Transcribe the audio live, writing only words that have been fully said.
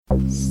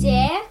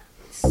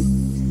6,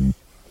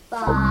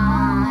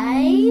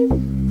 5,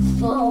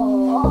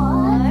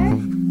 4,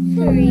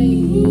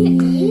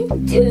 3,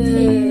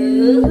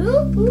 2, 1.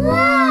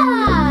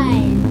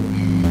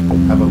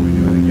 How about we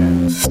do it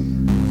again? 6,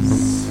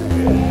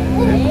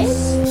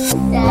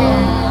 7,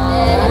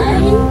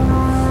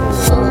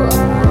 4,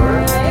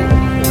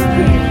 3,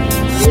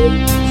 2,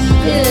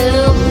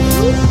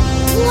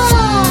 1.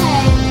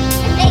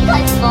 I think I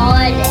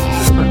got it.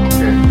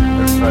 Okay,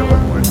 let's try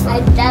one more I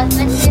time.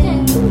 definitely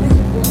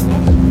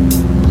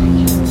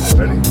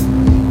Ready?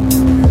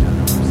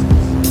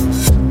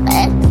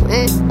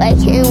 I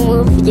can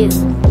move you.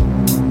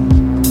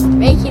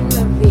 Making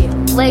review.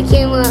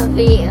 Making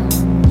review.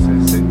 Say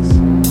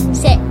 6,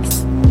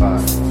 6,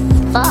 5,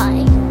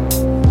 5,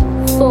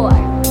 4,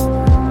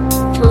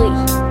 3,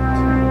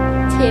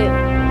 2,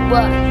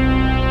 1.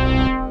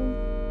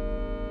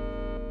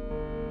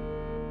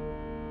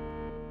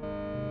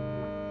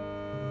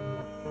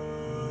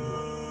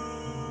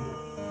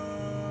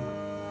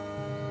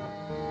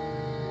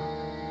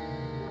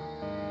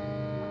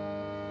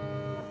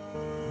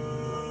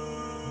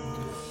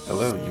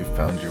 Hello, you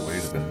found your way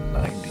to the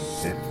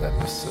 95th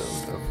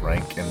episode of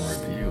Rank and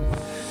Review,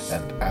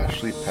 and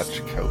Ashley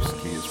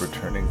Pachkowski is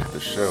returning to the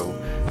show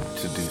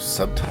to do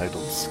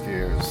Subtitled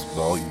Scares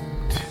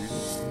Volume 2.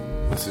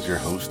 This is your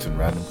host and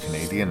random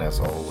Canadian, as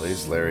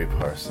always, Larry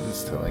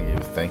Parsons, telling you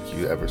thank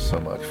you ever so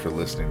much for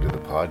listening to the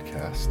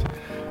podcast.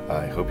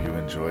 I hope you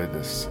enjoy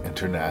this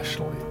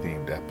internationally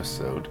themed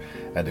episode,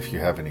 and if you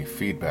have any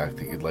feedback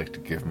that you'd like to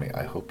give me,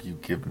 I hope you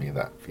give me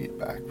that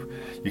feedback.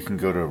 You can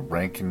go to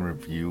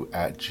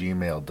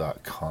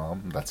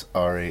ranknreview@gmail.com. That's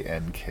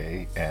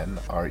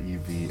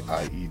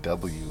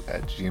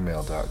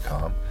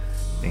ranknreview@gmail.com.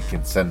 You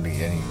can send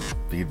me any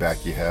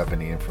feedback you have,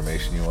 any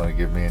information you want to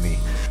give me, any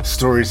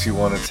stories you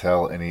want to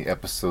tell, any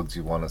episodes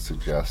you want to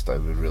suggest. I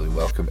would really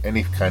welcome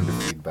any kind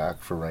of feedback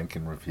for Rank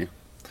and Review.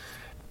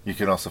 You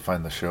can also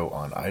find the show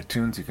on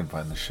iTunes, you can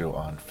find the show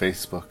on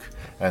Facebook,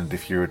 and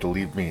if you were to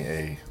leave me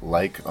a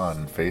like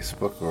on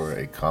Facebook or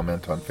a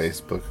comment on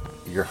Facebook,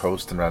 your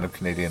host and random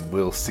Canadian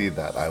will see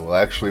that. I will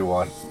actually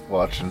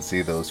watch and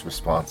see those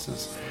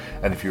responses.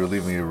 And if you were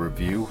leaving me a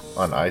review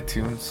on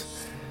iTunes,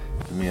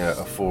 give me a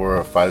 4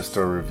 or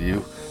 5-star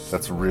review.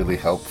 That's really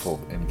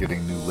helpful in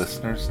getting new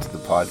listeners to the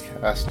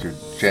podcast. You're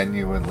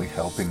genuinely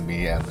helping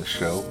me and the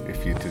show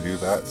if you do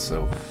that,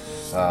 so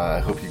I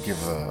hope you give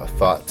a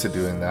thought to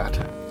doing that.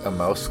 A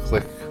mouse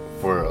click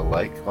for a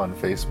like on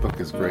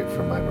Facebook is great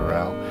for my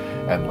morale.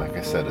 And like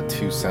I said, a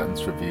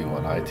 2-sentence review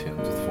on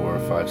iTunes with 4 or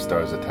 5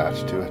 stars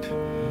attached to it.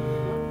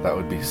 That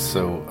would be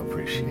so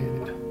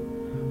appreciated.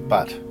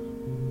 But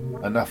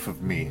enough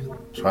of me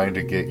trying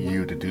to get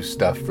you to do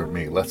stuff for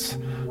me. Let's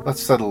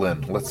settle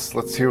in.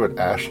 Let's hear what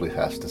Ashley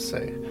has to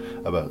say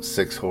about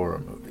 6 horror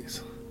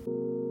movies.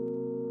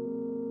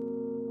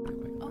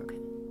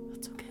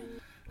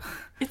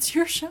 It's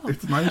your show.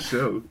 It's my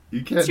show.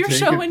 You can't. It's your take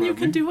show, it and you from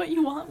can me. do what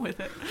you want with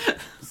it.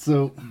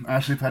 So,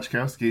 Ashley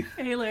Pachkowski.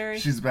 Hey, Larry.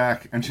 She's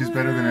back, and she's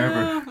better than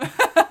ever.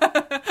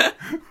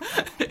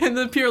 In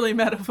the purely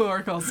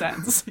metaphorical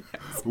sense.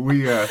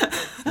 Yes.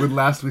 When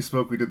last we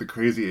spoke, we did the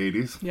crazy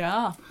 80s.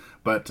 Yeah.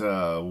 But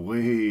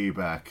way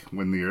back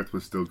when the Earth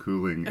was still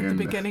cooling. At the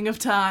beginning of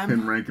time.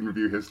 In Rank and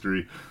Review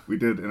history, we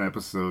did an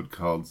episode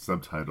called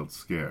Subtitled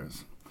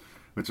Scares,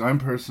 which I'm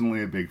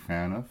personally a big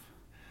fan of.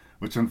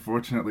 Which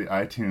unfortunately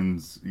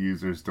iTunes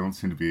users don't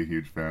seem to be a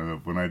huge fan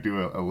of. When I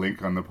do a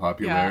link on the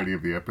popularity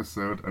of the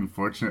episode,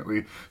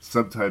 unfortunately,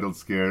 Subtitled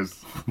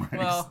Scares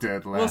ranks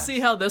dead last. We'll see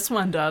how this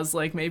one does.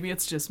 Like, maybe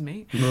it's just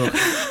me. Look,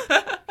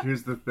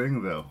 here's the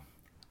thing, though.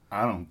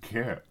 I don't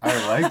care.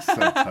 I like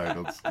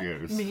Subtitled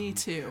Scares. Me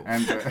too.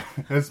 And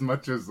as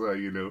much as,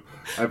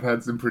 I've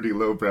had some pretty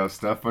lowbrow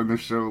stuff on the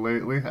show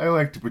lately, I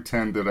like to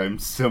pretend that I'm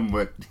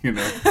somewhat,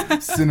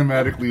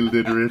 cinematically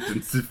literate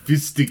and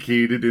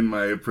sophisticated in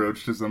my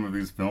approach to some of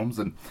these films.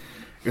 And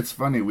it's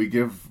funny, we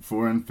give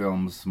foreign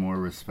films more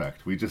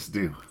respect. We just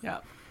do. Yeah.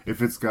 If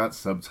it's got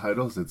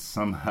subtitles, it's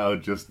somehow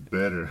just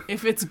better.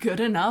 If it's good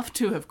enough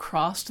to have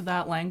crossed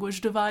that language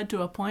divide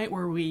to a point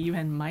where we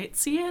even might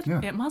see it,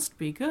 It must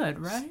be good,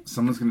 right?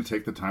 Someone's going to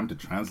take the time to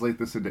translate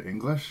this into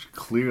English.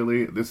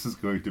 Clearly, this is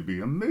going to be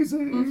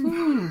amazing.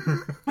 Mm-hmm.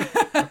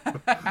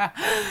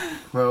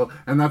 Well,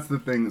 and that's the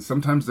thing.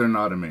 Sometimes they're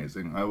not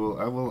amazing. I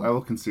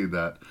will concede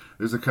that.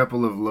 There's a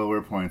couple of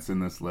lower points in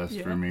this list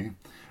for me.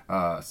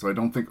 So I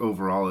don't think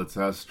overall it's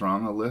as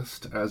strong a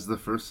list as the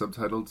first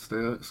Subtitled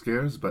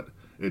Scares, but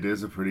it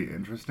is a pretty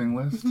interesting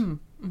list.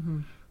 Mm-hmm. Mm-hmm.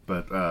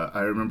 But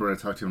I remember I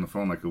talked to you on the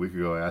phone like a week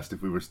ago. I asked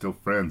if we were still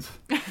friends.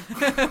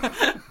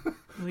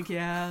 Like,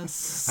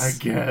 yes. I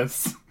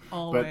guess.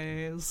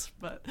 Always.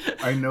 But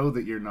I know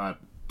that you're not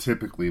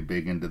typically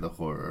big into the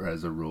horror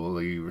as a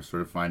rule. You were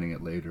sort of finding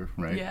it later,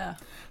 right? Yeah.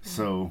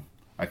 So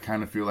I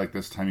kind of feel like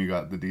this time you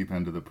got the deep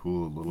end of the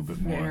pool a little bit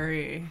more.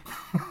 Very.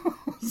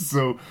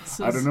 So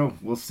I don't know.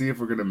 We'll see if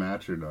we're going to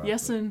match or not.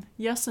 Yes and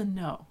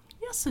no.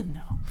 Yes and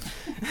no.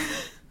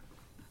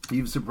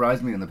 You've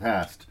surprised me in the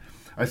past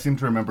I seem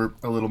to remember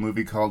a little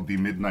movie called The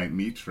Midnight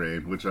Meat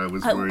Train, which I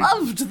was I worried...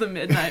 loved The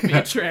Midnight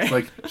Meat Train.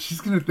 Like,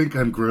 she's going to think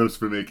I'm gross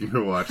for making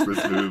her watch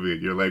this movie.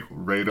 And you're like,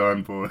 right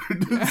on board.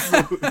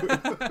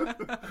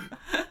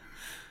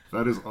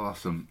 That is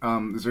awesome.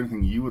 Is there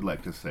anything you would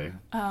like to say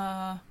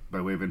by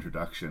way of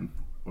introduction,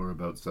 or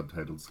about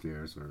Subtitled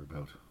Scares, or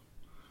about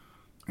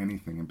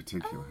anything in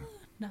particular?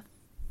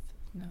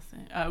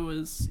 Nothing.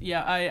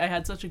 I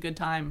had such a good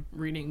time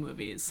reading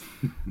movies.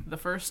 The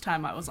first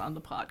time I was on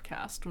the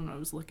podcast, when I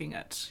was looking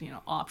at,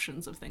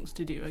 options of things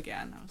to do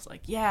again, I was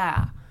like,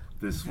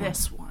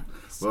 this one.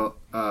 Well,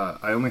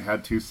 I only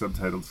had 2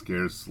 Subtitled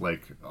Scares,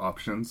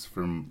 options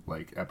from,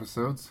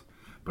 episodes,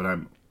 but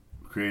I'm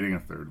creating a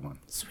 3rd one.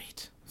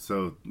 Sweet.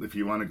 So if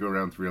you want to go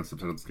around 3 on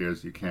Subtitled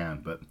Scares, you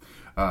can, but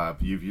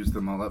you've used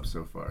them all up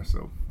so far,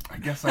 so I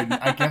guess I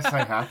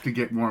have to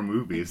get more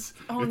movies.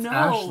 It's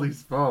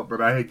Ashley's fault, but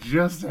I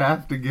just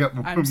have to get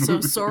more movies.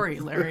 I'm so sorry,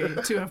 Larry,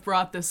 to have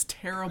brought this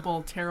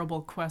terrible,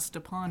 terrible quest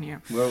upon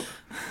you. Well,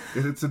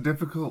 it's a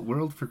difficult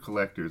world for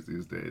collectors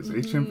these days.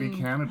 HMV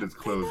Canada's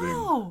closing. I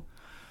know.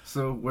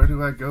 So where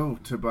do I go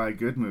to buy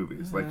good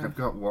movies? I've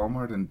got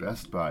Walmart and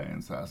Best Buy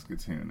in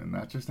Saskatoon, and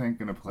that just ain't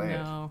gonna play it.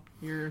 No,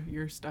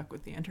 you're stuck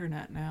with the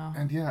internet now.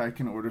 And yeah, I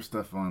can order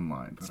stuff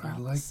online, but I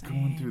like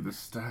going through the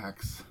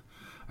stacks.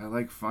 I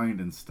like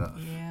finding stuff.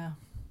 Yeah.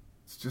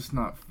 It's just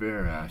not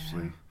fair,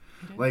 Ashley.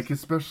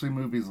 Especially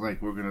movies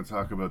like we're gonna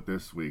talk about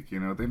this week.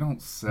 They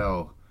don't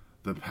sell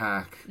the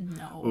pack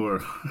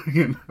or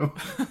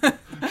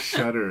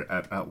Shudder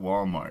at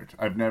Walmart.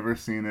 I've never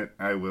seen it.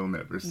 I will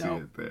never see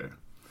it there.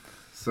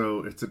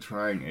 So it's a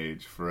trying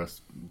age for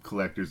us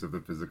collectors of the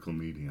physical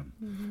medium.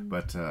 Mm-hmm.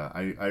 But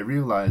I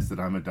realize that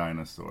I'm a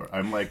dinosaur.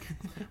 I'm like,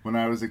 when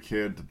I was a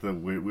kid, the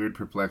weird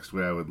perplexed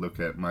way I would look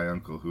at my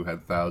uncle who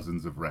had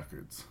thousands of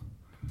records.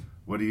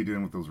 What are you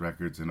doing with those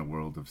records in a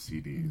world of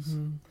CDs?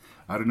 Mm-hmm.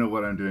 I don't know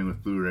what I'm doing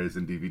with Blu-rays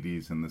and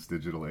DVDs in this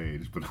digital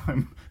age, but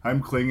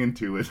I'm clinging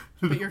to it.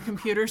 But your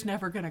computer's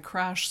never going to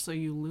crash, so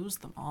you lose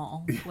them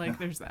all. Yeah.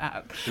 There's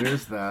that.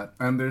 There's that.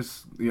 And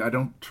I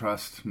don't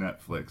trust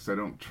Netflix. I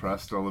don't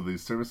trust all of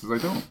these services. I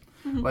don't.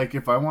 Mm-hmm.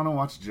 If I want to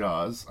watch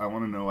Jaws, I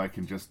want to know I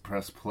can just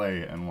press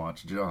play and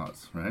watch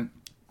Jaws, right?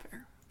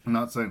 Fair. I'm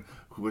not saying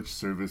which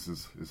service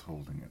is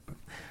holding it, but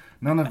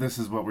none of this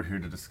is what we're here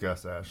to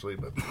discuss, Ashley,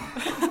 but...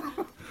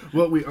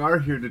 What we are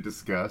here to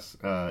discuss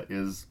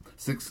is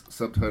 6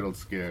 Subtitled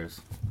Scares.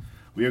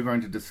 We are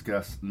going to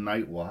discuss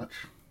Night Watch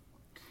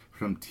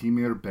from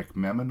Timur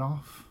Bekmambetov.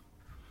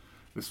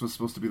 This was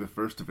supposed to be the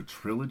first of a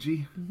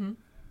trilogy. Mm-hmm.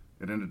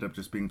 It ended up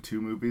just being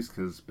 2 movies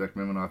because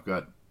Bekmambetov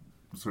got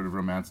sort of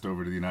romanced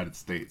over to the United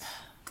States.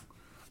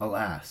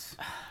 Alas.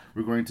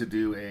 We're going to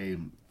do a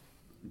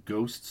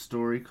ghost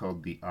story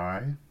called The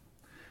Eye,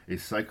 a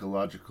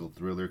psychological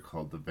thriller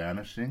called The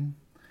Vanishing,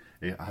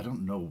 I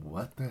don't know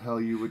what the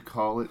hell you would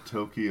call it,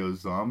 Tokyo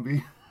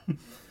Zombie.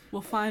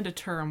 We'll find a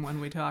term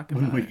when we talk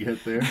about it. When we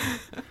get there.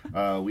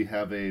 We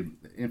have a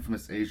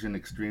infamous Asian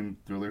extreme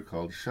thriller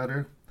called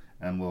Shudder,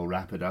 and we'll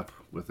wrap it up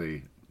with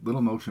a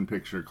little motion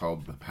picture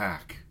called The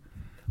Pack,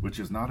 which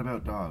is not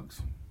about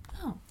dogs.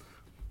 Oh.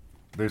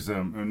 There's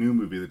a new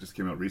movie that just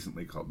came out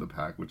recently called The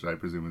Pack, which I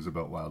presume is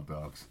about wild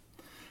dogs.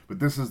 But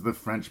this is the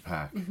French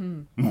Pack.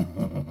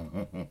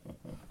 Mm-hmm.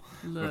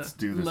 Let's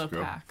do this,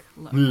 girl. Pack.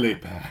 Le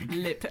Pack.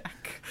 Le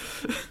Pack.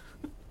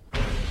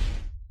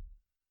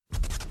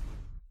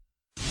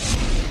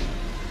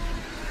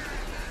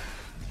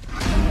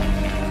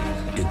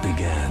 It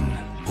began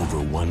over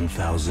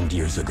 1,000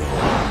 years ago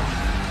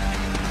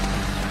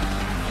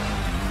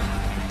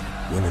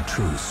when a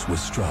truce was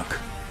struck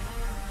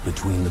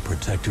between the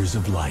protectors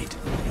of light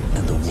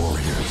and the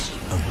warriors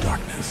of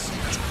darkness.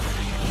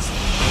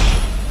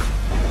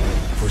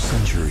 For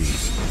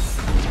centuries,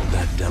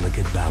 that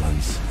delicate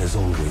balance has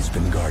always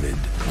been guarded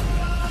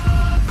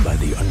by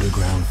the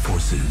underground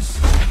forces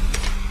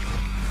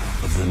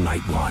of the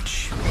Night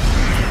Watch.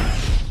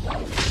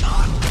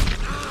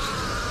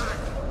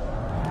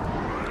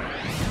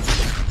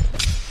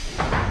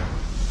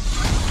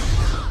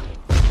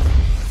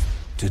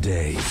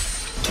 Today,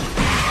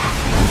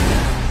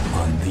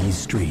 on these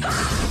streets,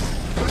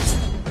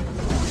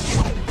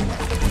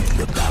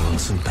 the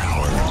balance of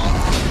power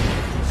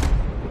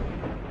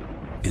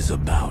is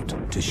about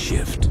to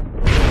shift.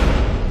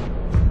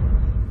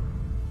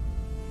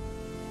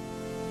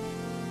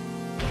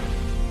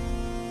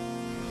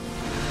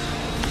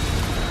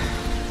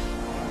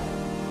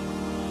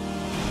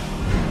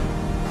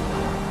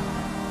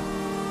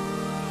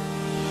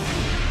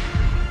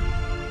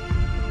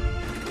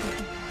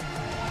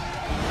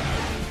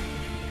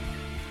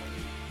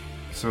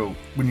 So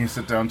when you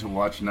sit down to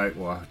watch Night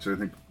Watch, I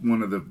think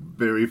one of the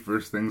very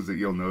first things that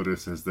you'll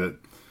notice is that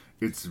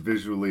it's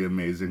visually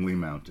amazingly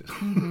mounted.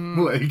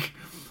 Mm-hmm. Like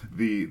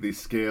the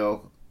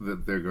scale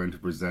that they're going to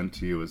present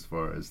to you as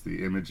far as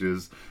the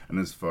images and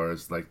as far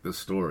as like the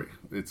story.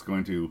 It's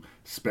going to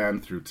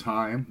span through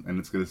time and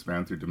it's going to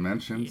span through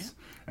dimensions.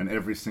 Yeah. And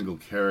every single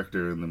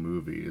character in the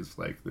movie is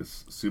like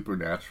this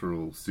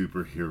supernatural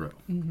superhero.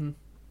 Mm-hmm.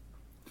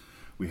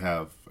 We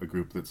have a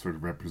group that sort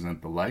of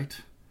represent the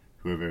light,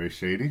 who are very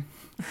shady,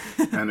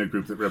 and a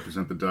group that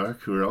represent the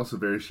dark, who are also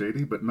very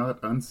shady, but not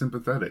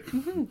unsympathetic.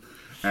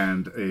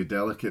 And a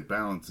delicate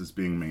balance is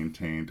being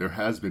maintained, or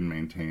has been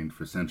maintained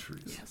for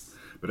centuries. Yes.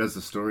 But as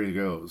the story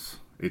goes,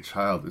 a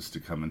child is to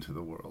come into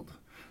the world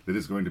that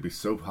is going to be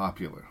so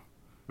popular,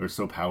 or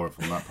so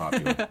powerful, not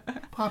popular.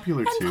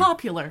 Popular too. And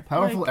popular.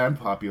 Powerful Like, and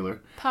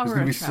popular. power He's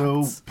going to be so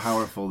attracts.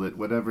 powerful that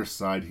whatever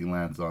side he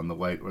lands on, the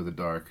light or the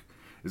dark,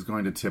 is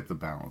going to tip the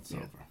balance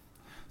over.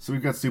 So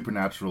we've got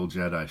supernatural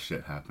Jedi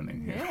shit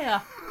happening here.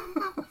 Yeah.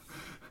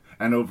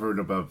 And over and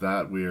above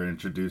that, we are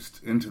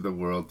introduced into the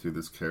world through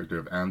this character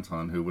of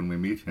Anton, who, when we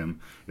meet him,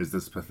 is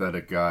this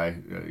pathetic guy,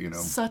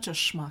 Such a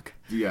schmuck.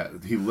 Yeah,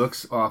 he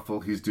looks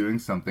awful, he's doing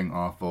something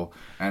awful,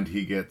 and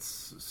he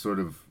gets sort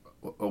of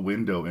a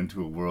window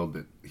into a world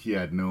that he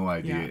had no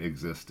idea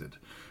existed.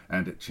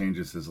 And it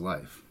changes his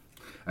life.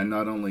 And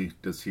not only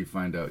does he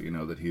find out,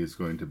 that he's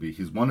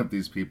one of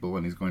these people,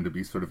 and he's going to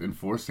be sort of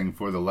enforcing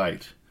for the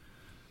light,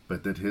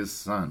 but that his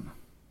son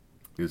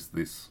is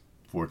this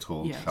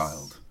foretold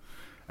child.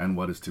 And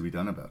what is to be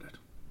done about it?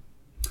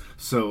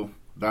 So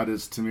that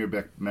is Timur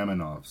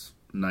Bekmammenov's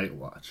Night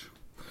Watch.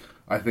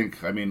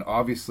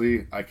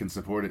 Obviously I can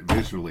support it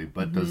visually,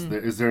 but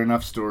is there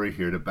enough story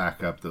here to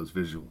back up those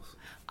visuals?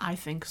 I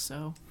think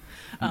so.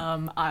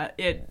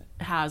 It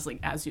has, like,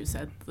 as you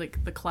said,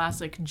 like the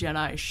classic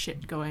Jedi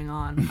shit going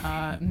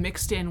on,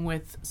 mixed in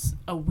with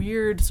a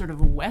weird sort of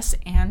Wes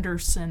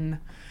Anderson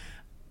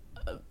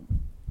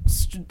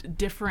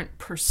different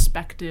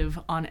perspective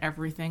on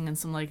everything, and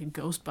some like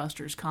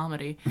Ghostbusters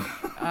comedy.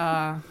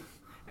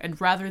 And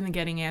rather than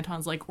getting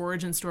Anton's like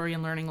origin story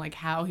and learning like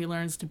how he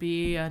learns to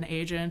be an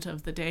agent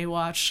of the Day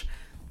Watch,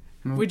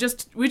 we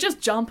just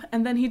jump,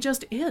 and then he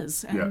just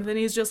is, and then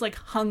he's just like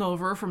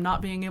hungover from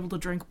not being able to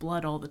drink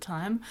blood all the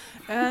time,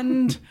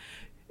 and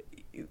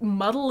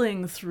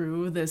muddling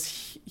through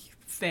this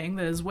thing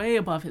that is way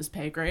above his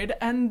pay grade,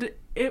 and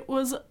it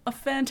was a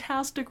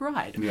fantastic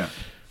ride. Yeah.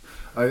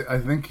 I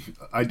think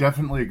I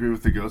definitely agree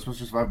with the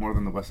Ghostbusters vibe more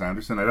than the Wes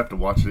Anderson. I'd have to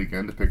watch it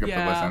again to pick up the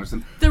Wes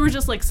Anderson. There were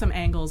just like some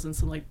angles and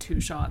some like two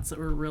shots that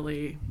were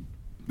really...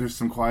 There's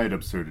some quiet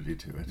absurdity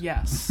to it.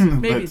 Yes,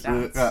 maybe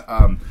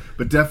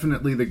but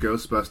definitely the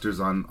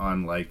Ghostbusters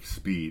on like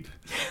speed.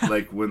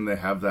 Like when they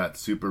have that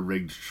super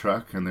rigged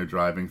truck and they're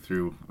driving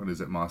through, what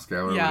is it,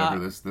 Moscow or whatever,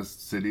 this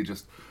city,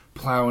 just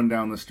plowing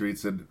down the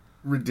streets at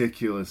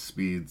ridiculous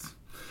speeds.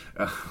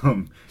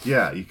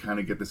 You kind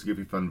of get this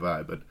goofy fun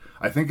vibe, but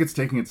I think it's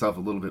taking itself a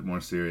little bit more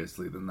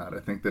seriously than that. I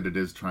think that it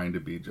is trying to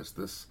be just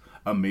this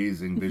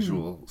amazing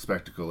visual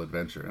spectacle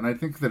adventure, and I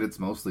think that it's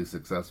mostly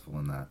successful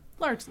in that.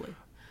 largely.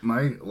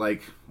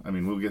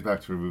 We'll get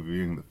back to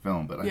reviewing the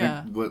film, but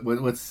I think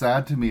what's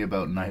sad to me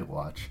about Night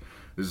Watch,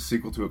 there's a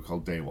sequel to it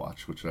called Day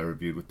Watch, which I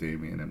reviewed with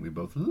Damien, and we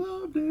both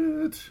loved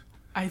it.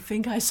 I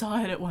think I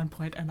saw it at one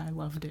point, and I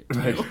loved it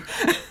too.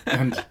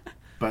 Right.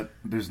 But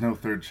there's no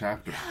third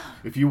chapter.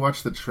 If you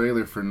watch the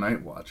trailer for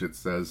Night Watch, it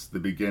says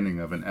the beginning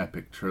of an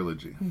epic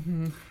trilogy.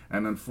 Mm-hmm.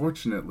 And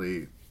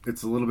unfortunately,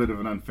 it's a little bit of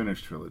an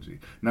unfinished trilogy.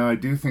 Now, I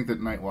do think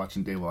that Night Watch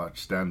and Day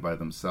Watch stand by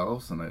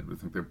themselves, and I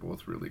think they're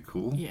both really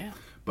cool. Yeah.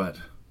 But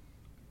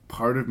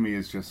part of me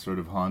is just sort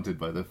of haunted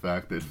by the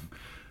fact that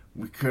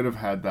we could have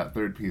had that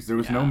third piece. There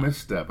was no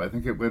misstep. I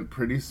think it went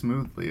pretty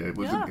smoothly. It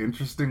was an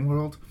interesting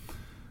world,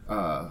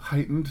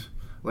 heightened.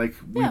 Like,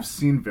 we've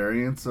seen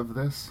variants of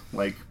this.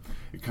 Like,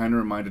 it kind of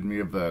reminded me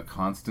of the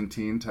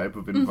Constantine type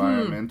of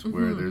environment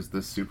where there's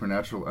this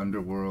supernatural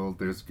underworld,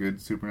 there's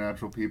good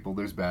supernatural people,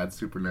 there's bad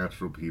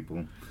supernatural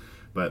people,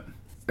 but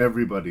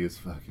everybody is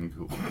fucking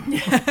cool.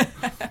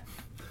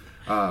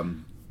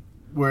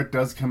 Where it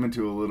does come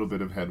into a little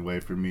bit of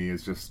headway for me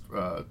is just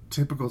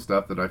typical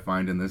stuff that I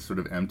find in this sort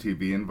of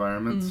MTV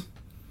environments.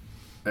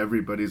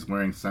 Everybody's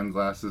wearing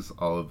sunglasses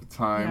all of the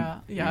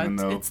time. Yeah,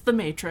 it's the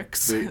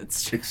Matrix. They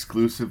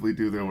exclusively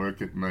do their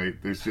work at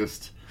night. There's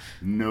just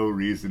no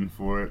reason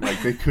for it.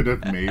 Like, they could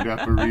have made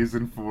up a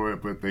reason for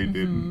it, but they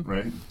didn't,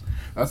 right?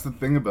 That's the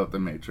thing about the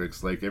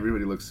Matrix. Like,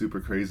 everybody looks super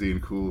crazy and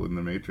cool in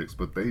the Matrix,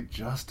 but they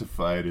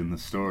justify it in the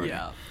story,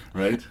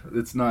 right?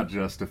 It's not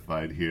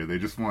justified here. They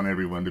just want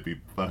everyone to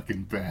be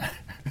fucking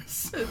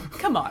badass.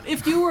 Come on.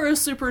 If you were a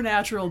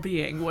supernatural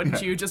being,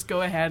 wouldn't you just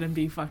go ahead and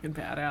be fucking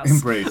badass?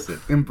 Embrace it.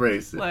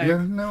 Embrace it. Like,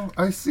 yeah, no,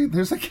 I see.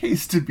 There's a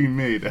case to be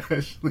made,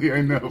 Ashley. I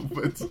know,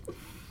 but...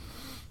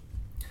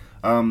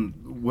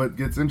 what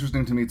gets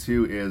interesting to me,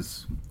 too,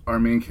 is our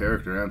main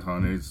character,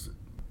 Anton,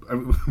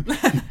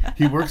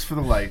 he works for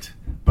the light,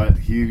 but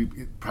he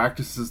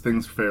practices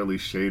things fairly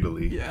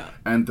shadily. Yeah.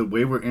 And the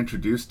way we're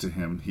introduced to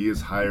him, he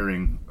is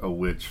hiring a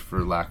witch,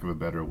 for lack of a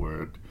better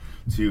word,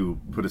 to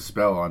put a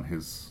spell on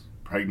his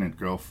pregnant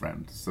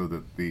girlfriend so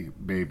that the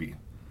baby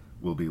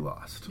will be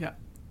lost. Yeah.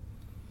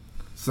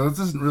 So this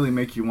doesn't really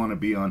make you want to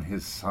be on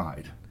his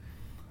side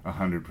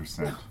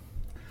 100%.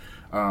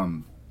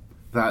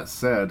 That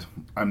said,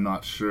 I'm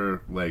not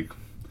sure,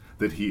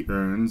 that he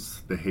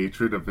earns the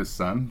hatred of his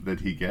son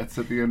that he gets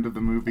at the end of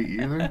the movie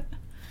either.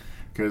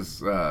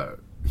 Because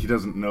he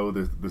doesn't know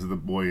that the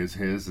boy is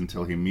his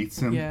until he meets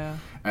him. Yeah.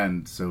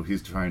 And so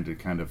he's trying to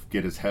kind of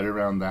get his head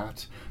around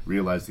that,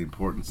 realize the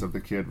importance of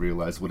the kid,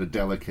 realize what a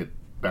delicate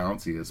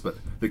balance he is. But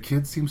the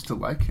kid seems to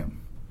like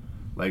him.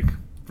 Like,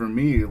 for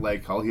me,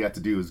 like, all he had to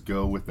do is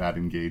go with that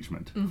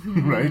engagement,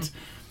 right?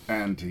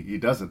 And he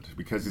doesn't,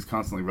 because he's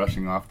constantly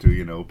rushing off to,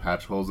 you know,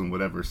 patch holes in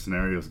whatever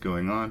scenario's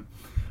going on.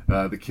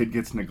 The kid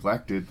gets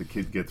neglected, the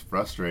kid gets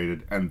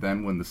frustrated, and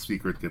then when the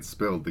secret gets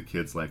spilled, the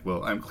kid's like,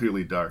 well, I'm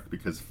clearly dark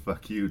because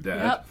fuck you,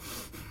 Dad.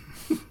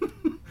 Yep.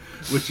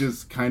 Which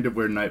is kind of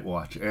where Night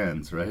Watch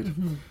ends, right?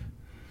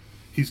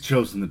 He's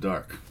chosen the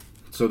dark.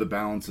 So the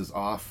balance is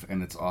off,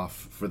 and it's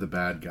off for the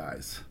bad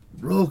guys.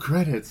 Roll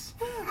credits!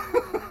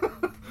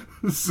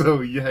 So,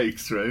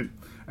 yikes, right?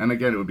 And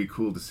again, it would be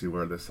cool to see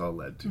where this all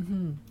led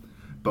to.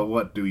 But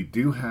what we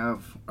do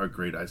have are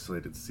great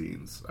isolated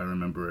scenes. I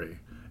remember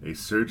a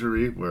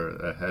surgery where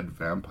a head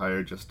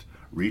vampire just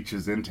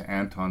reaches into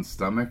Anton's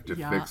stomach to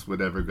fix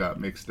whatever got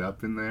mixed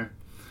up in there.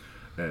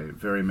 A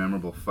very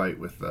memorable fight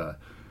with a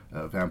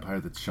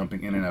vampire that's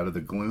jumping in and out of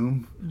the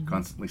gloom,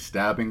 constantly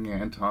stabbing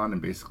Anton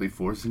and basically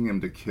forcing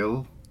him to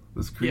kill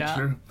this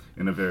creature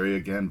in a very,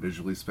 again,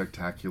 visually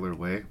spectacular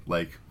way.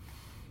 Like,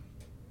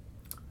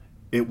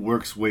 it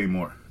works way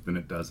more than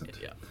it doesn't.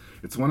 Yeah.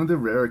 It's one of the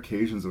rare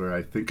occasions where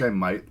I think I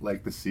might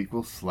like the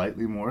sequel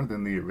slightly more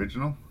than the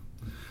original.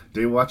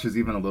 Daywatch is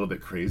even a little bit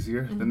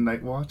crazier than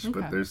Night Watch,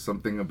 but there's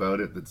something about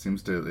it that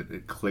seems to,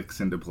 it clicks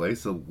into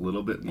place a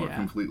little bit more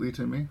completely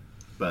to me.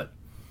 But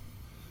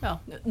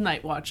well,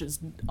 Night Watch is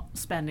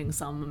spending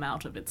some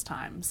amount of its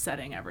time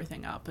setting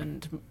everything up,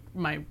 and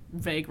my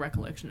vague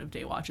recollection of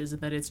Daywatch is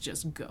that it's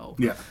just go.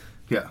 Yeah.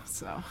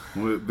 So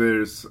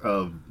there's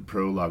a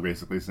prologue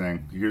basically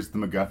saying, here's the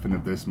MacGuffin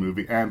of this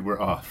movie, and we're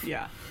off.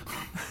 Yeah.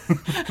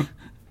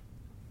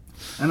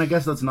 And I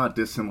guess that's not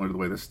dissimilar to the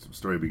way this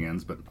story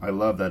begins, but I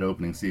love that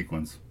opening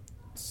sequence.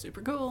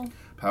 Super cool.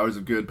 Powers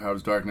of good, powers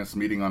of darkness,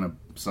 meeting on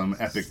some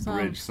epic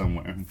bridge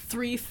somewhere.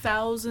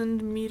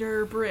 3,000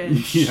 meter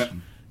bridge. Yeah.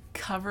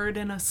 Covered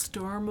in a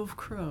storm of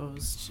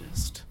crows.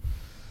 Just.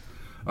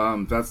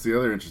 That's the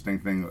other interesting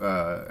thing,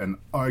 an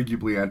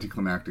arguably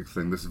anticlimactic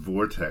thing, this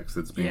vortex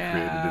that's being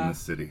created in the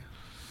city.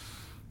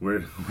 Where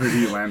do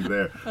you land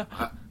there?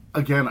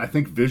 Again, I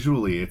think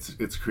visually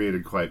it's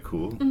created quite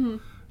cool.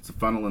 It's a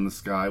funnel in the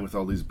sky with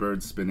all these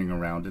birds spinning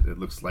around it. It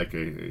looks like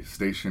a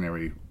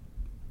stationary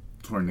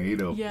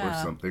tornado or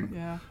something.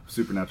 Yeah.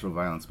 Supernatural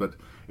violence. But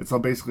it's all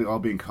basically all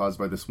being caused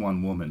by this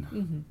one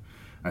woman.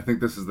 I think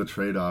this is the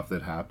trade-off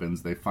that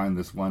happens. They find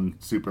this one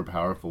super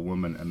powerful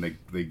woman and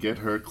they get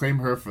her, claim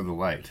her for the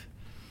light.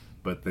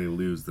 But they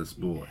lose this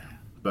boy. Yeah.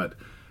 But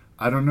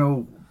I don't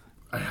know.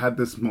 I had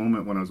this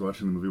moment when I was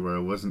watching the movie where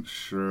I wasn't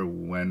sure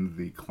when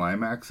the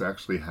climax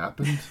actually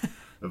happened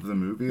of the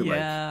movie.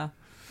 Yeah. Like,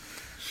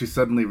 she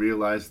suddenly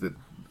realized that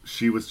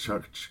she was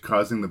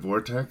causing the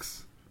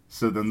vortex,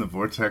 so then the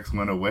vortex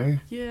went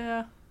away.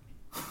 Yeah.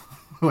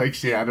 Like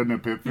she had an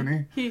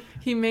epiphany.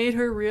 He made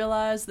her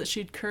realize that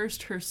she'd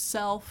cursed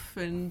herself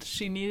and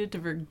she needed to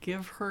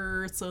forgive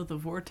her so the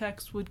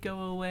vortex would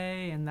go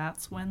away, and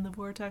that's when the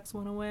vortex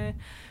went away,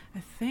 I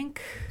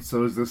think.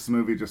 So is this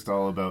movie just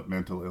all about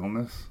mental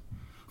illness?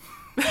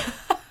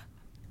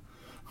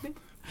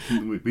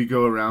 We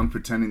go around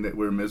pretending that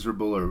we're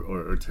miserable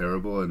or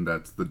terrible and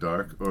that's the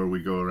dark, or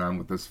we go around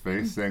with this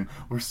face saying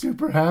we're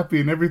super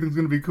happy and everything's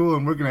going to be cool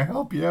and we're going to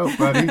help you out,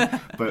 buddy.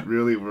 But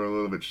really we're a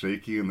little bit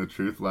shaky and the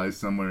truth lies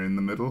somewhere in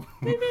the middle.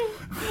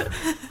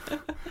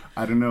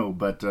 I don't know,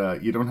 but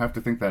you don't have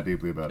to think that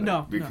deeply about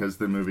it. Because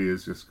the movie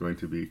is just going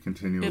to be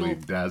continually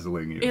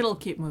dazzling you. It'll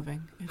keep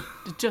moving.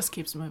 It just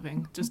keeps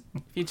moving. If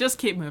you just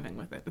keep moving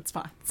with it, it's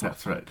fine.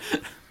 That's right.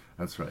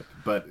 That's right.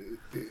 But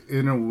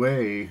in a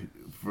way,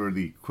 for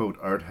the quote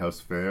art house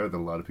fare that a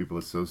lot of people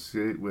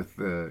associate with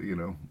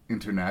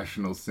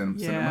international cinema.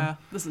 Yeah,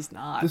 this is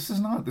not.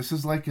 This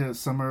is like a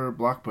summer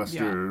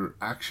blockbuster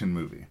action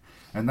movie,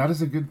 and that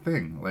is a good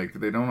thing. Like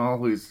they don't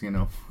always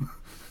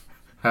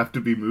have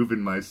to be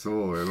moving my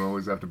soul, or they don't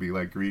always have to be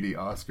like greedy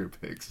Oscar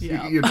picks.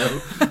 Yeah.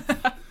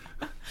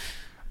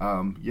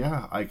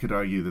 I could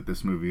argue that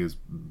this movie is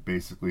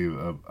basically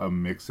a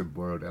mix of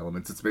borrowed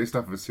elements. It's based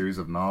off of a series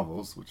of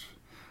novels, which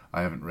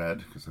I haven't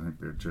read because I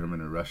think they're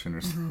German or Russian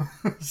or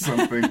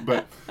something.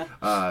 But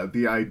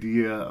the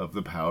idea of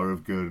the power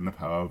of good and the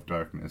power of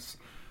darkness,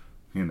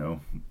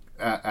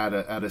 at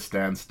a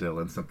standstill,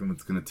 and something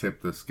that's going to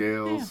tip the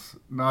scales.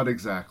 Not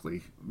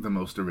exactly the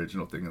most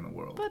original thing in the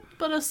world,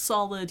 but a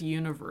solid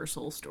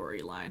universal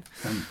storyline.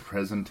 And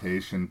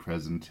presentation.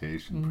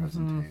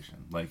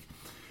 Like,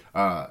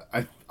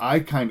 I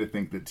kind of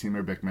think that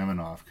Timur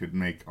Bekmambetov could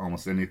make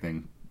almost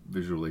anything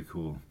visually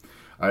cool.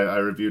 I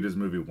reviewed his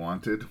movie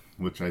Wanted,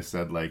 which I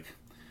said, like,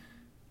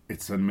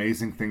 it's an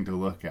amazing thing to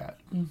look at.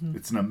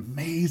 It's an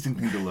amazing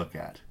thing to look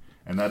at.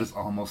 And that is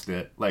almost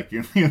it. Like,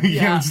 you can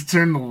just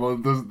turn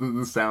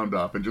the sound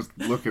off and just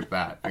look at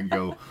that and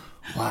go,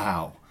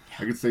 wow.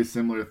 I could say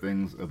similar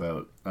things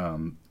about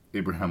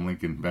Abraham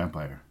Lincoln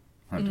Vampire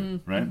Hunter,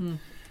 right?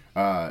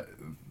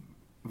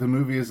 The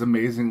movie is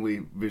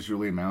amazingly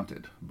visually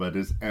mounted, but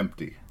is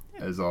empty.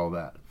 as all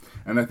that.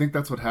 And I think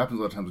that's what happens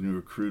a lot of times when you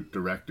recruit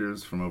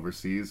directors from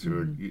overseas who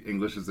are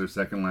English is their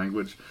second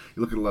language.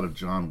 You look at a lot of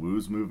John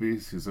Woo's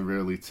movies. He's a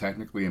really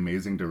technically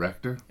amazing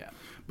director,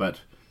 but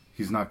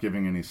he's not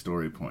giving any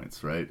story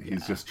points, right?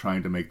 He's just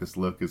trying to make this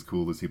look as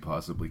cool as he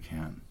possibly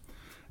can.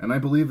 And I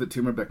believe that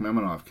Timur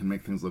Bekmambetov can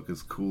make things look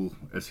as cool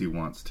as he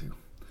wants to.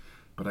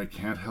 But I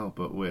can't help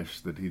but wish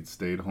that he'd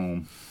stayed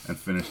home and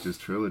finished his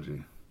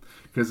trilogy.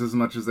 Because as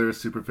much as there is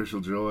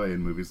superficial joy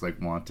in movies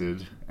like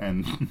Wanted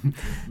and,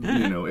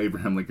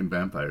 Abraham Lincoln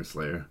Vampire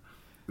Slayer,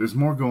 there's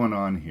more going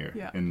on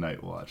here in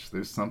Night Watch.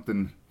 There's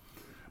something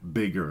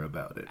bigger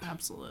about it.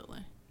 Absolutely.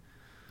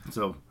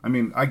 So, I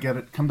mean, I get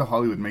it. Come to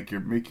Hollywood, make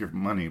your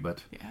money,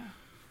 but... Yeah.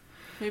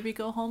 Maybe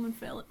go home and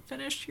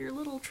finish your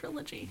little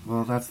trilogy.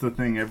 Well, that's the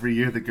thing. Every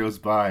year that goes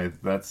by,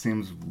 that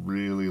seems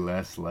really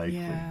less likely.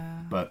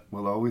 Yeah. But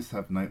we'll always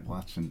have Night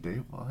Watch and Day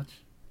Watch.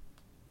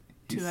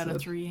 2 out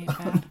of 3 ain't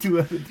bad. 2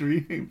 out of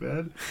 3 ain't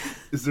bad.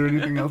 Is there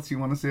anything else you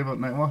want to say about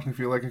Night Watch? I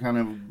feel like I kind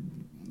of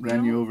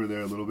ran you over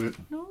there a little bit.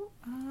 No.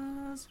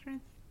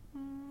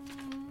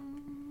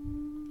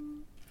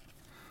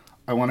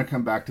 I want to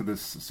come back to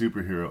this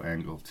superhero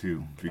angle,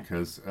 too,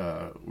 because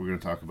we're going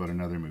to talk about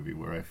another movie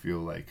where I feel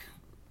like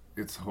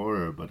it's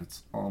horror, but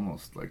it's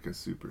almost like a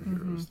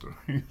superhero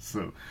story.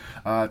 So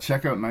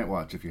check out Night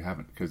Watch if you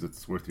haven't, because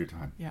it's worth your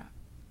time. Yeah.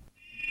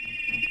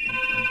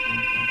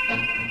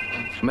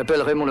 Je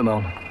m'appelle Raymond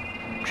Lemorne.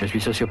 Je suis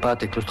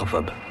sociopathe et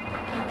claustrophobe.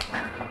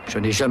 Je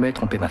n'ai jamais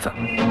trompé ma femme.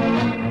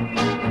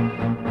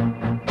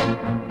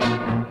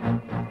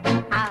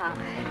 Ah.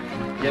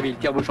 Gabi, le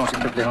tire-bouchon, s'il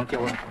te plaît, dans le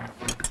tiroir.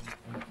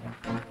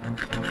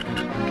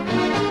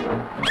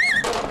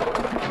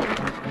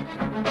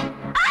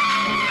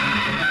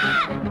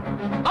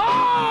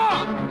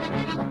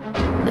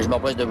 Mais je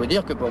m'empresse de vous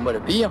dire que pour moi, le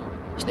pire,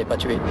 ce n'est pas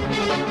tuer.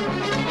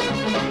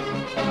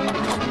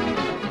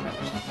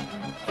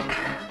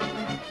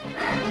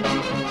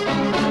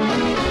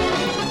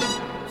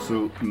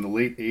 So, in the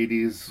late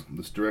 80s,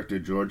 this director,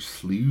 George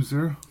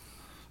Sluizer,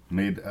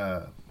 made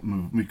a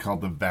movie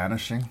called The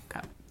Vanishing.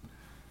 Okay.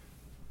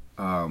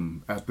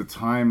 At the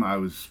time, I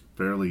was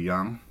fairly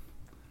young.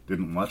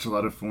 Didn't watch a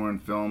lot of foreign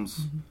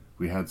films.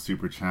 We had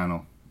Super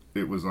Channel.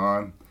 It was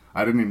on.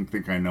 I didn't even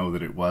think I know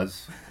that it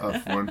was a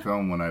foreign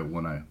film when I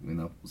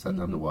sat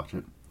down to watch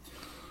it.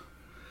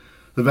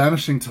 The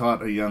Vanishing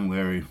taught a young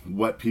Larry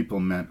what people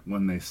meant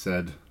when they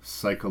said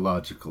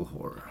psychological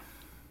horror.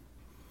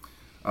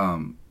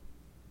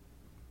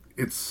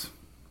 It's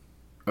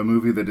a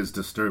movie that is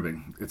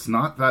disturbing. It's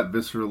not that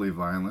viscerally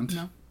violent.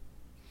 No.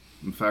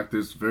 In fact,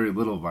 there's very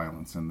little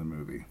violence in the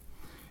movie.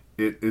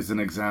 It is an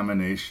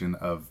examination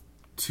of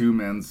two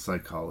men's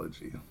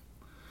psychology.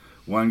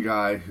 One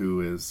guy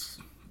who is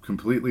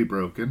completely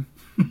broken,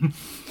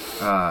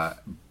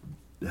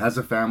 has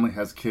a family,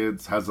 has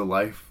kids, has a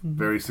life,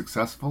 very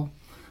successful,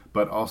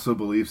 but also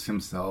believes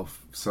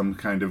himself some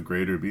kind of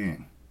greater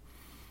being.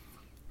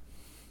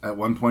 At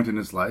one point in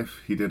his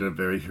life, he did a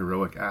very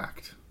heroic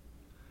act.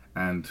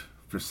 And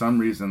for some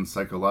reason,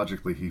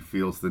 psychologically, he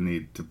feels the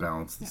need to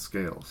balance the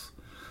scales.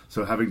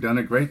 So having done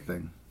a great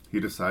thing, he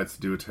decides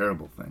to do a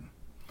terrible thing.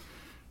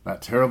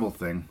 That terrible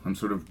thing, I'm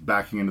sort of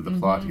backing into the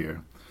plot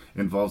here,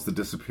 involves the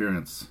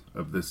disappearance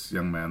of this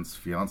young man's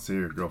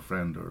fiancée or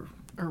girlfriend or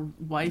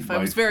wife. I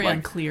was very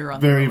unclear on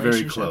very, the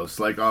relationship. very close.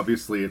 Like,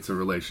 obviously, it's a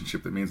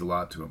relationship that means a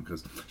lot to him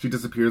because she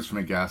disappears from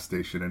a gas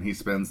station and he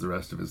spends the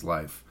rest of his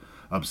life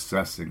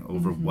obsessing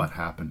over what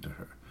happened to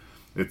her.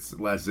 It's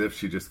as if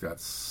she just got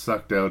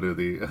sucked out of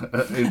the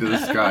into the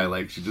sky,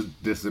 like she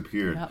just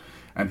disappeared. Yep.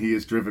 And he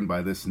is driven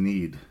by this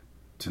need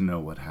to know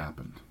what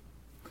happened.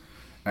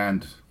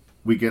 And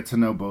we get to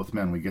know both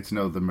men. We get to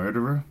know the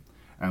murderer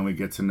and we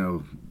get to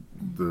know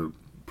the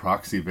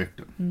proxy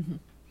victim.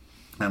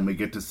 And we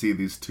get to see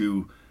these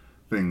two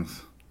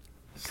things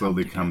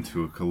slowly come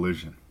to a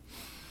collision.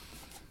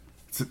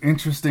 It's an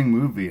interesting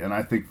movie, and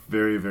I think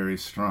very, very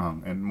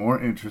strong. And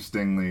more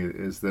interestingly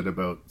is that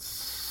about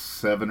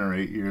 7 or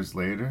 8 years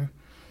later,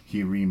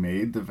 he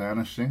remade The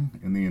Vanishing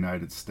in the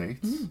United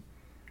States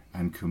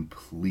and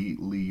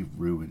completely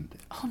ruined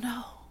it. Oh,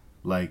 no.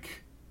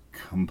 Like,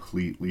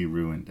 completely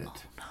ruined it.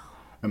 Oh, no.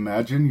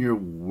 Imagine your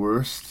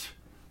worst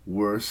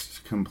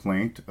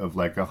complaint of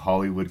like a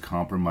Hollywood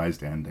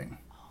compromised ending.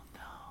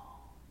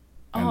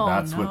 And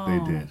that's what they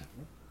did.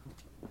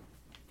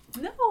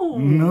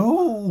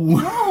 No.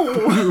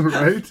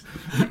 Right?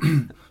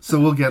 So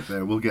we'll get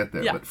there.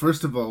 Yeah. But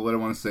first of all, what I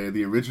want to say,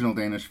 the original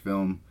Danish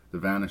film, The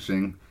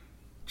Vanishing,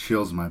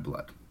 chills my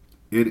blood.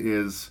 It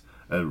is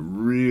a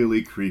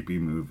really creepy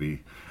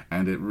movie,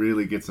 and it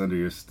really gets under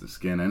your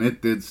skin, and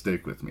it did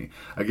stick with me.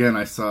 Again,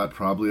 I saw it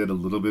probably at a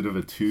little bit of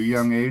a too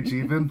young age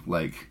even.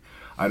 Like,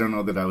 I don't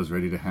know that I was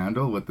ready to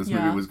handle what this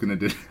movie was going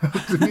to do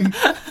to me.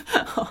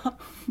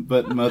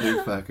 But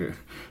motherfucker.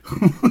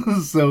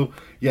 So,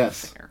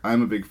 yes,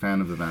 I'm a big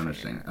fan of The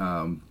Vanishing.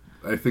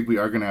 I think we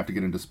are going to have to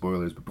get into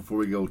spoilers, but before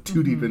we go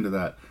too deep into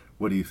that,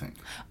 what do you think?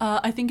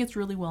 I think it's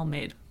really well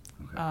made.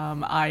 Okay.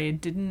 I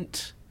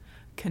didn't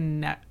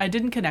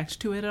didn't connect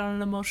to it on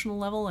an emotional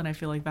level, and I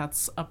feel like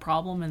that's a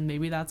problem, and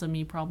maybe that's a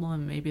me problem,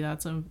 and maybe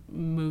that's a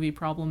movie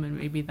problem, and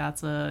maybe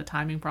that's a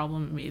timing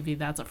problem, and maybe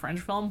that's a French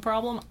film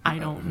problem. I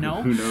don't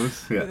know. Who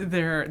knows? Yeah.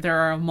 There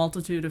are a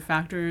multitude of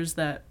factors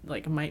that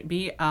like might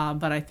be,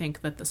 but I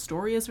think that the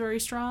story is very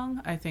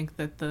strong. I think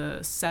that the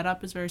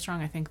setup is very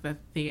strong. I think that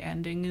the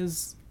ending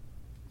is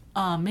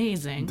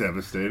amazing.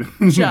 Devastating.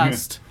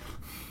 Just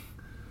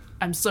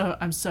I'm so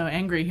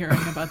angry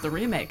hearing about the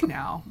remake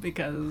now,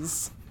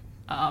 because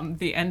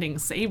the ending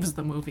saves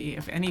the movie,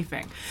 if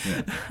anything.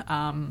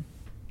 Yeah.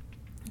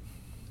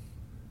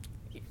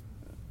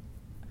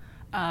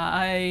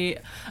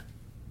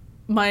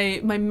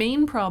 My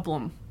main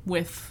problem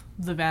with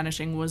The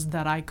Vanishing was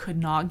that I could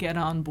not get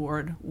on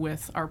board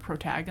with our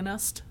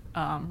protagonist,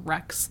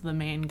 Rex, the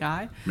main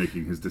guy.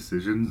 Making his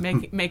decisions.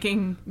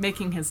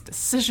 Making his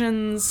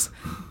decisions,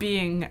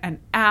 being an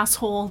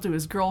asshole to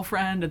his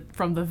girlfriend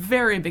from the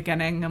very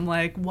beginning. I'm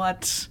like,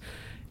 what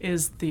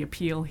is the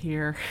appeal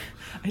here?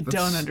 I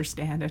don't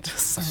understand it.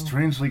 So. A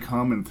strangely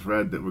common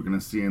thread that we're going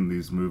to see in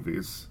these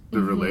movies. The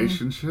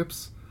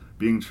relationships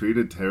being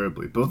treated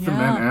terribly. Both the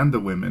men and the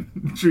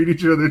women treat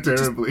each other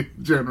terribly,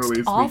 generally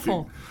speaking,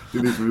 awful.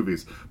 through these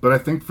movies. But I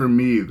think for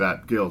me,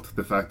 that guilt,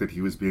 the fact that he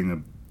was being a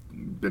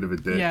bit of a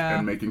dick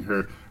and making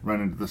her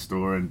run into the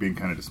store and being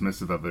kind of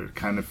dismissive of it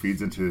kind of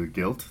feeds into the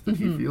guilt that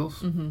he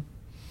feels.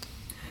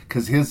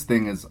 Because his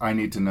thing is, I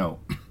need to know.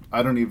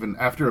 I don't even,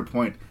 after a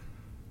point,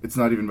 it's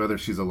not even whether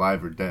she's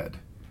alive or dead.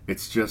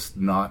 It's just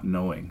not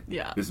knowing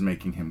is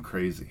making him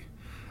crazy.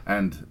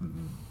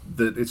 And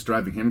that it's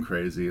driving him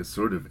crazy is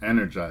sort of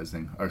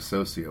energizing our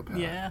sociopath.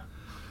 Yeah.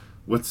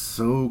 What's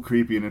so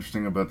creepy and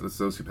interesting about the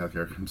sociopath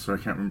character, I'm sorry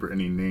I can't remember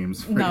any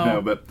names right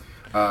now, but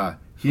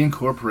he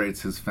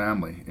incorporates his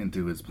family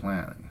into his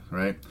planning,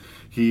 right?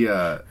 He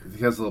has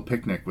a little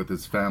picnic with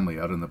his family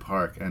out in the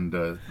park, and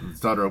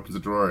his daughter opens a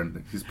drawer,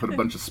 and he's put a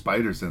bunch of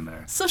spiders in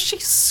there. So she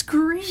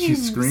screams. She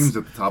screams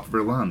at the top of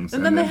her lungs.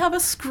 And then they have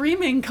a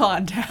screaming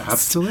contest.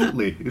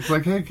 Absolutely. It's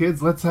like, hey,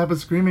 kids, let's have a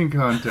screaming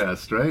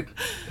contest, right?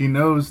 He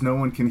knows no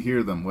one can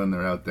hear them when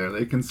they're out there.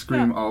 They can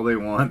scream all they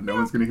want. No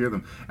one's going to hear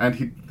them. And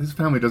his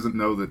family doesn't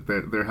know that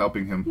they're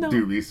helping him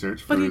do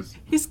research for his...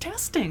 he's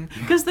testing.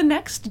 Because the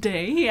next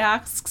day, he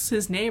asks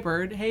his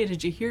neighbor, hey,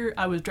 did you hear?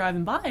 I was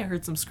driving by. I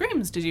heard some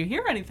screams. Did you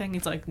hear anything?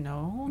 He's like,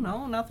 no,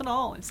 nothing at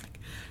all. He's like,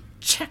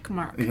 check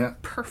mark. Yeah.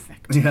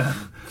 Perfect. Yeah.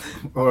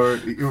 Or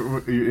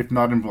if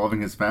not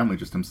involving his family,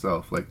 just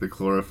himself, like the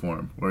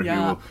chloroform,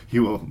 where he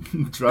will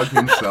drug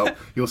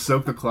himself. He'll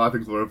soak the cloth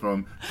in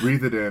chloroform,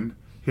 breathe it in,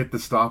 hit the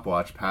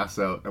stopwatch, pass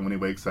out, and when he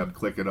wakes up,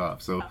 click it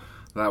off. So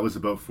that was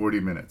about 40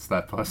 minutes.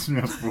 That plus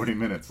 40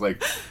 minutes.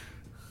 Like,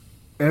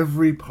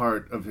 every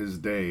part of his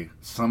day,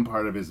 some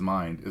part of his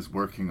mind is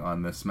working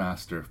on this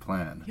master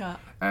plan. Yeah.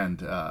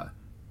 And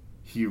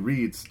he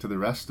reads to the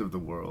rest of the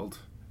world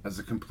as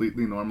a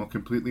completely normal,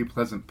 completely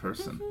pleasant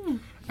person.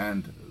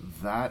 And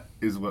that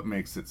is what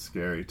makes it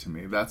scary to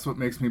me. That's what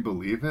makes me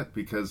believe it,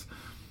 because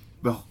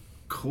the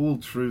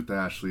cold truth,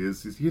 Ashley,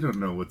 is you don't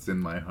know what's in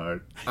my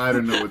heart. I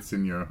don't know what's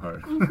in your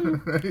heart.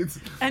 Right?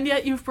 And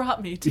yet you've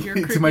brought me to your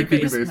my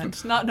creepy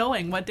basement, not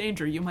knowing what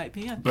danger you might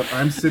be in. But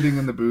I'm sitting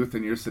in the booth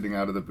and you're sitting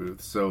out of the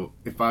booth. So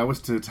if I was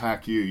to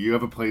attack you, you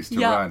have a place to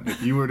run.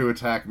 If you were to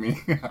attack me,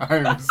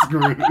 I'm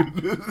screwed.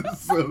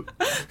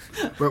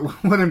 But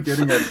what I'm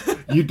getting at,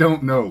 you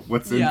don't know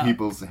what's in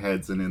people's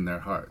heads and in their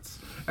hearts.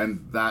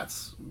 And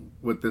that's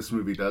what this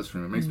movie does for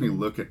me. It makes me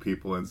look at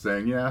people and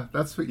saying, yeah,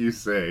 that's what you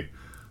say.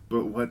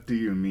 But what do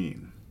you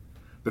mean?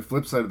 The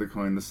flip side of the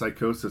coin, the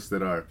psychosis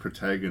that our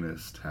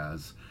protagonist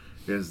has,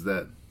 is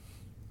that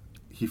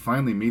he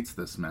finally meets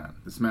this man.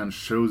 This man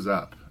shows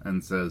up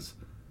and says,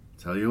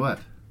 tell you what,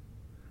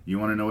 you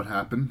want to know what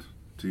happened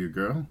to your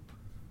girl?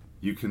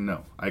 You can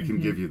know. I can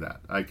give you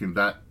that. I can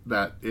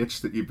that itch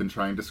that you've been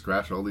trying to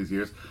scratch all these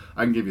years,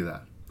 I can give you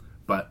that.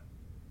 But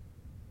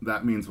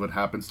that means what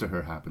happens to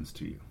her happens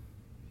to you.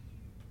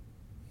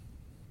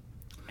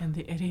 And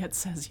the idiot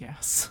says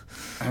yes.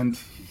 And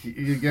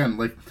again,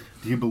 like,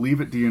 do you believe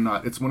it? Do you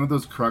not? It's one of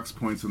those crux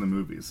points in the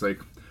movies.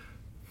 Like,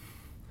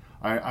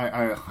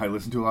 I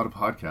listen to a lot of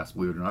podcasts,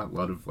 believe it or not, a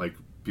lot of like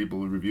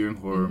people reviewing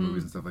horror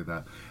movies and stuff like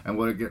that. And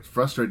what I get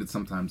frustrated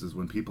sometimes is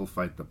when people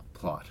fight the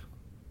plot.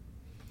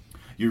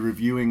 You're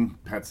reviewing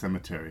Pet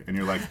Sematary, and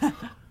you're like,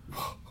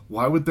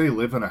 why would they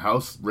live in a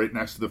house right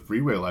next to the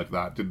freeway like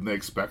that? Didn't they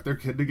expect their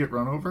kid to get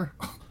run over?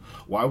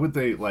 Why would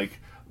they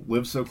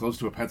live so close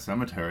to a pet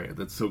cemetery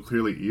that's so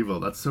clearly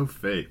evil? That's so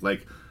fake.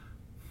 Like,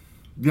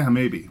 yeah,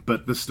 maybe.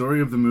 But the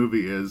story of the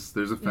movie is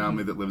there's a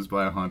family that lives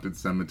by a haunted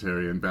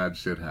cemetery and bad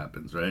shit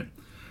happens, right?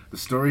 The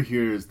story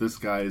here is this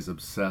guy is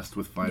obsessed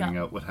with finding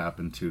out what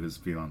happened to his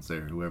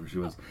fiancée or whoever she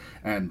was.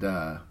 And,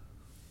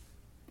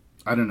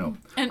 I don't know.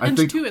 And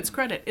to its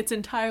credit, it's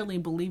entirely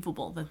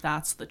believable that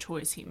that's the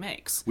choice he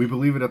makes. We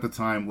believe it at the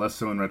time, less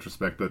so in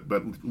retrospect,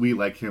 but we,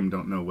 like him,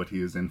 don't know what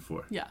he is in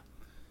for. Yeah.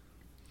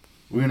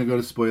 We're going to go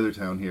to Spoiler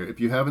Town here. If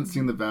you haven't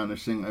seen The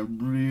Vanishing, I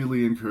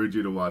really encourage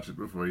you to watch it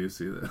before you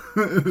see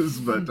this.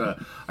 But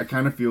I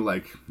kind of feel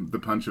like the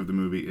punch of the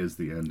movie is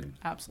the ending.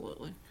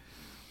 Absolutely.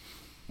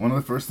 One of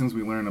the first things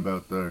we learn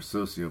about the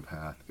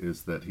sociopath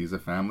is that he's a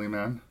family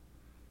man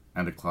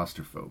and a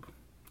claustrophobe.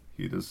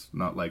 He does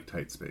not like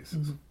tight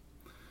spaces.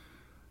 Mm-hmm.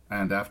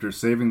 And after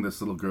saving this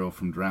little girl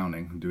from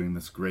drowning, doing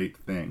this great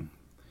thing,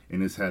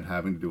 in his head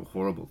having to do a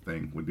horrible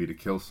thing would be to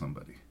kill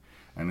somebody.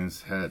 And in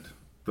his head,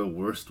 the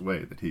worst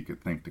way that he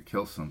could think to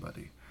kill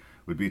somebody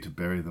would be to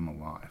bury them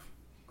alive.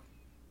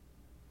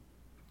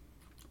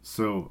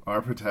 So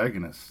our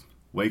protagonist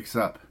wakes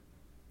up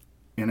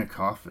in a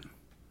coffin,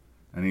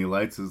 and he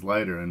lights his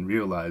lighter and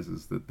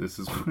realizes that this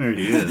is where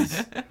he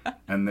is,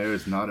 and there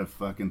is not a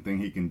fucking thing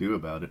he can do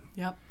about it.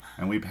 Yep.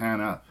 And we pan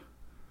up,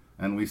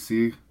 and we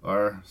see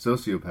our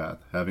sociopath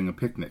having a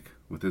picnic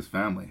with his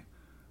family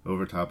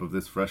over top of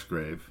this fresh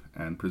grave,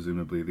 and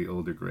presumably the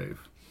older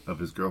grave of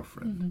his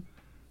girlfriend.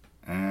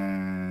 Mm-hmm.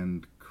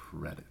 And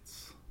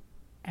credits.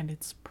 And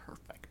it's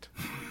perfect.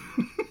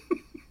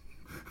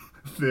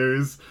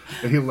 There's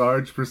a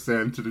large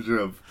percentage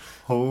of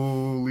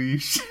holy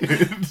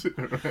shit,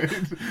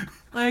 right?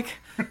 Like,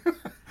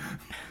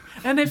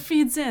 and it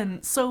feeds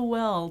in so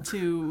well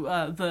to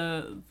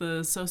the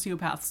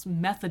sociopath's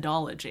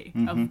methodology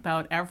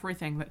about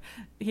everything. That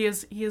he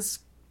has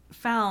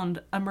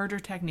found a murder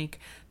technique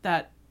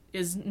that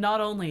is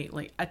not only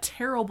like a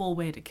terrible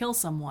way to kill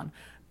someone,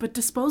 but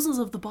disposes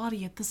of the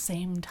body at the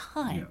same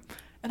time. Yeah.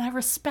 And I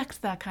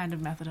respect that kind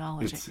of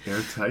methodology. It's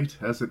airtight,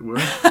 as it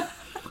were.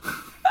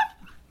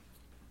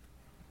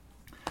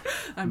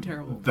 I'm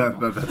terrible.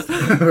 That's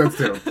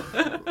terrible.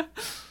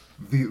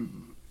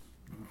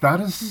 That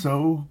is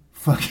so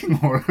fucking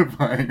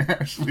horrifying,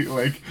 actually.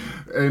 Like,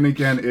 and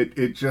again,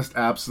 it just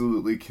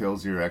absolutely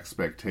kills your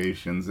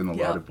expectations in a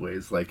lot of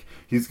ways. Like,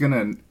 he's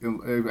gonna.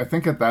 I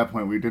think at that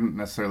point we didn't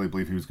necessarily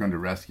believe he was going to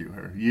rescue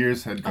her.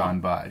 Years had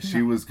gone by.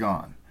 She was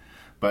gone,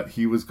 but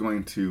he was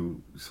going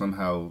to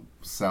somehow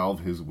salve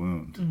his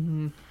wound.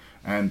 Mm-hmm.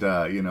 And,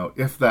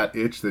 if that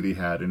itch that he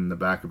had in the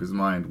back of his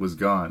mind was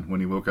gone when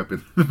he woke up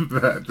in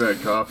that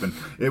coffin,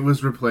 it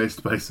was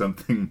replaced by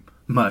something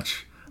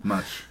much,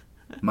 much,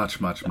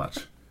 much, much,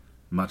 much,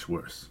 much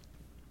worse.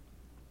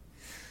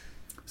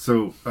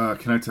 So,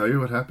 can I tell you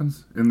what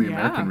happens in the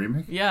American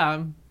remake?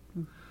 Yeah.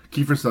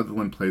 Kiefer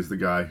Sutherland plays the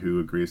guy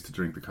who agrees to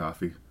drink the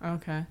coffee.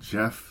 Okay.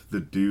 Jeff the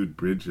Dude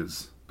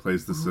Bridges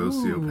plays the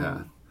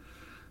sociopath.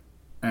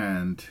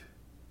 And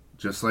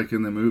just like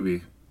in the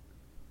movie,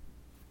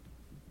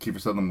 Kiefer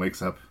Sutherland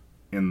wakes up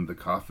in the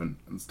coffin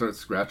and starts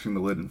scratching the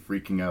lid and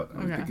freaking out.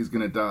 I think he's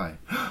going to die.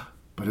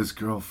 But his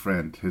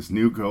girlfriend, his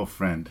new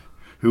girlfriend,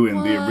 who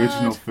in the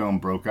original film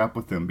broke up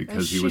with him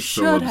because he was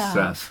so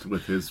obsessed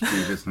with his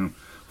previous film,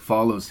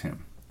 follows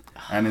him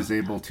and is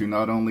able to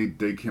not only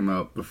dig him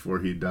out before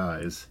he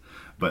dies,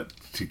 but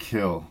to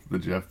kill the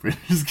Jeff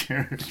Bridges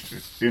character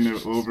in an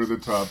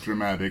over-the-top,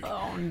 dramatic,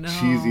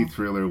 cheesy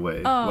thriller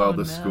way while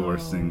the score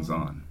sings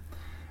on.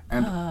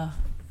 And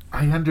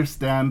I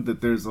understand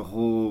that there's a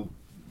whole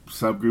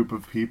subgroup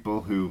of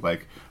people who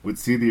would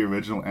see the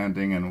original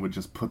ending and would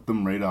just put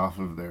them right off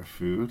of their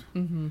food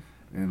and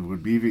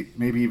would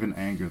maybe even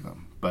anger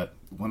them. But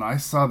when I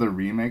saw the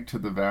remake to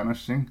The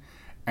Vanishing,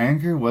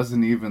 anger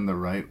wasn't even the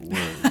right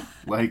word.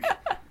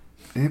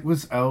 It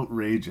was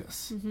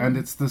outrageous. And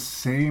it's the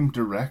same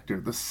director,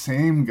 the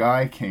same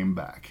guy came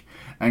back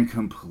and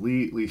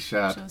completely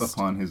shat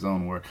upon his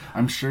own work.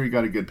 I'm sure he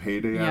got a good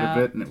payday out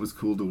of it, and it was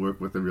cool to work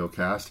with a real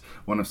cast.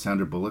 One of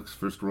Sandra Bullock's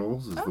first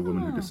roles is the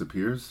woman who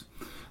disappears.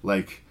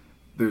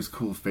 There's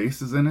cool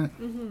faces in it,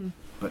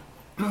 but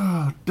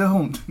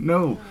don't.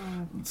 No.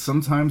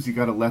 Sometimes you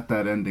got to let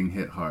that ending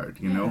hit hard,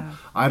 you know?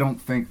 I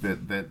don't think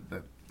that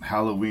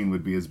Halloween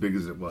would be as big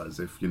as it was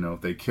if,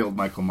 they killed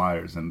Michael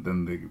Myers and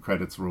then the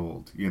credits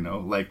rolled,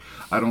 I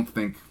don't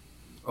think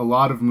a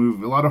lot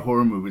of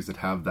horror movies that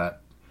have that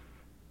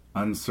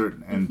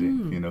uncertain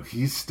ending,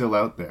 he's still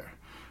out there.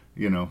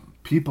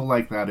 People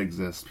like that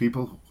exist.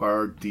 People who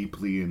are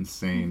deeply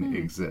insane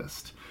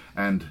exist.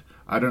 And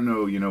I don't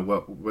know,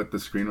 what the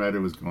screenwriter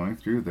was going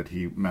through that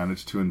he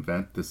managed to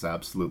invent this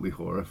absolutely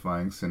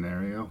horrifying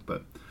scenario,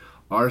 but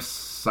our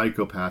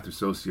psychopath or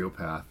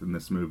sociopath in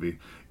this movie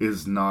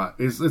is not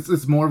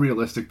it's more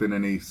realistic than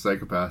any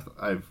psychopath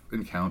I've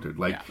encountered.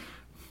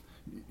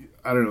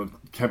 I don't know,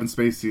 Kevin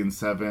Spacey in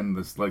Seven,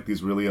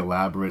 these really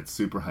elaborate,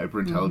 super hyper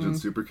intelligent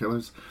super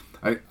killers.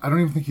 I don't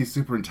even think he's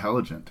super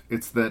intelligent.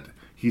 It's that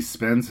he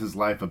spends his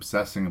life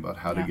obsessing about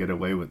how to get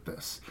away with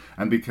this.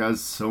 And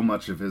because so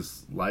much of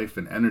his life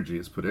and energy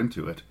is put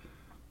into it,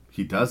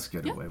 he does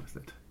get away with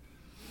it.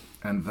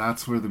 And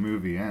that's where the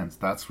movie ends.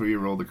 That's where you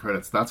roll the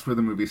credits. That's where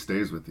the movie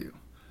stays with you.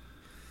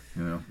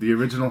 The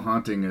original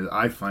Haunting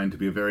I find to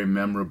be a very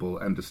memorable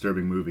and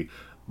disturbing movie.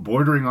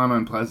 Bordering on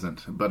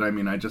unpleasant, but I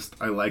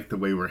like the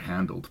way we're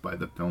handled by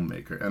the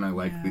filmmaker, and I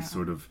like the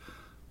sort of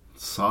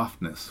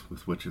softness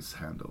with which it's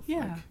handled.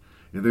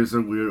 There's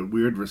a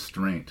weird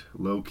restraint,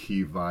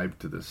 low-key vibe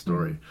to this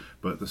story,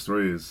 but the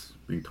story is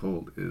being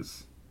told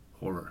is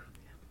horror.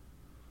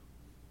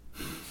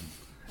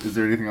 Is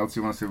there anything else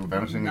you want to say about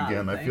Vanishing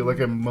again? I feel like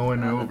I'm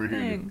mowing over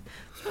here.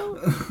 So,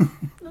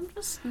 I'm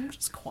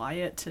just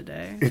quiet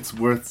today. It's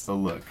worth a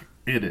look.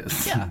 It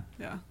is. Yeah.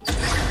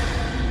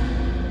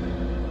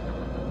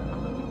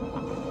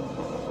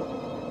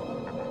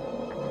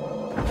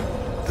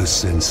 The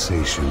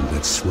sensation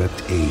that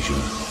swept Asia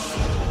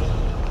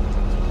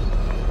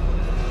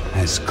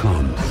has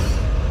come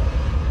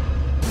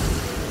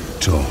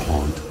to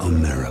haunt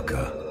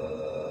America.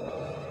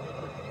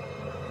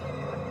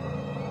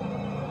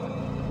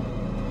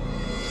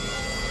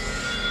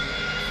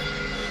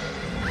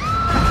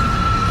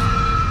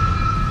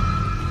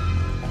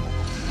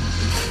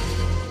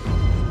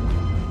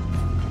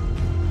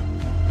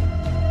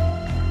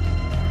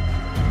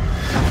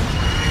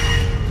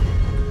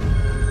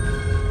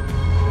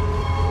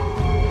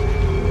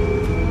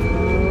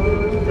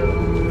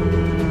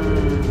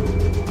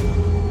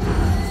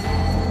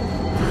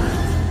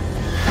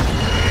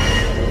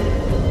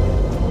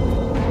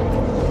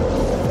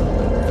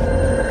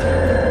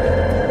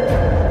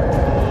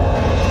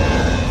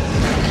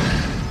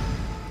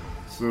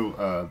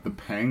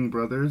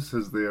 Brothers,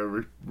 as they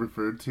are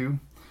referred to,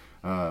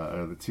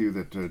 are the two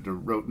that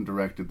wrote and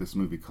directed this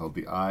movie called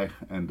The Eye,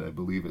 and I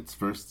believe its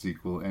first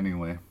sequel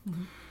anyway.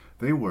 Mm-hmm.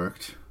 They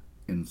worked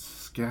in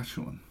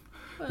Saskatchewan.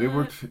 They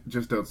worked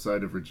just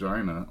outside of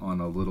Regina on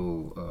a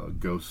little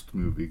ghost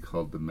movie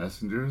called The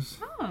Messengers,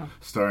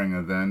 starring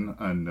a then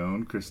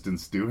unknown Kristen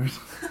Stewart.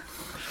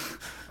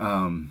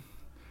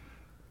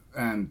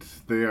 And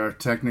they are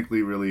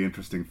technically really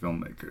interesting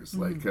filmmakers.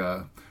 Mm-hmm.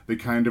 Like, they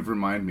kind of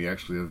remind me,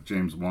 actually, of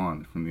James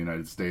Wan from the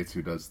United States,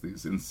 who does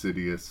these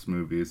Insidious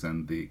movies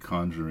and the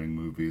Conjuring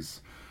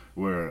movies,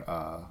 where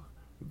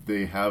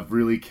they have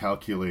really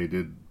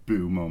calculated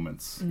boo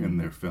moments in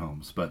their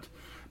films. But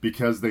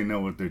because they know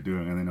what they're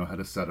doing and they know how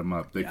to set them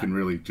up, they can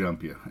really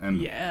jump you.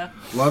 And a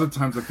lot of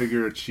times I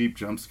figure a cheap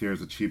jump scare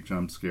is a cheap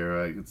jump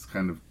scare. It's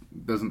kind of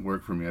doesn't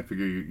work for me. I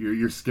figure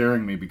you're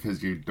scaring me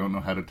because you don't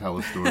know how to tell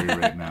a story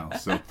right now.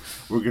 So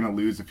we're going to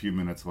lose a few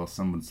minutes while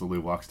someone slowly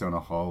walks down a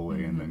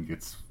hallway and then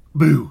gets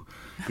boo.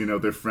 You know,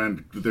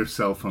 their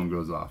cell phone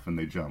goes off and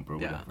they jump or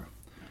whatever.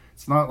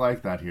 It's not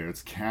like that here.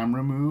 It's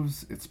camera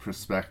moves, it's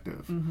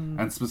perspective.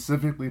 And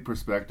specifically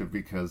perspective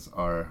because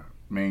our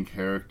main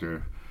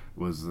character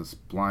was this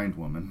blind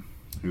woman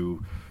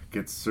who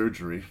gets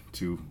surgery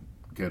to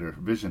get her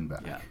vision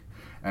back. Yeah.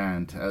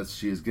 And as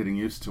she is getting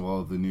used to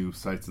all the new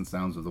sights and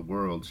sounds of the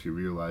world, she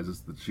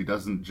realizes that she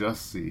doesn't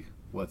just see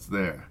what's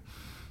there.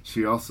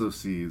 She also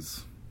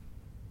sees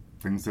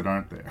things that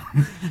aren't there.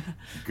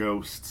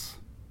 Ghosts,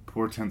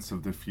 portents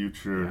of the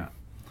future,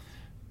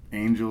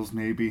 angels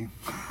maybe.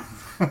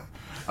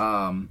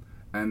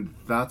 And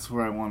that's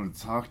where I wanted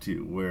to talk to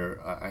you,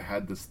 where I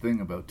had this thing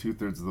about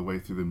 2/3 of the way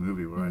through the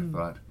movie where I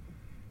thought,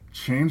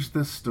 change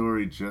this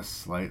story just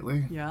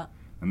slightly. Yeah.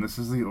 And this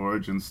is the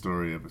origin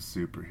story of a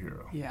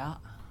superhero. Yeah.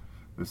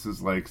 This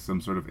is like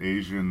some sort of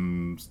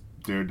Asian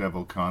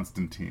Daredevil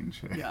Constantine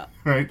chick. Yeah.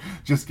 Right?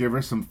 Just give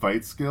her some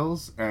fight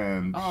skills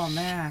and... Oh,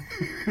 man.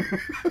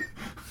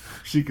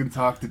 She can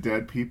talk to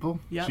dead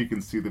people. Yep. She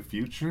can see the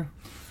future.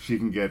 She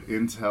can get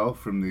intel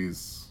from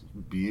these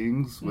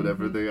beings,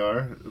 whatever they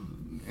are,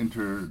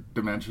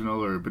 interdimensional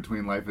or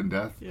between life and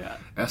death. Yeah.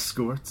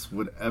 Escorts,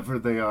 whatever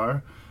they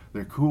are.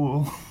 They're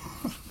cool.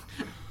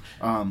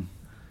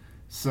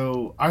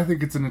 So I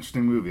think it's an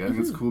interesting movie. I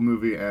think it's a cool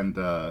movie, and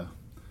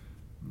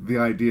the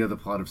idea, the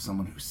plot of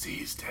someone who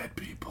sees dead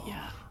people,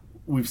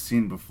 we've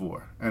seen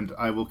before. And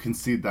I will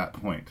concede that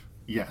point.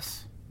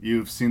 Yes,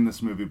 you've seen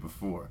this movie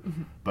before,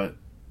 but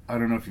I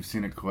don't know if you've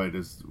seen it quite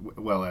as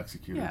well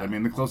executed. Yeah. I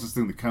mean, the closest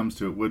thing that comes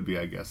to it would be,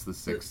 I guess, The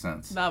Sixth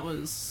Sense. That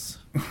was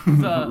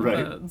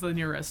the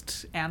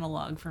nearest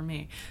analog for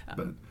me.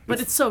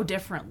 But it's so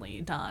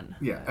differently done.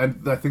 Yeah,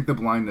 and I think the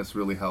blindness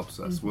really helps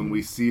us when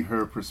we see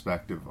her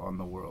perspective on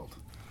the world.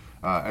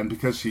 And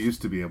because she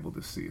used to be able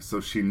to see, so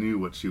she knew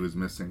what she was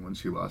missing when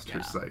she lost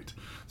her sight.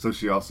 So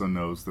she also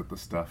knows that the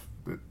stuff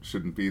that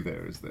shouldn't be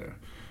there is there.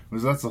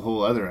 Because that's a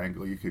whole other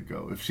angle you could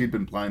go. If she'd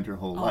been blind her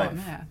whole life. Oh,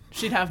 man.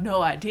 She'd have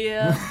no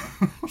idea.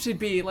 She'd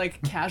be,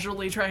 like,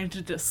 casually trying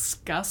to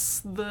discuss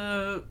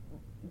the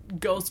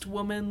ghost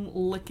woman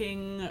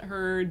licking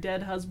her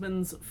dead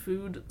husband's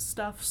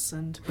foodstuffs,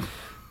 and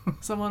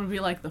someone would be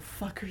like, the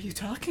fuck are you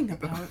talking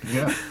about?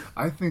 Yeah,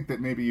 I think that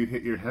maybe you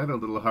hit your head a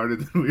little harder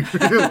than we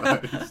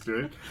realized,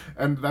 right?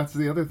 And that's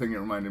the other thing it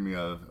reminded me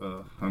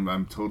of.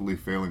 I'm totally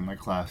failing my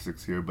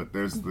classics here, but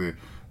there's the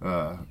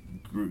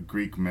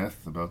Greek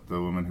myth about the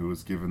woman who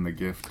was given the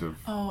gift of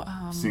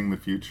seeing the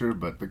future,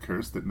 but the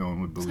curse that no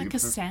one would believe. Is it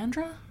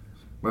Cassandra?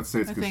 Let's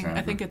say it's Cassandra.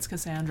 I think it's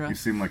Cassandra. You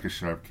seem like a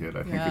sharp kid.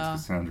 I think it's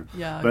Cassandra.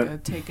 Yeah,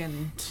 but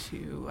taken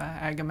to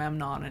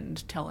Agamemnon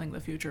and telling the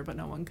future, but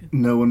no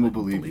one will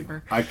believe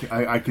her.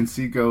 I can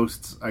see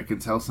ghosts. I can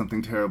tell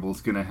something terrible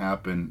is going to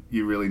happen.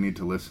 You really need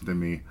to listen to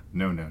me.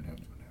 No.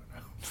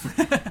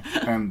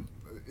 And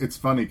it's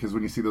funny because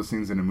when you see those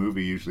scenes in a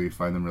movie, usually you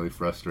find them really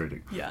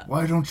frustrating. Yeah.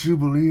 Why don't you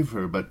believe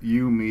her? But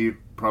you, me,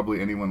 probably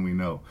anyone we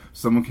know.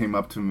 Someone came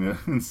up to me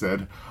and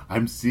said,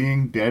 I'm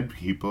seeing dead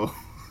people.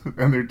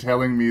 And they're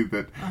telling me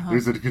that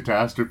there's a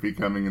catastrophe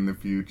coming in the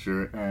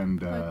future, and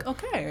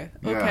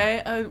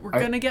we're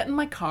gonna get in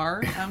my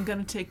car. I'm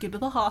gonna take you to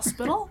the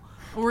hospital.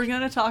 We're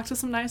going to talk to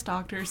some nice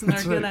doctors, and they're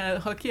That's going right. to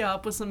hook you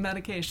up with some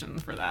medication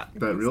for that.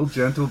 That real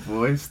gentle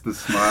voice, the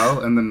smile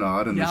and the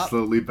nod, and the Yep.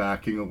 slowly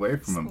backing away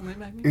from him. Slowly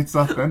backing. It's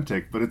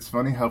authentic, but it's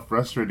funny how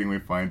frustrating we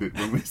find it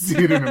when we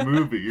see it in a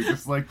movie. You're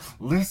just like,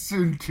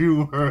 listen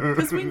to her.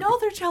 Because we know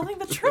they're telling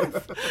the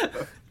truth.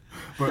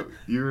 But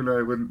you and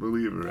I wouldn't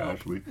believe her,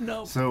 Ashley.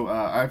 no. So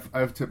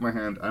I've tipped my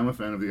hand. I'm a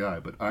fan of the eye,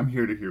 but I'm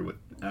here to hear what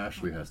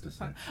Ashley has to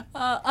say.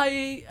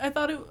 I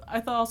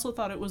also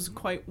thought it was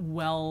quite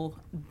well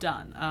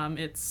done.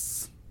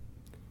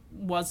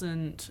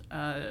 Wasn't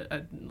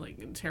a like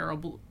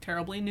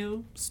terribly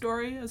new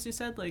story, as you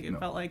said. Like it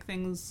felt like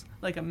things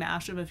like a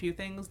mash of a few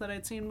things that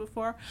I'd seen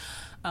before.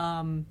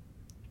 I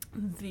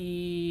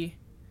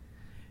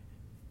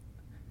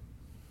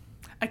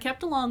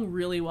kept along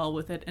really well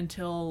with it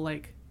until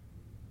like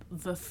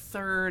the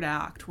third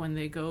act, when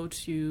they go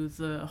to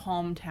the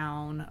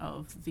hometown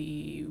of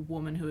the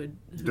woman whose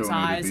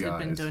eyes had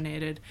been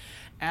donated,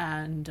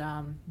 and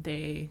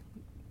they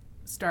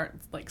start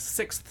like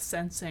sixth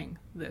sensing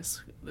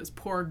this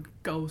poor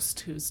ghost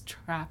who's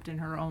trapped in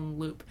her own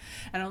loop.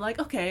 And I'm like,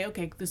 okay,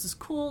 this is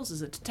cool. This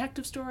is a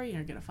detective story.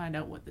 You're gonna find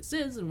out what this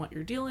is and what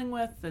you're dealing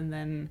with, and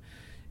then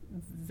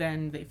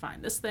they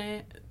find this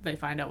thing, they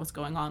find out what's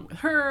going on with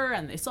her,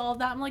 and they solve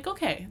that. I'm like,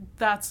 okay,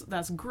 that's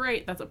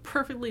great. That's a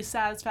perfectly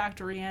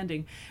satisfactory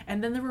ending.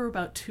 And then there were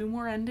about 2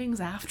 more endings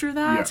after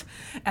that,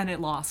 and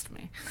it lost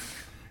me.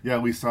 Yeah,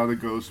 we saw the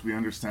ghost. We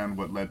understand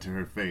what led to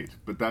her fate,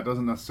 but that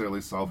doesn't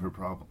necessarily solve her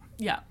problem.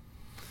 Yeah.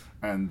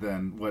 And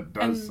then what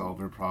does solve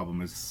her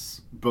problem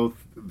is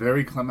both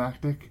very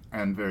climactic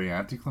and very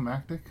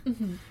anticlimactic.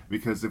 Mm-hmm.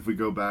 Because if we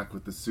go back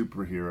with the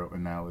superhero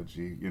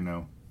analogy,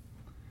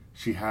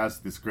 she has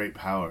this great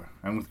power,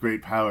 and with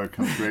great power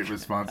comes great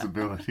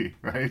responsibility,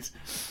 right?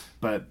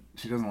 But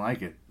she doesn't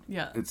like it.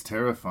 Yeah. It's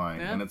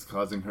terrifying, and it's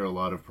causing her a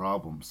lot of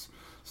problems.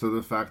 So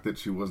the fact that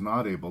she was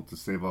not able to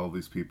save all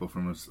these people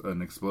from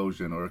an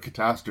explosion or a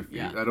catastrophe,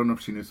 I don't know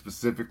if she knew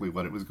specifically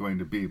what it was going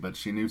to be, but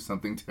she knew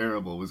something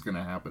terrible was going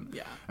to happen.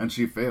 Yeah. And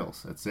she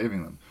fails at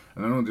saving them.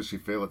 And not only does she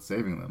fail at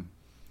saving them,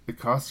 it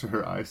costs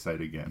her eyesight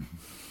again.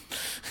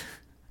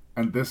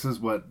 And this is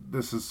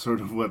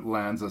sort of what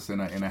lands us in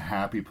a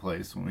happy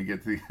place when we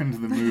get to the end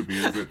of the movie,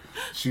 is that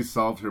she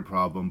solved her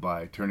problem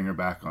by turning her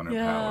back on her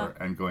power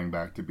and going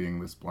back to being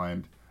this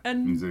blind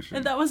musician.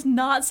 And that was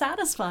not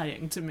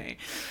satisfying to me.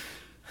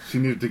 She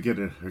needed to get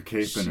her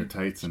cape and her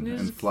tights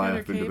and fly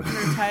up into the...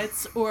 her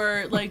tights,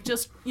 or like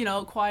just,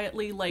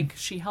 quietly, like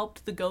she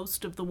helped the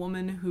ghost of the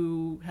woman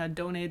who had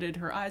donated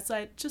her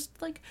eyesight. Just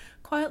like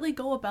quietly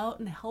go about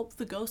and help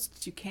the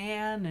ghosts you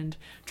can, and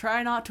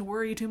try not to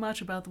worry too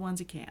much about the ones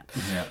you can't.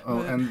 Yeah,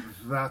 and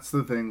that's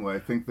the thing. I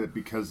think that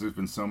because there's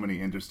been so many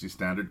industry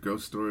standard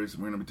ghost stories,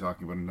 and we're going to be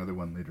talking about another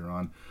one later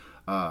on,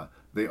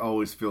 they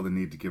always feel the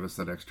need to give us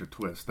that extra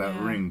twist, that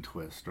ring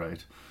twist,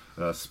 right?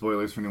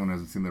 Spoilers for anyone who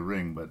hasn't seen The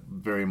Ring, but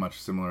very much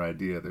similar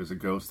idea. There's a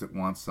ghost that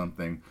wants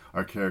something.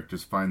 Our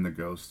characters find the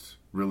ghost,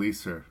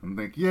 release her, and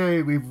think,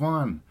 yay, we've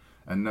won.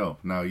 And no,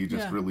 you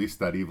just released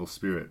that evil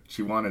spirit.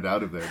 She wanted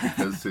out of there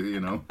because,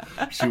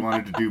 she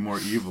wanted to do more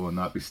evil and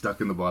not be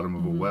stuck in the bottom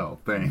of a well.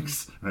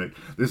 Thanks. Right?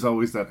 There's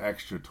always that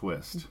extra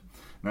twist.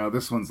 Now,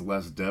 this one's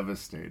less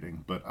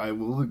devastating, but I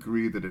will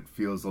agree that it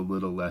feels a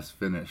little less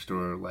finished,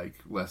 or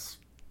less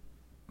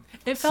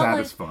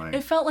satisfying.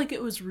 It felt like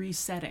it was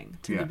resetting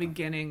to the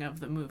beginning of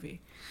the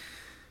movie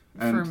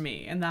for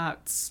me, and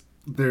that's...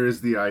 There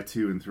is the I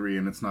 2 and 3,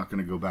 and it's not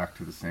going to go back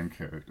to the same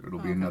character. It'll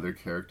be another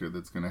character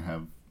that's going to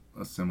have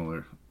a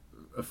similar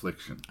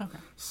affliction. Okay.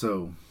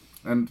 So,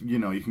 and you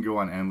can go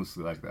on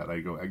endlessly like that.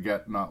 I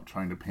get not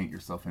trying to paint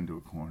yourself into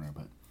a corner,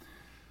 but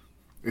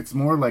it's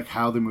more like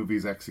how the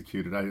movie's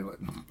executed.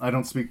 I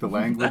don't speak the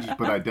language,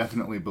 but I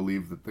definitely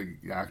believe that the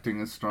acting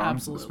is strong,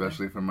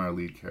 especially from our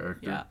lead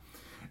character. Yeah.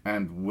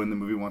 And when the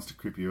movie wants to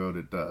creep you out,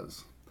 it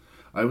does.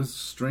 I was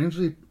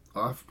strangely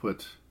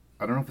off-put,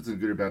 I don't know if it's in a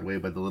good or bad way,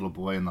 by the little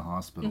boy in the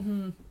hospital.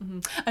 Mm-hmm, mm-hmm.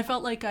 I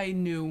felt like I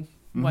knew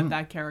what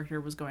that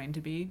character was going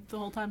to be the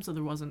whole time, so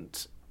there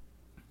wasn't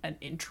an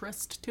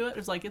interest to it. It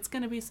was like, it's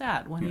going to be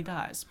sad when he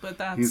dies, but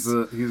that's...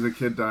 He's a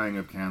kid dying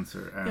of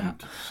cancer,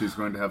 and she's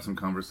going to have some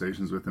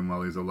conversations with him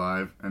while he's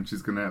alive, and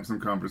she's going to have some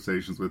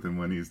conversations with him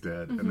when he's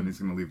dead, and then he's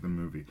going to leave the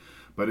movie.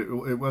 But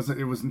it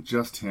wasn't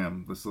just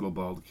him, this little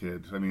bald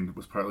kid. I mean, it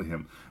was partly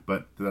him,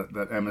 but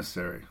that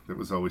emissary that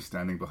was always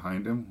standing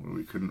behind him, where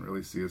we couldn't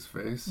really see his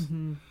face,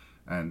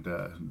 and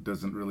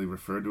doesn't really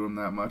refer to him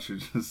that much.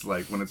 It's just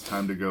like, when it's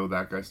time to go,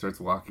 that guy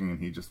starts walking and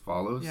he just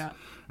follows. Yeah.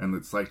 And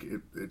it's like,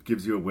 it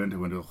gives you a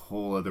window into a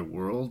whole other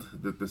world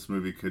that this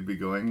movie could be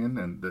going in,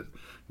 and that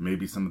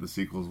maybe some of the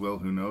sequels will,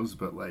 who knows,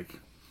 but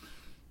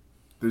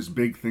there's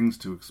big things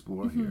to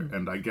explore here,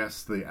 and I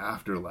guess the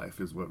afterlife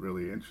is what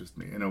really interests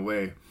me. In a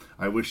way,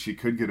 I wish she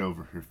could get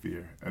over her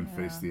fear and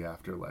face the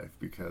afterlife,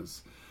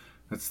 because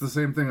it's the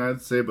same thing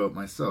I'd say about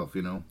myself,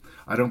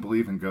 I don't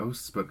believe in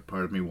ghosts, but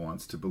part of me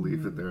wants to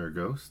believe that there are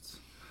ghosts.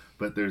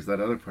 But there's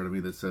that other part of me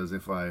that says,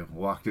 if I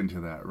walked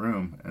into that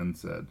room and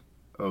said,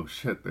 oh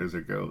shit, there's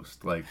a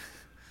ghost,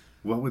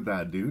 what would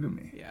that do to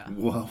me? Yeah.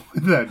 What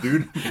would that do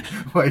to me?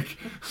 Like,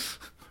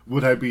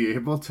 would I be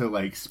able to,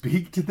 like,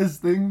 speak to this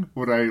thing?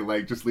 Would I,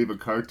 like, just leave a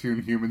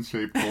cartoon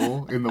human-shaped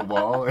hole in the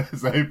wall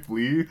as I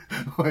flee?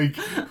 Like,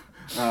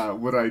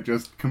 would I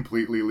just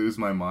completely lose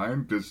my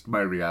mind? Just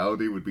my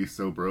reality would be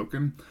so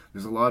broken?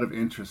 There's a lot of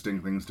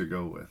interesting things to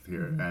go with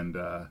here. And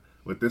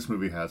what this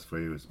movie has for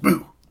you is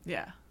boo!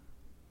 Yeah.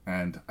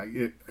 And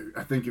I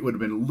think it would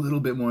have been a little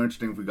bit more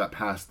interesting if we got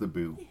past the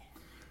boo.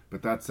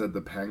 But that said,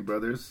 the Pang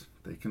brothers,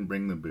 they can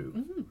bring the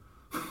boo.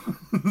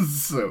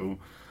 So,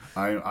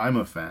 I'm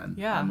a fan.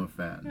 Yeah. I'm a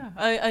fan. Yeah.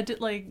 I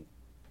did, like,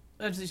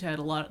 as you said,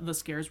 a lot of the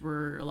scares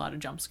were a lot of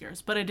jump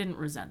scares, but I didn't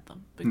resent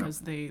them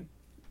because they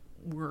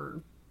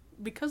were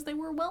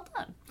well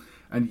done.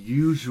 And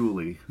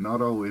usually,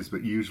 not always,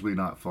 but usually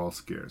not false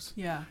scares.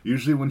 Yeah.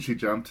 Usually when she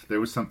jumped,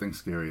 there was something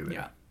scary there.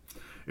 Yeah.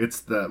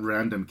 It's the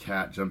random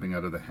cat jumping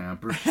out of the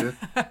hamper shit.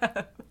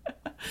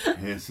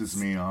 Pisses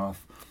me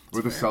off.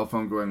 Or the cell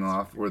phone going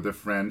off, or the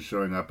friend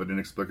showing up and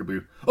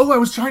inexplicably, oh, I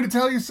was trying to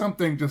tell you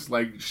something, just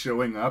like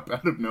showing up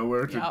out of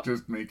nowhere to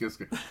just make us.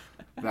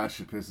 That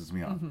shit pisses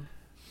me off.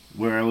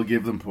 Where I will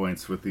give them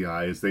points with the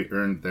eyes, they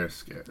earned their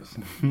scares.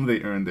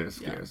 They earned their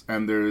scares.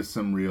 And there is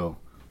some real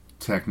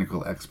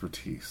technical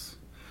expertise.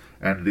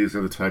 And these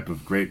are the type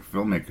of great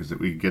filmmakers that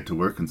we get to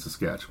work in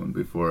Saskatchewan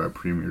before our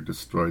premier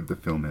destroyed the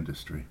film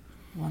industry.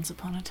 Once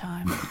upon a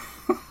time.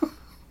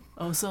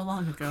 Oh, so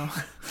long ago.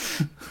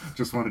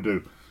 Just wanted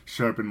to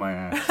sharpen my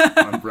axe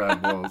on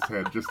Brad Wall's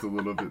head just a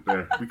little bit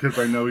there, because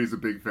I know he's a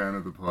big fan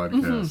of the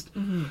podcast.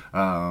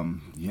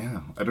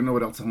 Yeah, I don't know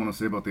what else I want to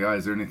say about the eye.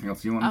 Is there anything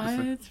else you wanted to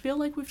say? I feel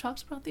like we've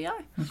talked about the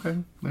eye. Okay,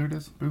 there it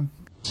is. Boom.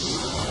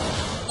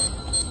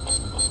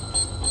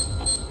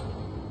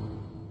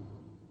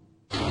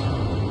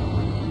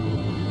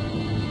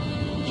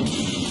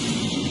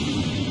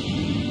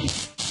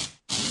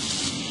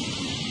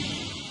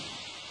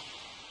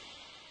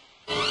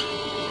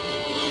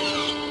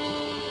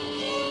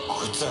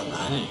 つは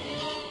何？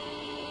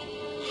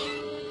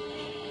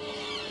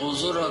お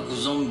そらく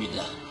ゾンビ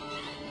だ。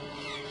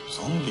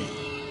ゾンビ？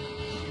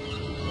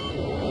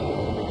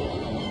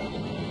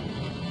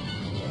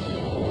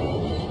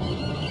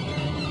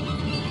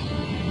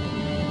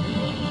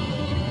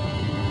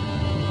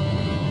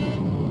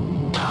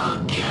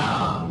東京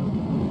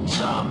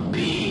ゾンビ。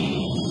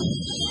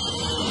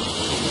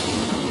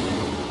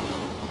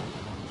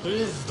と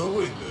りあえずど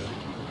こ行く？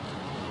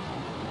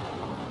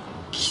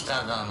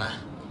北だ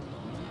な。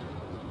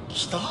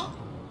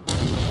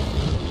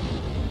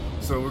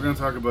 So we're going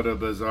to talk about a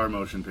bizarre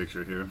motion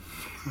picture here.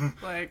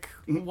 Like,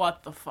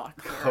 what the fuck?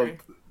 Called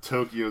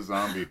Tokyo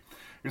Zombie.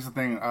 Here's the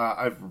thing.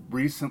 I've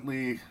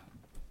recently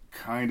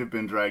kind of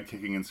been drag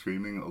kicking and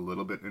screaming a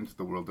little bit into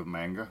the world of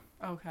manga.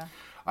 Okay.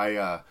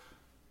 I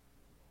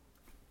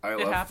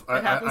love... happens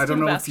I to don't the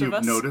know best if of you've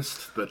us.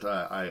 noticed, but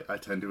I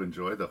tend to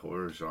enjoy the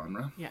horror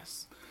genre.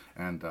 Yes.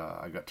 And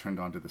I got turned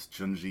on to this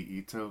Junji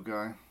Ito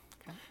guy.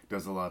 Okay.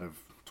 Does a lot of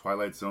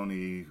Twilight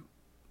Zone-y,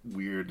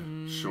 weird,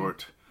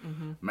 short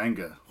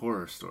manga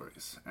horror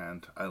stories.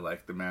 And I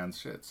like the man's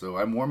shit. So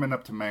I'm warming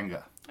up to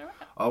manga. All right.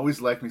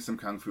 Always like me some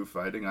kung fu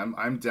fighting.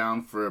 I'm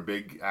down for a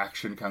big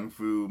action kung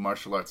fu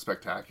martial arts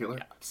spectacular.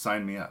 Yeah.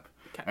 Sign me up.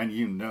 Okay. And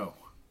you know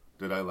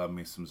that I love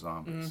me some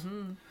zombies.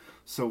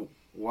 So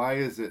why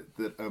is it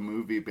that a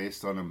movie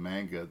based on a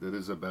manga that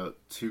is about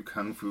two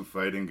kung fu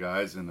fighting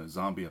guys in a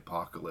zombie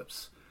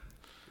apocalypse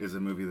is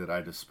a movie that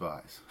I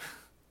despise?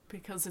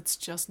 Because it's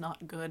just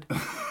not good.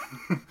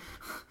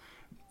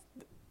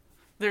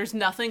 There's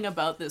nothing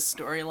about this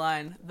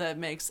storyline that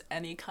makes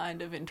any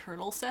kind of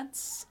internal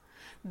sense.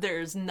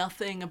 There's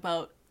nothing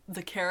about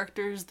the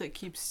characters that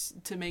keeps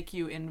to make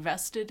you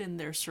invested in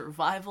their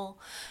survival.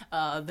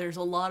 There's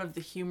a lot of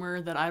the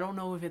humor that I don't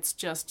know if it's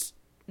just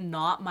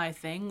not my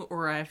thing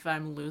or if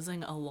I'm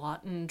losing a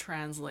lot in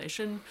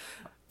translation.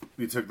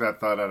 You took that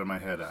thought out of my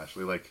head,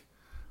 Ashley. Like,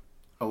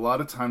 a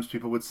lot of times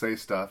people would say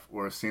stuff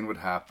or a scene would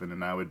happen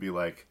and I would be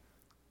like,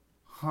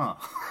 huh.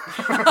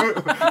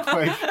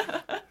 Like,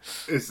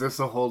 is this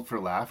a hold for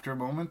laughter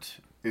moment?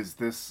 Is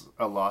this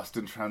a lost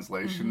in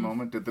translation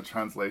moment? Did the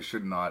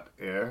translation not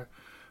air?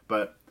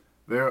 But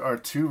there are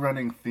two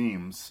running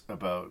themes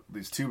about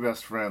these two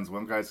best friends.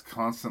 One guy's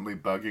constantly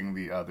bugging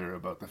the other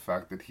about the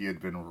fact that he had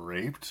been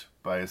raped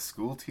by a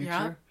school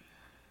teacher.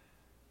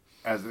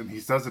 Yeah. And he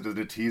says it in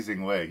a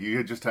teasing way.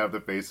 You just have the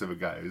face of a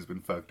guy who's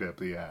been fucked up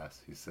the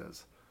ass. He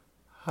says,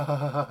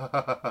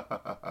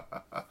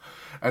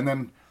 and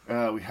then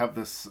we have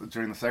this,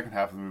 during the second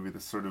half of the movie,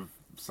 this sort of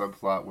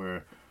subplot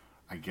where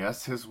I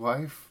guess his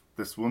wife,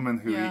 this woman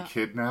who he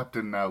kidnapped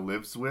and now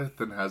lives with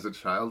and has a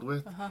child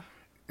with,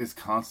 is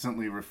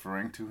constantly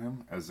referring to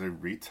him as a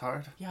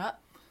retard. Yeah.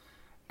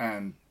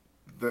 And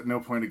at no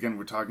point, again,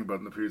 we're talking about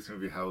in the previous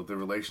movie how the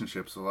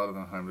relationships, a lot of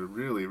the time, are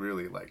really,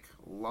 really, like,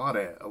 a lot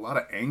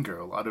of anger,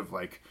 a lot of,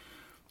 like,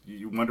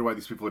 you wonder why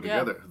these people are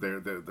together.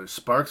 There's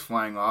sparks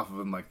flying off of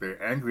them, like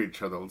they're angry at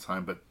each other all the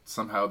time, but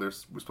somehow we're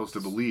supposed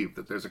to believe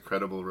that there's a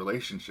credible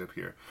relationship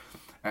here.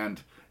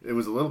 And it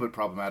was a little bit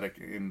problematic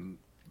in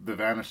the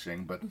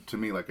vanishing, but to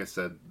me, like I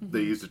said,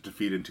 they used it to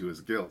feed into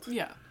his guilt.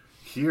 Yeah.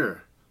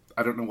 Here,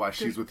 I don't know why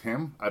she's with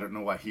him. I don't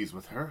know why he's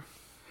with her.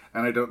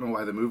 And I don't know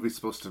why the movie's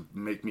supposed to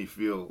make me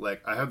feel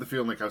like... I have the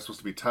feeling like I was supposed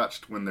to be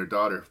touched when their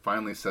daughter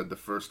finally said the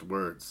first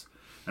words.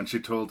 And she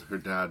told her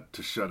dad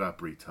to shut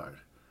up, retard.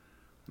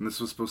 And this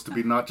was supposed to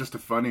be not just a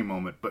funny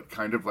moment, but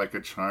kind of like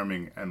a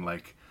charming and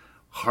like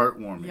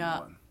heartwarming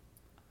one.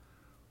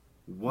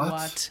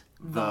 What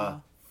the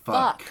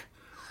fuck?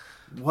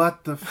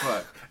 What the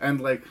fuck?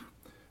 And like...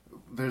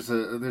 There's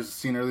a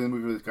scene early in the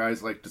movie with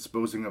guys like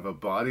disposing of a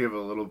body of a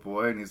little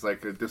boy, and he's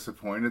like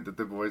disappointed that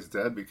the boy's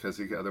dead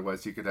because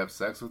otherwise he could have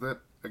sex with it.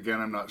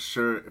 Again, I'm not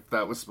sure if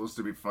that was supposed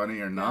to be funny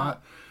or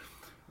not.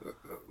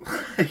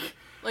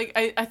 Like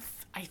I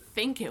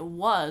think it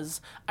was.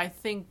 I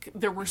think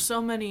there were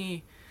so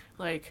many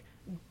like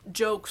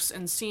jokes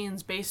and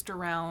scenes based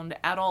around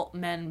adult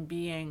men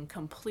being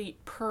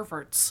complete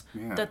perverts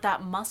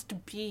that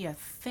must be a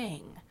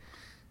thing.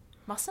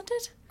 Mustn't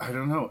it? I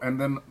don't know. And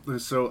then,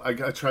 so I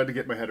tried to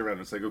get my head around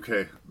it. It's like,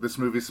 okay, this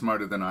movie's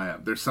smarter than I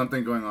am. There's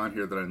something going on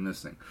here that I'm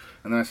missing.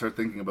 And then I start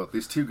thinking about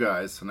these two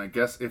guys, and I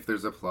guess if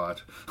there's a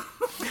plot,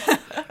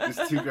 these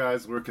two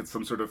guys work at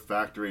some sort of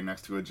factory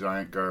next to a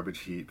giant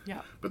garbage heap.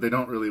 Yeah. But they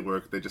don't really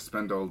work. They just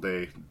spend all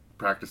day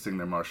practicing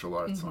their martial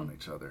arts on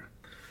each other.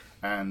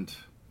 And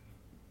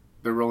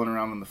they're rolling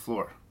around on the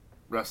floor,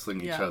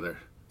 wrestling each other,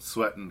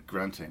 sweating,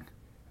 grunting,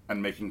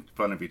 and making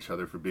fun of each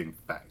other for being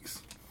fags.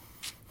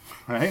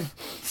 Right?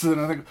 So then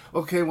I think,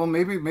 okay, well,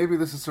 maybe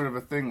this is sort of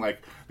a thing,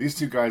 like, these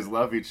two guys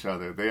love each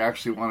other. They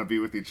actually want to be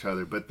with each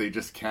other, but they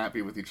just can't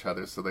be with each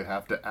other, so they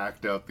have to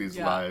act out these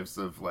lives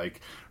of, like,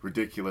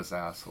 ridiculous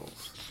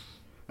assholes.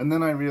 And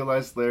then I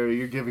realized, Larry,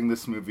 you're giving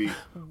this movie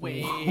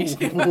way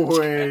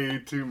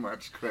too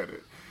much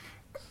credit.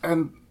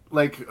 And,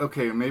 like,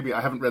 okay, maybe I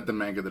haven't read the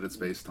manga that it's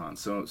based on,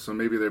 so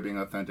maybe they're being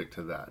authentic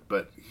to that.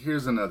 But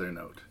here's another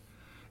note.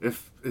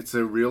 If it's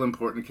a real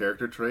important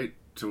character trait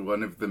to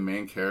one of the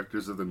main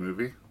characters of the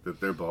movie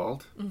that they're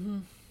bald,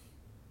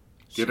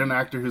 get an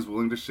actor who's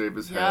willing to shave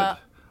his head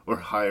or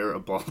hire a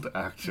bald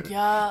actor.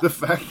 The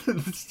fact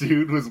that this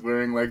dude was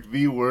wearing like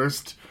the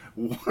worst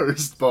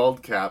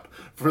bald cap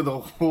for the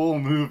whole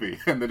movie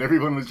and that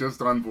everyone was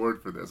just on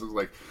board for this. It was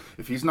like,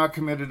 if he's not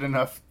committed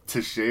enough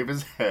to shave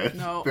his head,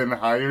 then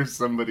hire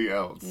somebody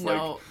else.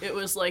 No, it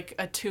was like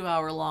a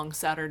 2-hour-long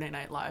Saturday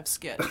Night Live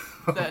skit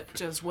that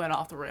just went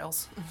off the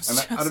rails. And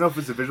I don't know if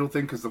it's a visual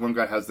thing because the one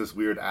guy has this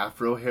weird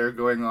afro hair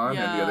going on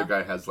and the other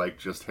guy has like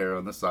just hair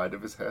on the side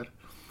of his head.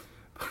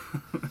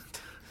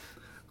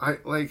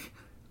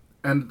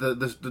 And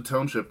the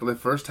tone shift. The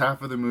first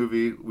half of the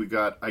movie, we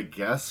got, I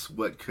guess,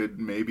 what could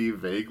maybe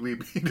vaguely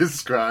be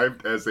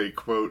described as a,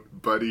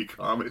 quote, buddy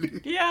comedy.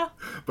 Yeah.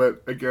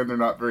 But, again, they're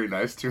not very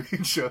nice to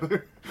each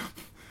other.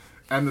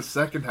 And the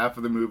second half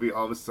of the movie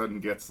all of a sudden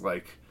gets,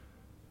 like,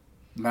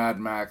 Mad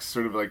Max,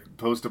 sort of like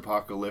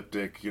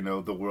post-apocalyptic, you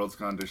know, the world's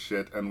gone to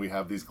shit, and we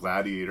have these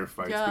gladiator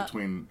fights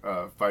between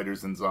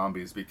fighters and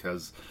zombies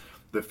because...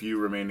 the few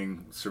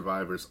remaining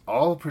survivors,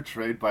 all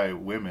portrayed by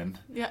women.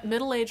 Yeah,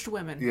 middle-aged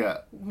women. Yeah.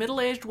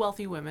 Middle-aged,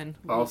 wealthy women.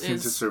 All seem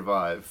to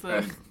survive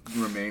and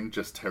remain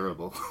just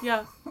terrible.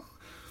 Yeah.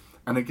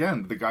 And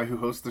again, the guy who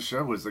hosts the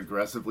show was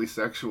aggressively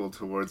sexual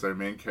towards our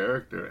main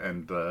character,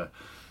 and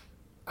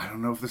I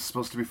don't know if this is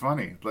supposed to be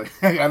funny. Like,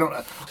 I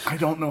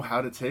don't know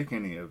how to take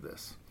any of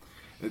this.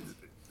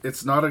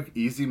 It's not an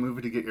easy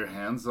movie to get your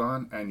hands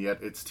on, and yet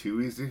it's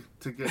too easy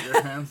to get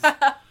your hands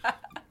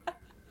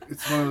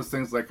It's one of those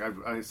things, like,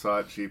 I saw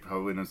it cheap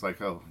probably, and it's like,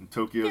 oh,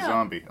 Tokyo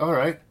Zombie. All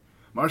right.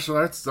 Martial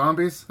arts,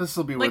 zombies, this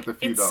will be worth a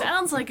few dollars. It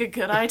sounds like a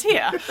good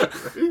idea.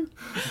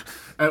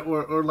 Right?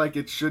 Or like,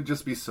 it should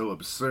just be so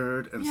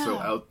absurd and so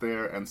out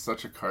there and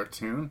such a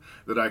cartoon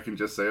that I can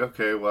just say,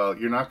 okay, well,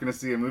 you're not going to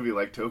see a movie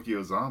like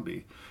Tokyo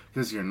Zombie,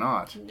 because you're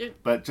not.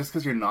 But just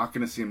because you're not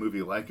going to see a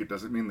movie like it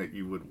doesn't mean that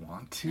you would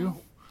want to.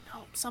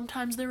 No,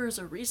 sometimes there is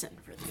a reason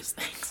for these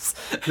things.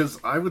 Because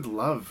I would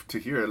love to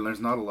hear it, and there's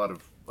not a lot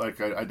of...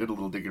 Like, I did a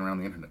little digging around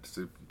the internet to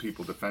see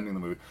people defending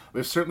the movie.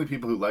 There's certainly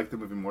people who like the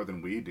movie more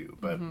than we do,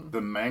 but the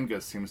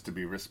manga seems to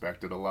be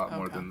respected a lot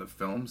more than the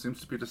film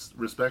seems to be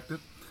respected.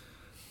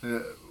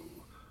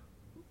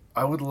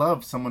 I would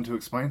love someone to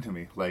explain to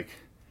me, like,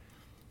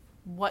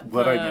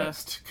 what I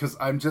missed. Because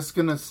I'm just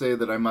going to say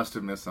that I must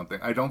have missed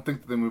something. I don't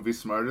think the movie's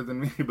smarter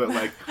than me, but,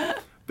 like,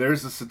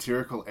 there's a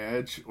satirical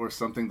edge or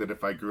something that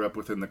if I grew up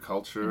within the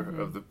culture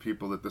of the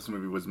people that this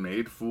movie was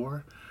made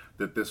for,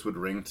 that this would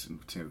ring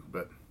to.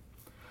 But...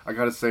 I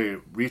gotta say,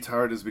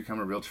 retard has become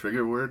a real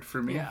trigger word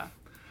for me. Yeah.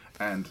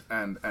 And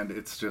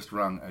it's just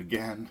rung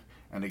again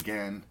and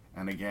again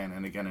and again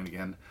and again and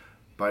again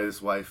by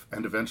his wife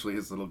and eventually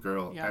his little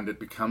girl. Yeah. And it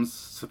becomes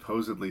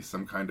supposedly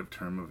some kind of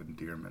term of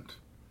endearment.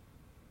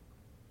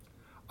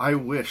 I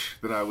wish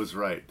that I was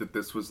right, that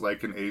this was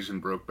like an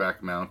Asian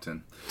Brokeback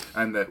Mountain.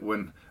 And that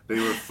when they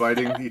were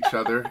fighting each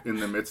other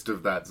in the midst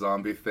of that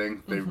zombie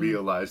thing, they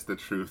realized the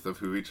truth of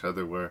who each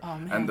other were.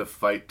 Oh, and the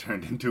fight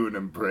turned into an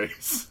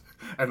embrace.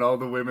 And all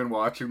the women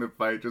watching the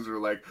fight just were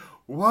like,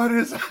 what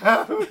is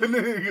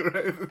happening?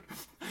 Right?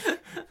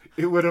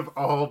 It would have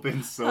all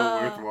been so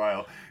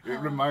worthwhile. It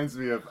reminds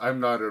me of, I'm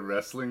not a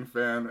wrestling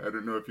fan. I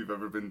don't know if you've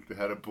ever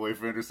had a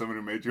boyfriend or someone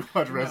who made you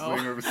watch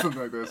wrestling or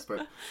something like this,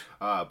 but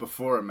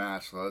before a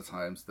match, a lot of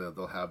times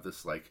they'll have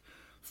this like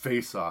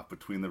face-off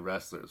between the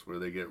wrestlers where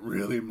they get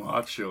really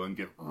macho and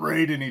get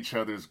right in each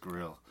other's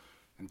grill.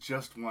 And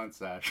just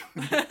once,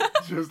 Ashley,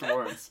 just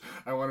once,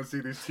 I want to see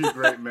these two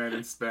great men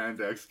in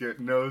spandex get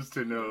nose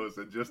to nose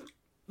and just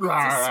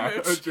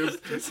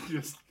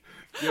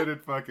get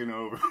it fucking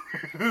over.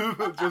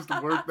 Just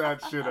work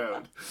that shit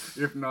out.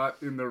 If not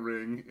in the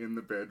ring, in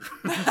the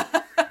bedroom.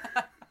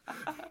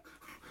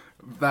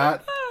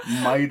 That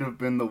might have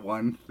been the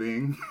one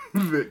thing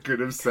that could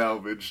have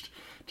salvaged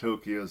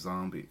Tokyo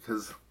Zombie.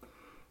 Because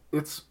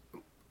it's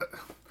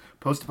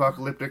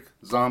post-apocalyptic,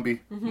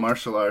 zombie,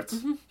 martial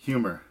arts,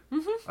 humor.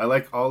 I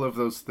like all of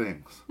those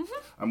things.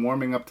 I'm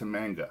warming up to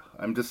manga.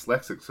 I'm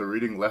dyslexic, so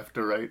reading left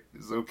to right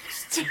is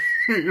okay.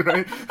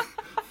 Right?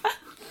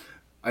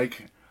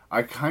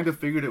 I kind of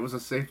figured it was a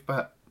safe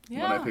bet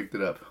when I picked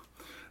it up.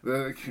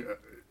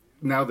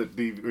 Now that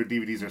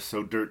DVDs are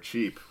so dirt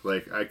cheap,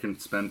 like I can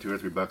spend $2 or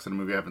 $3 on a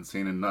movie I haven't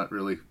seen and not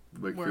really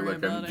feel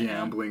like I'm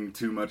gambling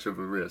too much of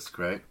a risk,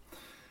 right?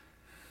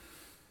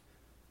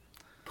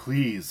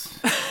 Please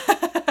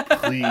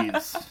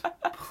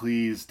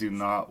do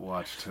not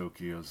watch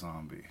Tokyo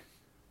Zombie.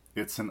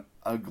 It's an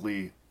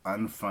ugly,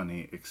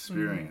 unfunny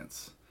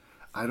experience.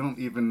 I don't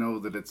even know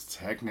that it's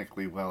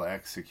technically well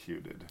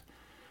executed.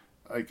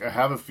 Like, I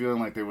have a feeling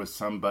like there was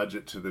some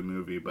budget to the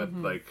movie, but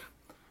like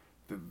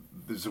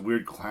there's a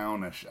weird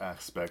clownish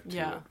aspect to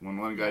it. When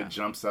one guy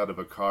jumps out of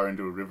a car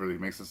into a river, he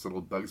makes this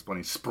little Bugs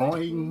Bunny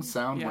sproing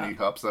sound when he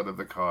hops out of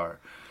the car.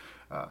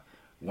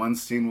 One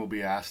scene will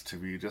be asked to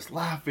be just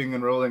laughing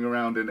and rolling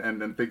around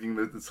and thinking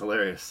that it's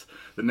hilarious.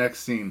 The next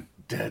scene,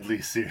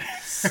 deadly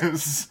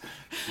serious.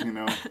 You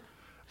know,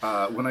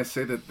 when I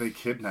say that they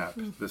kidnap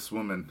this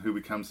woman who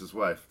becomes his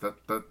wife,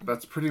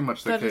 that's pretty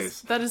much the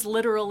case. That is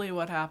literally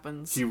what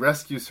happens. He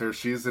rescues her.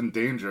 She's in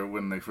danger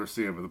when they first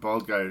see him. But the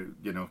bald guy,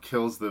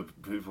 kills the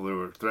people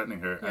who are threatening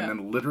her, and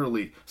then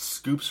literally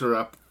scoops her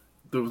up,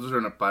 throws her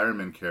in a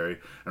fireman carry,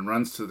 and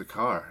runs to the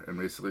car, and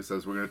basically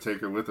says, "We're going to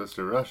take her with us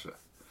to Russia."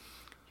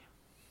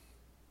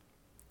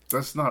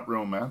 That's not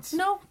romance.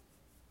 No.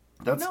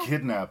 That's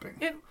kidnapping.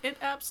 It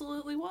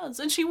absolutely was.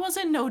 And she was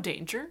in no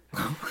danger.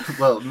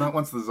 Well, not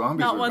once the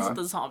zombies were gone. Not once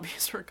the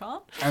zombies were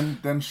gone.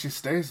 And then she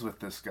stays with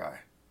this guy.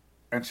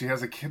 And she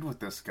has a kid with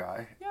this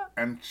guy. Yeah.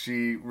 And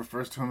she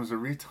refers to him as a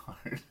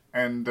retard.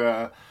 And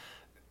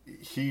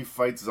he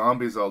fights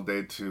zombies all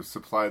day to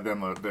supply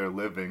them their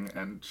living.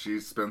 And she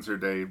spends her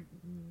day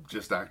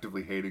just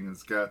actively hating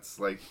his guts.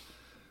 Like,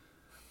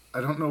 I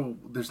don't know.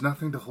 There's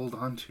nothing to hold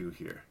on to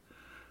here.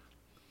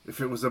 If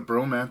it was a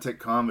bromantic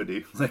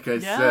comedy, like I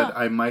said,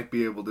 I might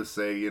be able to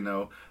say,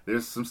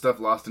 there's some stuff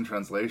lost in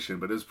translation,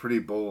 but it was pretty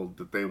bold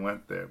that they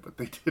went there. But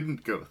they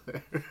didn't go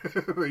there.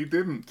 They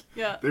didn't.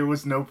 Yeah. There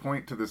was no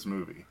point to this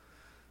movie.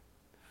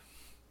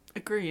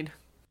 Agreed.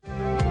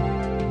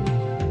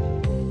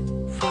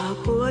 ฝาก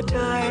หัวใจ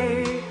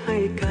ให้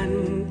กัน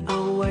เอา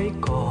ไว้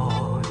ก่อ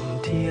น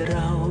ที่เร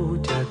า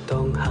จะต้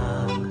องห่า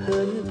งเหิ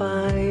นไป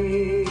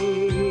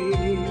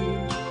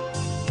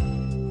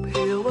เ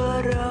พื่อว่า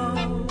เรา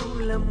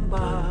ลำบ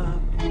าก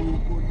อยู่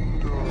บน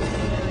รถ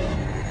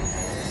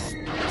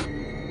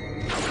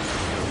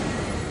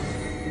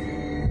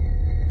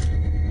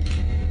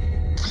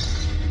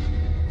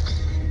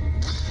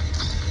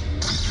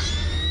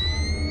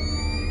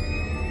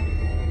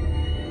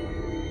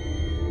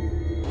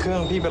เครื่อ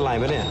งพี่เป็นไร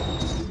ปะเนี่ย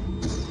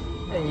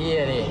ไอ้เหี้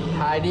ยดิ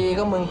ถ่ายดี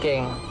ก็มึงเก่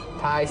ง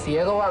ถ่ายเสีย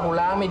ก็ว่ากู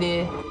ล้างไม่ดี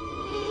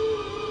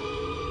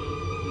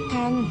แท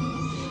น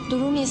ดู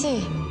รูปนี้สิ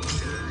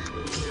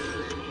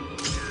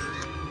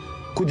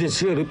คุณจะเ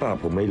ชื่อหรือเปล่า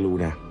ผมไม่รู้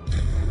นะ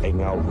ไอ้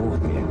เงาพวก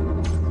เนี่ย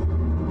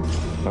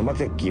มันมัก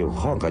จะเกี่ยว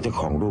ข้องกับเจ้า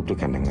ของรูปด้วย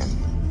กันทั้งนั้น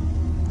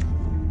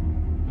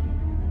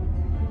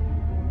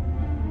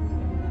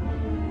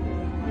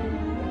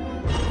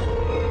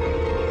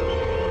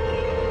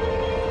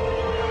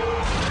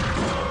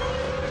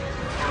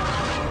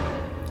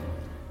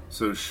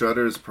So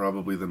Shudder is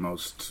probably the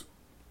most,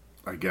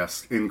 I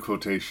guess, in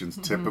quotations,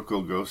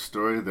 typical ghost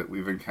story that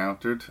we've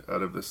encountered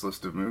out of this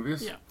list of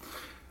movies. Yeah.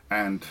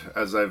 And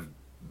as I've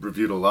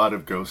reviewed a lot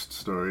of ghost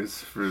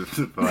stories for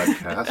the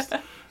podcast,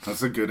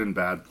 that's a good and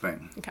bad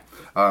thing. Okay.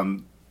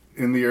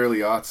 In the early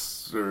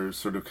aughts, or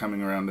sort of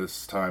coming around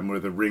this time, where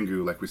the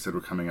Ringu, like we said,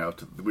 were coming out,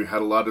 we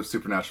had a lot of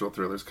supernatural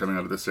thrillers coming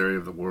out of this area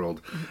of the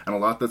world, and a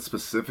lot that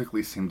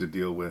specifically seemed to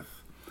deal with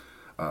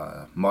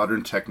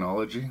modern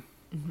technology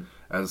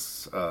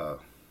as a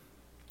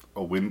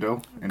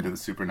window into the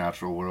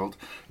supernatural world.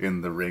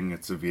 In The Ring,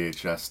 it's a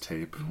VHS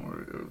tape, or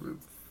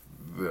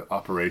the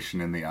operation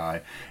in the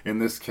eye. In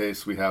this case,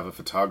 we have a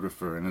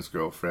photographer and his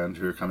girlfriend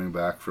who are coming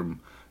back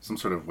from some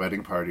sort of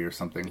wedding party or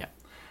something,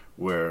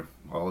 where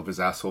all of his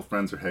asshole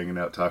friends are hanging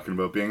out talking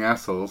about being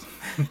assholes.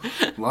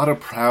 A lot of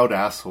proud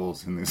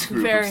assholes in this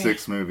group of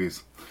 6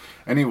 movies.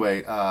 Anyway,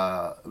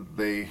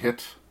 they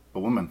hit a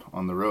woman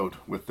on the road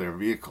with their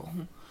vehicle.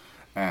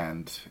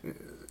 And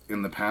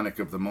in the panic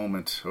of the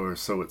moment, or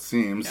so it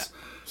seems,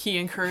 he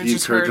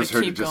encourages her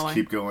to just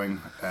keep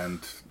going, and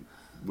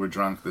we're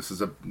drunk.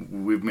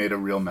 We've made a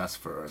real mess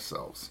for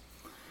ourselves.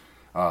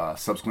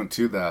 Subsequent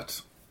to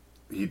that,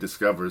 he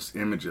discovers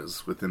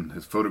images within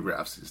his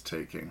photographs he's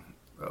taking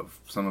of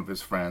some of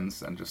his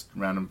friends, and just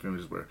random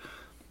images where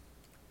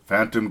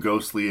phantom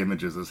ghostly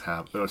images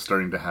are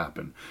starting to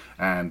happen,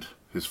 and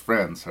his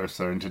friends are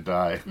starting to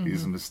die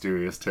these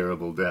mysterious,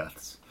 terrible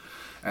deaths.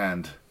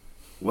 And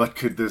what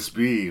could this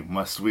be?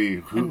 What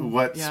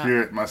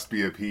spirit must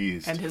be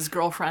appeased? And his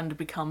girlfriend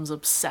becomes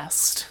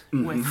obsessed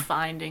with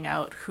finding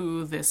out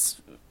who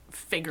this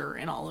figure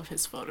in all of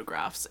his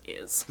photographs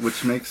is.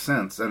 Which makes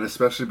sense, and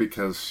especially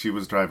because she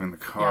was driving the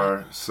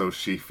car, so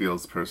she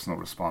feels personal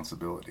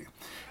responsibility.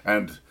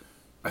 And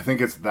I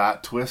think it's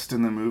that twist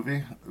in the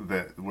movie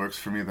that works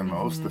for me the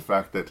most. The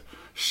fact that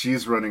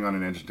she's running on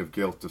an engine of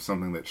guilt of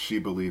something that she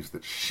believes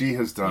that she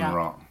has done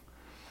wrong.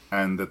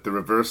 And that the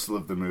reversal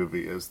of the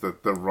movie is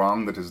that the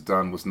wrong that is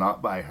done was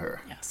not by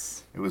her.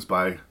 Yes. It was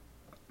by,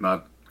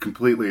 not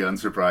completely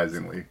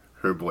unsurprisingly,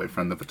 her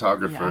boyfriend, the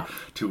photographer,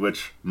 to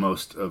which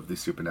most of the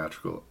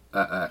supernatural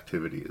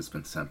activity has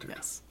been centered.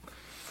 Yes.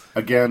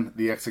 Again,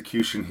 the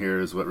execution here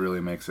is what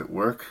really makes it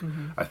work.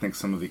 I think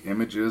some of the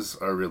images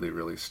are really,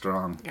 really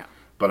strong. Yeah.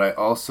 But I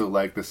also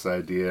like this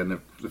idea, and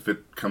if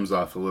it comes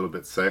off a little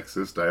bit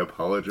sexist, I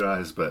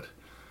apologize, but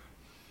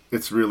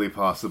it's really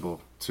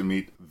possible to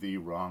meet the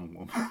wrong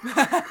woman.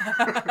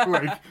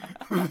 Like,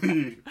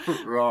 the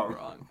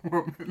wrong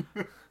woman.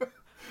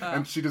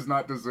 And she does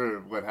not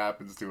deserve what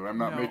happens to her. I'm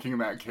not making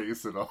that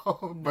case at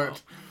all,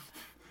 but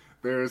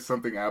there is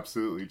something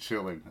absolutely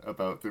chilling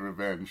about the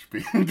revenge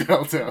being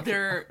dealt out.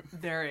 There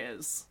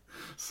is.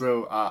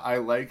 So I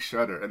like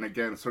Shudder, and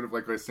again, sort of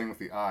like what I was saying with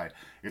The Eye,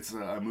 it's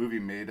a movie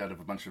made out of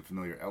a bunch of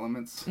familiar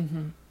elements,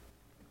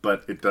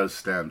 but it does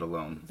stand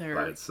alone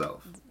by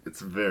itself.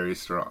 It's very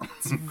strong.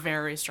 It's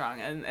very strong,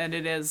 and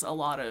it is a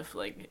lot of,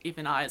 like,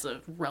 even I as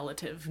a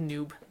relative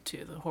noob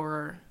to the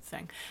horror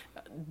thing,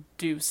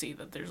 do see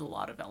that there's a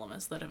lot of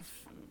elements that have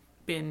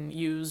been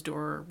used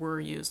or were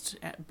used,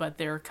 but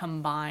they're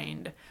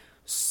combined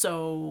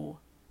so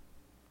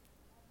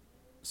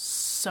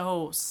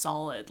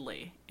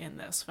solidly in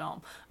this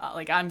film.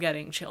 Like, I'm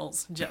getting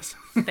chills just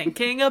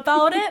thinking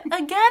about it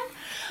again.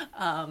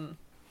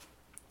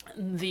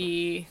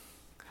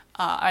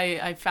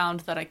 I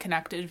found that I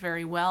connected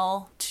very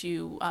well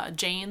to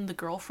Jane, the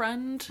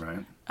girlfriend,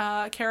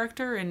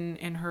 character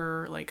in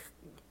her, like,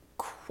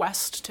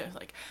 quest to,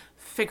 like,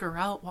 figure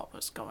out what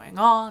was going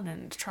on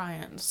and try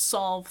and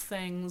solve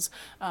things,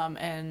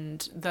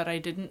 and that I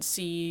didn't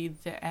see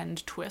the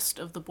end twist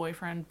of the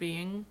boyfriend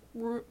being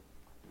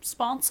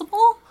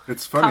responsible.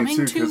 It's funny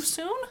coming too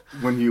soon.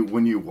 When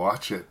you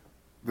watch it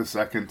the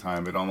second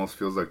time, it almost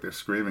feels like they're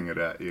screaming it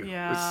at you.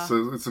 Yeah.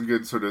 It's a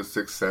good sort of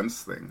Sixth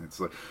Sense thing. It's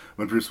like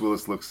when Bruce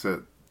Willis looks at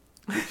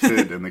the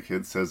kid and the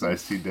kid says, "I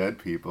see dead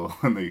people,"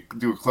 and they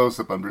do a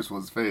close-up on Bruce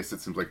Willis' face, it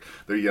seems like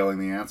they're yelling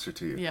the answer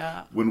to you.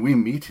 Yeah. When we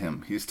meet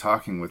him, he's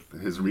talking with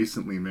his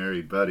recently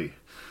married buddy,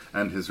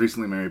 and his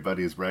recently married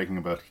buddy is bragging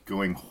about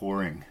going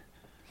whoring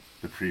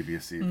the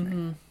previous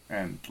evening.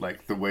 And,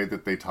 like, the way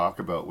that they talk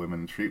about women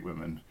and treat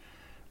women,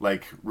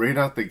 like, right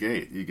out the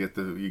gate, you get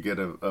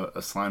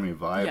a slimy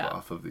vibe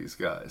off of these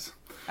guys.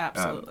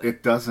 Absolutely.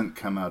 It doesn't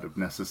come out of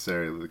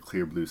necessarily the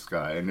clear blue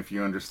sky. And if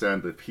you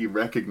understand that he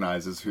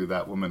recognizes who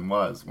that woman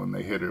was when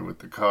they hit her with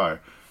the car,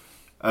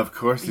 of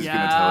course he's going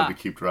to tell her to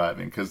keep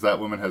driving, because that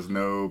woman has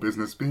no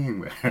business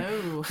being there.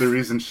 No. The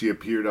reason she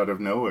appeared out of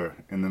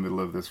nowhere in the middle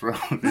of this road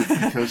is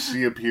because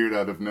she appeared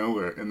out of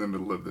nowhere in the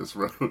middle of this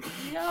road.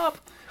 Yep.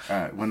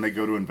 When they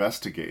go to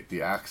investigate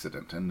the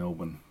accident, and no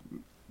one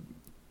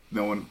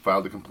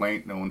filed a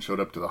complaint, no one showed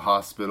up to the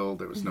hospital,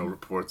 there was no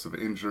reports of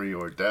injury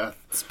or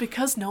death. It's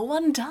because no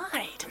one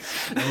died.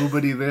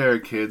 Nobody there,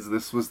 kids.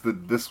 This was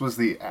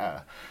the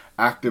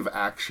active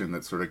action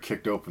that sort of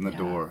kicked open the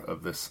door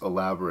of this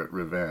elaborate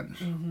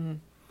revenge.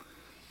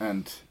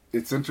 And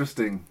it's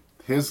interesting,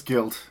 his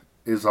guilt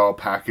is all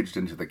packaged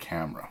into the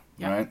camera,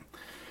 right?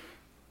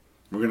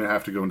 We're going to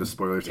have to go into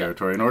spoiler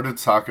territory. In order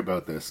to talk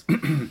about this,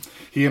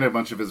 he and a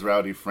bunch of his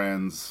rowdy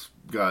friends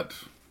got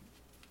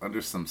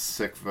under some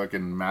sick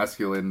fucking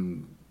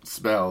masculine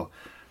spell,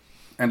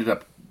 ended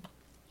up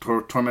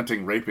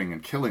tormenting, raping,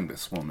 and killing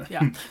this woman.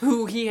 Yeah,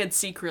 who he had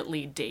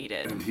secretly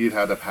dated. And he'd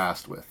had a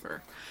past with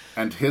her.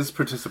 And his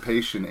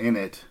participation in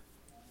it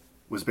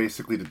was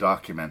basically to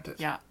document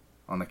it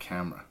on the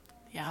camera.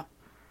 Yeah.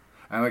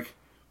 And, like,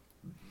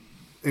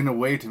 in a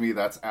way, to me,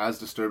 that's as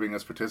disturbing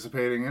as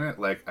participating in it.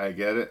 Like, I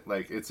get it.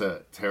 Like, it's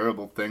a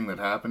terrible thing that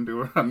happened to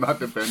her. I'm not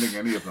defending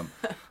any of them.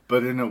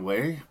 But in a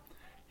way,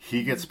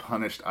 he gets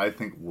punished, I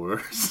think,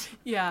 worse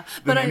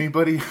than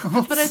anybody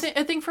else. But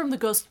I think from the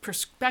ghost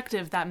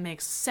perspective, that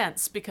makes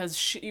sense, because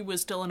she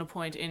was still in a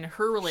point in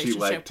her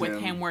relationship with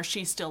him where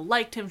she still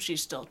liked him, she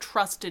still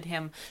trusted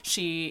him,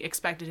 she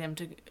expected him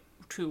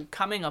to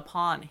coming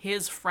upon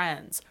his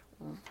friends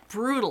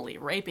brutally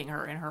raping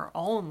her in her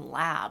own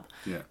lab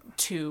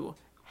to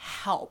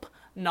help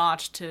not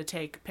to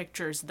take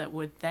pictures that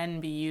would then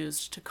be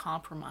used to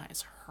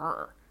compromise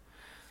her.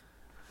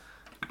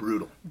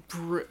 Brutal.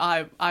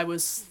 I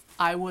was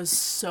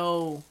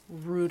so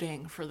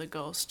rooting for the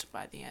ghost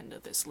by the end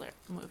of this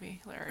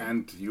movie, Larry.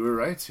 And you were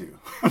right to,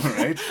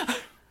 right?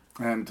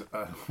 And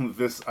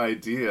this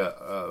idea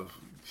of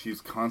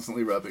he's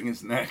constantly rubbing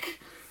his neck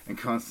and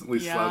constantly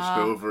slouched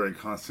over and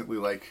constantly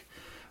like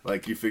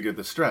you figured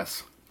the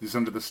stress. He's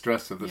under the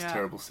stress of this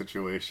terrible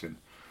situation.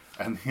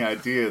 And the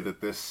idea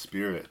that this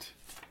spirit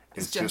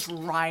is just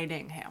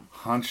riding him.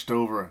 Hunched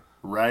over,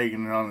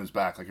 riding it on his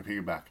back like a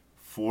piggyback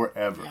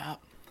forever. Yep.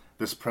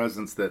 This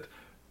presence that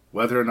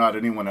whether or not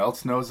anyone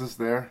else knows is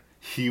there,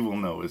 he will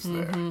know is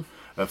there.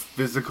 A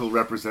physical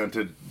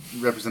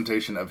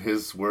representation of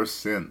his worst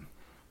sin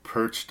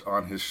perched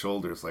on his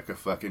shoulders like a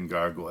fucking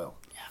gargoyle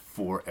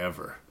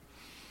forever.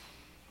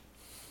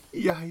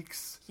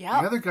 Yikes.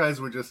 Yeah. The other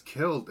guys were just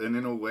killed, and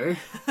in a way,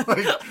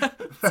 like,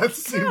 that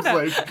seems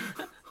like,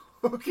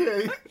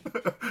 okay,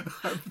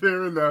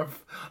 fair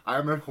enough.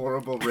 I'm a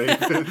horrible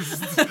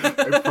rapist.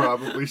 I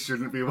probably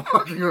shouldn't be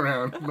walking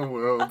around in the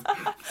world,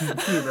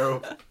 you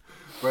know.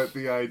 But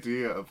the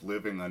idea of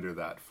living under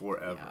that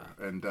forever,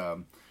 and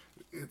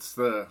it's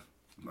I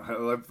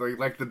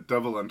like the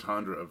double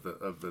entendre of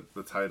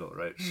the title,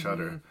 right?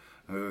 Shudder.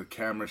 The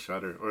camera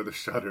shutter, or the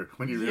shutter,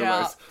 when you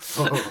realize,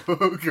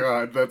 oh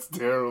God, that's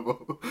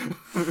terrible.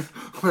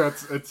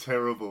 That's a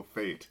terrible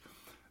fate.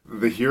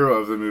 The hero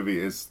of the movie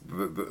is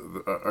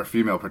our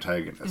female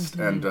protagonist,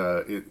 and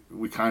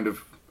we kind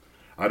of,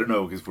 I don't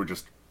know, because we're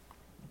just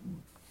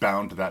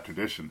bound to that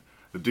tradition.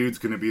 The dude's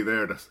going to be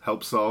there to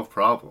help solve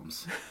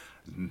problems.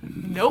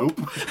 Nope.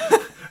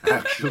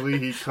 Actually,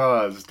 he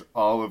caused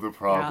all of the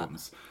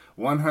problems.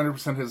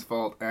 100% his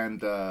fault,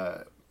 and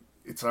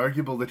it's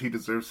arguable that he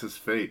deserves his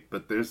fate,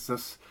 but there's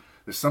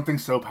something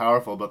so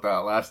powerful about that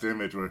last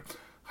image where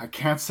I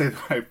can't say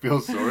that I feel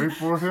sorry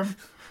for him,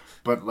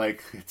 but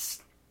like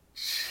it's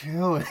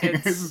chilling.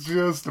 It's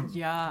just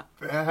bad.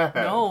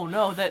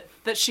 No,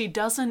 that she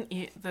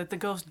doesn't, that the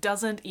ghost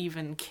doesn't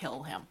even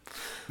kill him.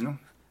 No.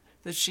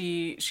 That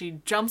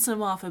she jumps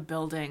him off a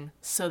building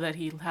so that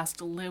he has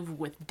to live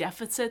with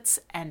deficits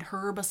and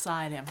her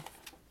beside him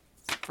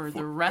for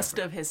the rest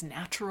of his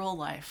natural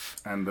life.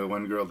 And the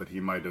one girl that he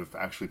might have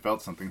actually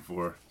felt something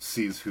for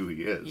sees who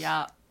he is.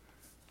 Yeah.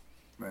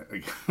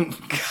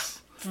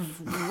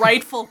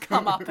 Rightful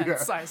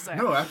comeuppance, I say.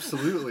 No,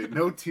 absolutely.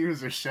 No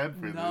tears are shed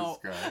for this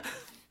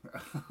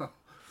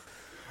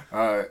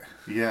guy.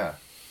 Yeah.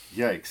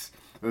 Yikes.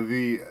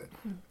 The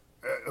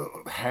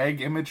hag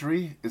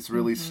imagery is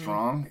really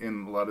strong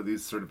in a lot of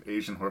these sort of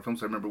Asian horror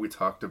films. I remember we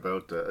talked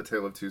about A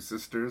Tale of Two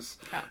Sisters,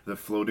 the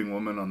floating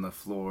woman on the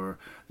floor,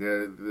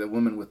 the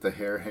woman with the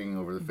hair hanging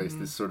over the face,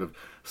 this sort of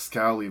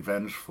scowly,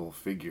 vengeful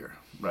figure,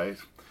 right?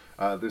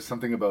 There's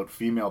something about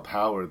female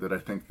power that I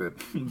think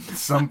that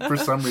for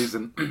some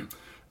reason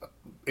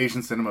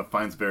Asian cinema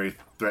finds very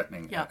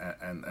threatening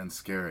and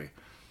scary.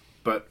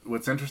 But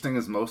what's interesting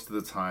is most of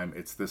the time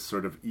it's this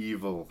sort of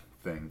evil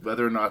thing,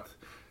 whether or not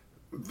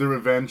the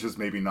revenge is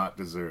maybe not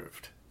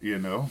deserved, you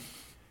know?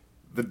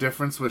 The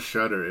difference with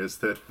Shudder is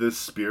that this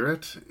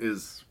spirit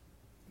is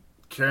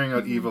carrying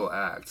out evil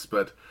acts,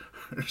 but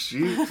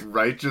she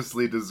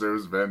righteously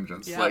deserves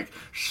vengeance. Yep. Like,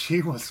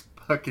 she was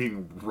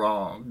fucking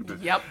wronged.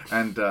 Yep.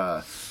 And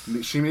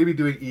she may be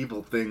doing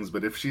evil things,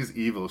 but if she's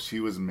evil, she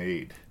was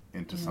made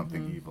into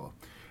something evil.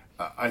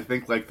 I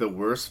think, like, the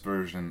worst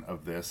version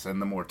of this,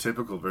 and the more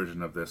typical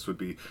version of this, would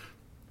be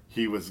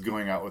he was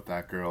going out with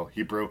that girl.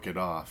 He broke it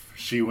off.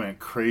 She went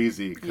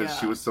crazy because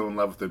she was so in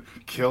love with him.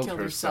 Killed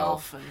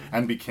herself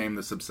and became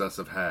this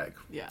obsessive hag.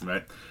 Yeah.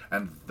 Right?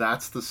 And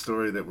that's the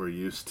story that we're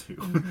used to.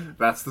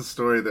 That's the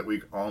story that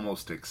we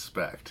almost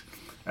expect.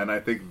 And I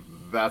think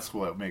that's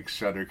what makes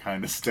Shudder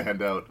kind of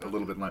stand out a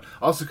little bit in line.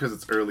 Also because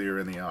it's earlier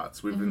in the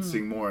aughts. We've been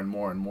seeing more and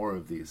more and more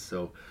of these.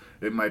 So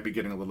it might be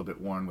getting a little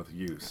bit worn with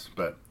use.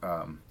 But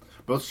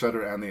both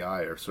Shudder and The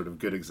Eye are sort of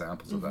good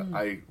examples of that.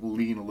 I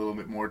lean a little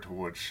bit more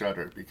towards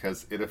Shudder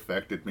because it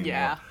affected me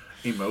more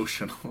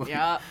emotionally.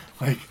 Yeah.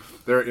 Like,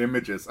 there are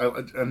images.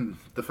 And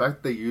the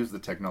fact that they use the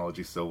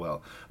technology so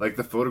well. Like,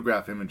 the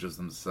photograph images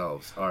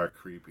themselves are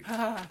creepy.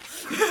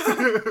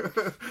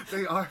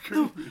 They are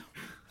creepy.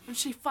 And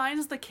she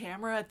finds the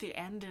camera at the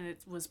end and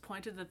it was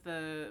pointed at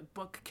the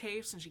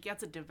bookcase and she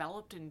gets it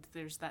developed and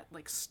there's that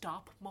like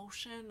stop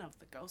motion of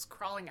the ghost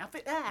crawling up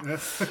it.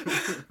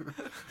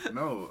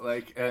 No,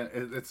 like,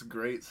 it's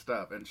great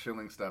stuff and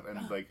chilling stuff.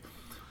 And like,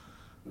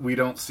 we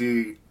don't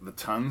see the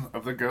tongue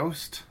of the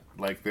ghost.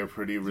 Like, they're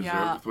pretty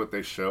reserved with what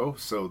they show.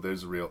 So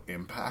there's real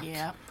impact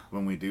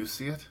when we do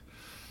see it.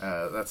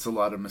 That's a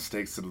lot of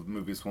mistakes that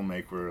movies will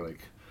make where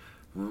like,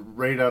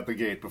 right out the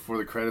gate, before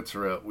the credits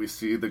are out, we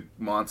see the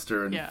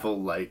monster in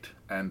full light,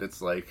 and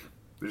it's like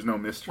there's no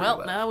mystery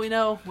left. Now we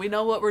know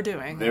what we're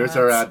doing. There's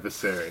our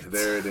adversary.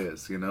 There it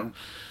is. You know,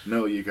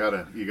 no, you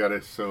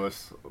gotta show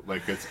us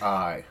like its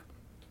eye,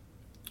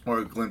 or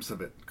a glimpse of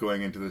it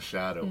going into the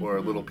shadow, or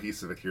a little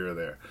piece of it here or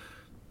there.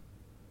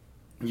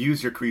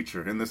 Use your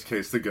creature. In this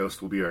case, the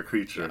ghost will be our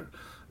creature.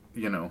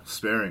 You know,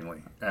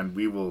 sparingly, and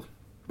we will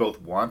both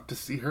want to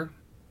see her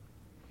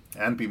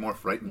and be more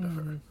frightened of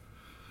her.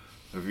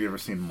 Have you ever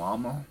seen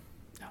Momo?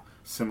 No.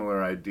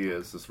 Similar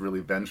ideas, this really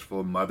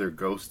vengeful mother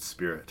ghost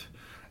spirit.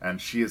 And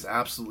she is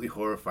absolutely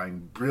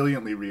horrifying,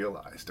 brilliantly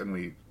realized, and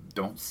we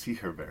don't see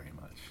her very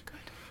much. Good.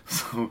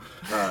 So,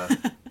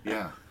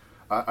 yeah.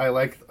 I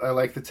like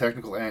the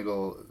technical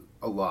angle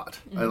a lot.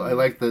 I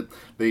like that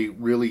they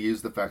really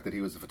use the fact that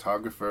he was a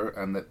photographer,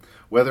 and that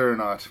whether or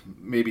not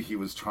maybe he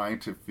was trying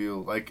to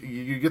feel like,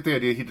 you get the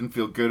idea he didn't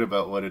feel good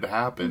about what had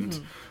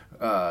happened.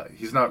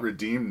 He's not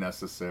redeemed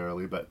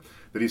necessarily, but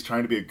that he's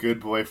trying to be a good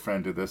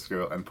boyfriend to this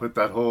girl and put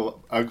that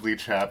whole ugly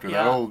chapter,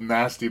 that whole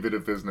nasty bit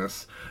of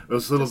business,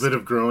 those little bit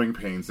of growing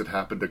pains that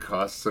happened to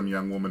cost some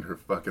young woman her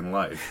fucking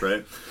life,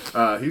 right?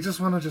 He just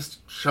want to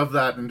just shove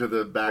that into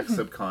the back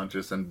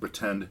subconscious and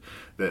pretend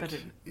that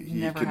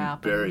he can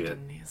bury it,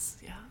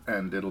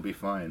 and it'll be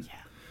fine. Yeah.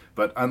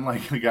 But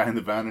unlike the guy in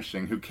The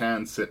Vanishing, who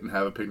can sit and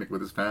have a picnic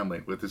with his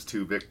family, with his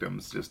 2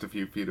 victims just a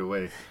few feet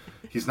away,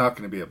 he's not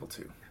going to be able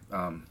to.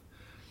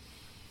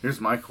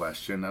 Here's my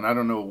question, and I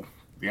don't know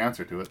the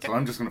answer to it, so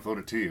I'm just going to float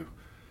it to you.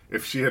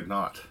 If she had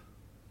not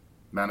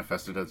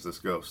manifested as this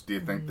ghost, do you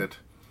think that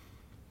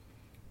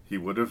he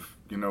would have,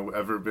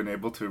 ever been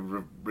able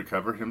to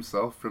recover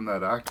himself from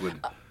that act?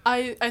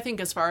 I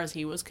think as far as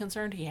he was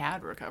concerned, he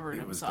had recovered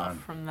himself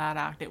from that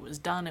act. It was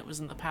done. It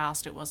was in the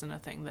past. It wasn't a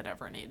thing that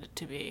ever needed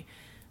to be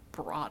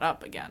brought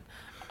up again.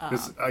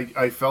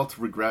 I felt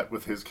regret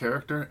with his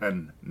character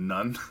and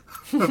none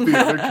of the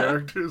other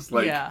characters.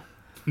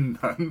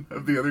 None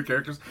of the other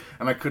characters,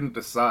 and I couldn't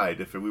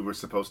decide if we were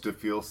supposed to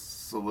feel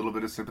a little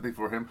bit of sympathy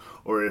for him,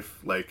 or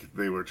if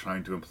they were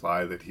trying to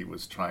imply that he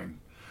was trying.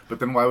 But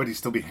then why would he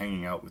still be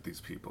hanging out with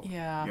these people?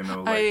 Yeah,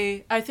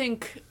 I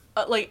think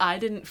I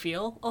didn't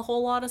feel a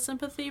whole lot of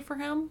sympathy for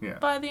him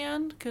by the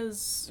end,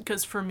 because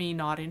for me,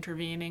 not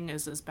intervening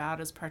is as bad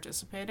as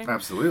participating.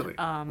 Absolutely,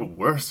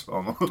 worse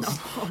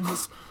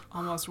almost.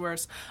 almost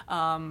worse.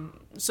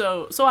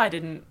 So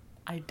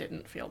I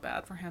didn't feel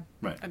bad for him.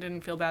 Right. I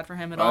didn't feel bad for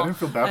him at all. I didn't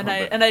feel bad for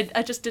him. And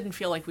I just didn't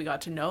feel like we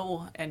got to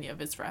know any of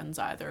his friends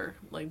either.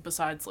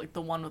 Besides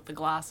the one with the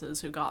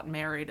glasses who got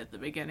married at the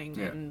beginning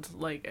and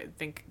I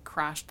think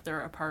crashed their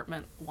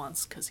apartment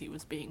once because he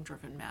was being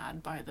driven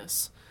mad by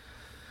this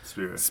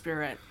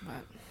spirit.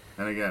 But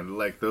and again,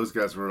 those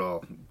guys were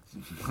all.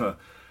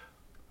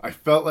 I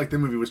felt like the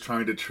movie was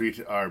trying to treat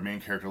our main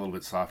character a little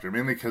bit softer,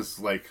 mainly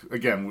because,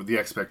 again, with the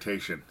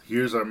expectation.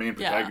 Here's our main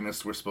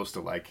protagonist. We're supposed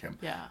to like him.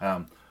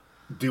 Yeah.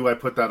 Do I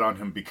put that on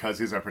him because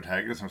he's our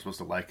protagonist and I'm supposed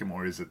to like him,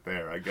 or is it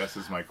there? I guess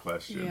is my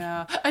question.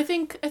 Yeah, I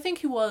think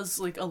he was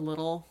a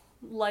little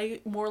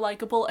more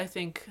likable. I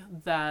think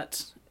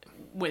that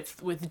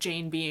with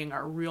Jane being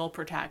our real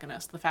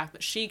protagonist, the fact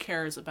that she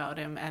cares about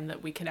him and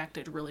that we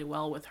connected really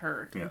well with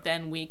her,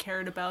 then we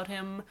cared about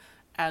him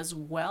as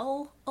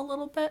well a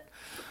little bit.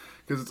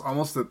 Because it's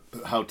almost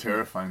how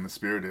terrifying the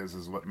spirit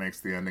is what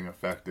makes the ending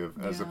effective,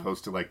 as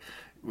opposed to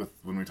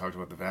when we talked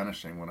about The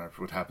Vanishing,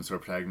 what happens to our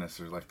protagonist,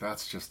 they're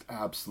that's just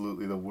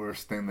absolutely the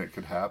worst thing that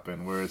could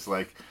happen. Whereas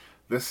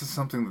this is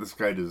something that this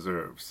guy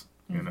deserves.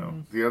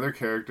 The other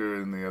character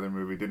in the other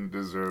movie didn't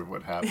deserve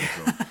what happened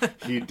to him.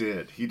 He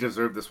did. He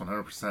deserved this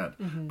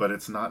 100%. But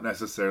it's not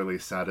necessarily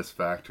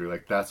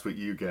satisfactory. That's what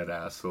you get,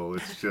 asshole.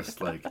 It's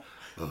just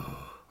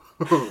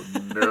oh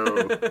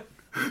no.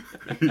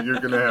 You're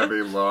gonna have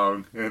a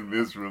long and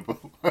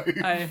miserable life.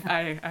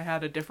 I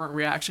had a different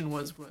reaction,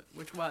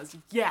 which was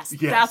yes,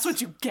 that's what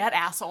you get,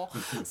 asshole.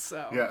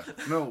 So yeah,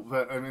 no,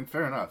 but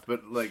fair enough.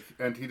 But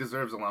and he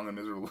deserves a long and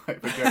miserable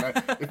life.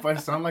 Again, if I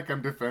sound like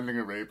I'm defending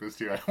a rapist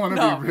here, I want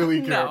to be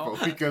really careful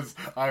because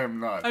I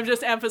am not. I'm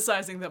just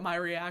emphasizing that my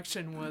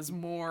reaction was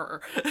more.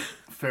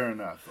 Fair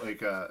enough.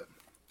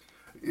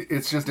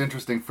 It's just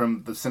interesting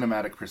from the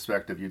cinematic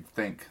perspective. You'd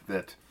think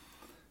that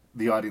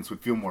the audience would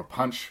feel more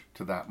punch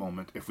to that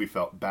moment if we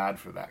felt bad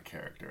for that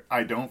character.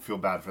 I don't feel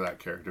bad for that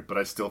character, but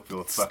I still feel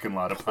a fucking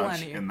lot of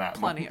punch in that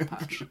moment. Plenty of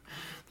punch.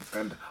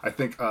 And I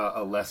think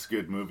a less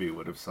good movie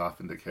would have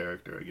softened the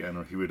character again,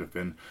 or he would have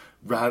been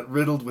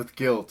riddled with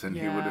guilt, and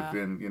he would have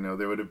been,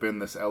 there would have been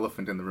this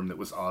elephant in the room that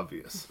was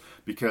obvious,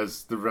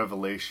 because the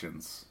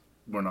revelations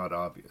were not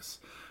obvious.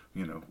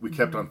 We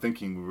kept on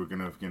thinking we were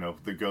going to,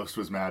 the ghost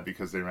was mad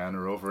because they ran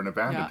her over and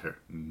abandoned her.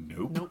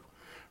 Nope.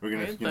 We're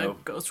gonna, the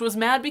ghost was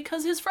mad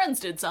because his friends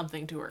did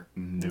something to her.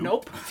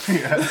 Nope.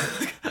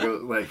 It's a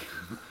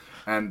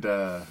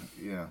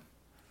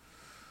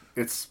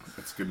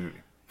good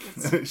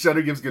movie.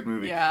 Shudder gives good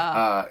movie.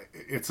 Yeah.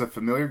 It's a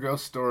familiar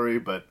ghost story,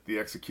 but the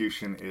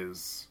execution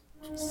is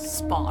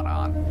spot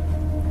on.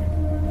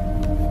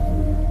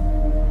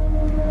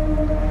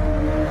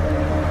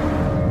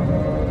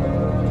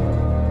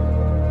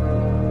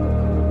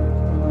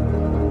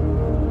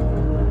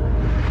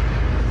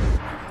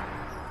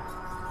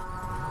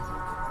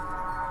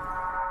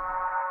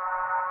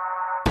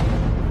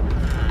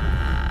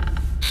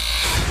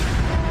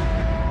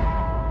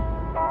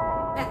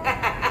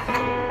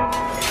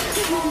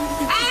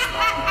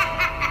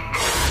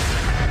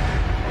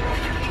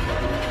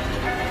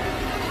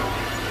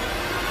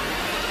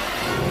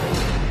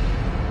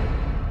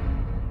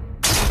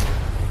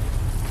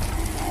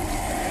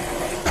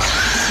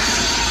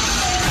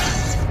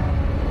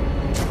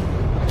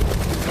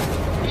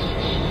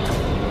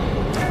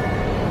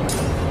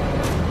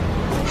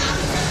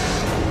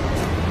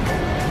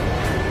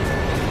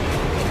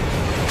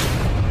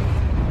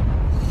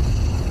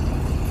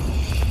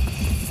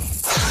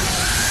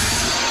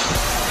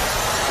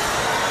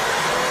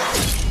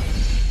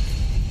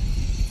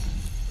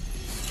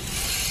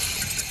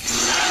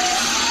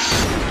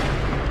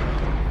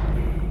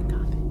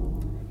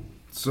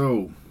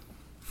 So,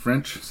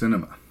 French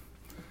cinema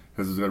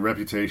has a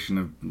reputation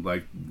of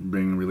like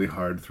bringing really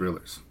hard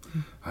thrillers.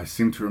 I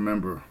seem to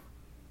remember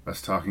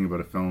us talking about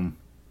a film.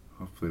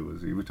 Hopefully,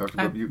 we talked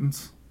about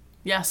Mutants.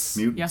 Yes.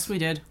 Mutants? Yes, we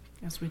did.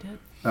 Yes, we did.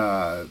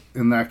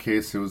 In that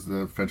case, it was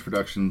the French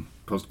production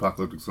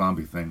post-apocalyptic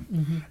zombie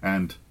thing,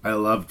 and I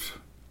loved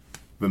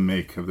the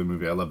make of the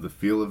movie. I loved the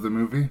feel of the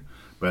movie,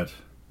 but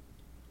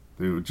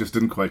it just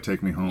didn't quite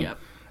take me home. Yep.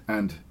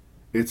 And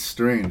it's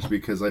strange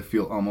because I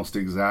feel almost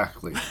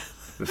exactly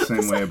the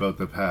same way about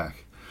The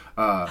Pack.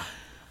 I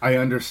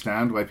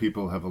understand why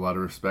people have a lot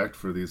of respect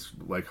for these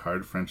like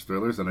hard French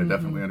thrillers, and I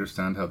definitely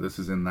understand how this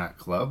is in that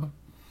club.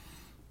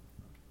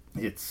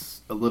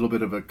 It's a little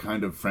bit of a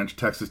kind of French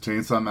Texas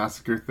Chainsaw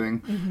Massacre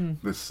thing.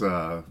 This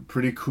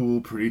pretty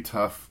cool, pretty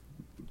tough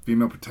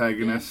female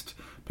protagonist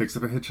picks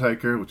up a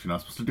hitchhiker, which you're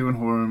not supposed to do in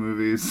horror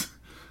movies.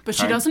 But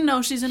she doesn't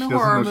know she's in a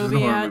horror movie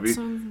yet.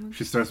 So...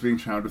 She starts being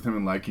charmed with him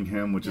and liking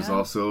him, which is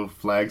also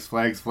flags. She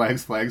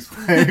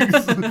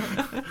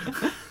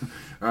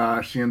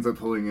ends up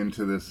pulling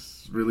into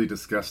this really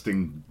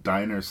disgusting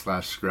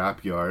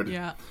diner/scrapyard.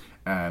 Yeah.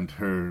 And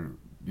her,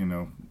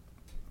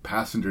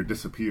 passenger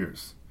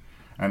disappears.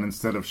 And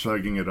instead of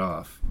shrugging it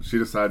off, she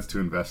decides to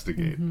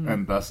investigate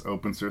and thus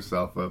opens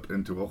herself up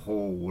into a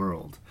whole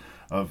world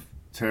of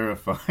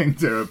terrifying,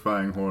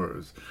 terrifying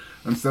horrors.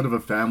 Instead of a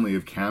family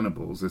of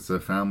cannibals, it's a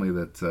family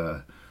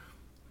that,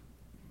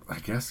 I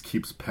guess,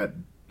 keeps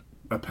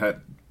a pet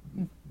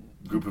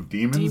group of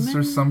demons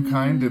or some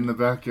kind in the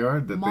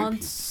backyard. That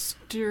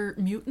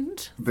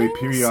mutant They things?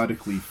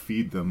 Periodically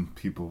feed them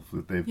people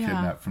that they've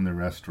kidnapped from the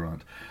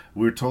restaurant.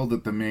 We're told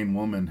that the main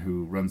woman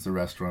who runs the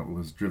restaurant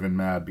was driven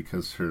mad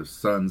because her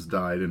sons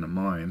died in a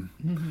mine.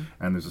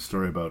 And there's a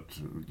story about,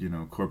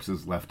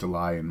 corpses left to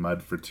lie in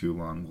mud for too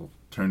long will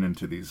turn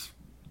into these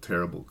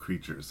terrible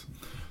creatures.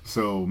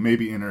 So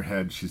maybe in her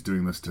head she's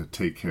doing this to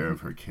take care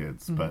of her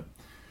kids, but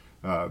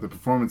the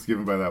performance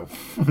given by that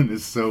woman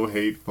is so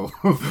hateful.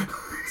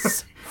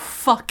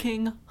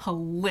 Fucking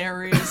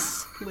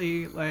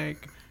hilariously,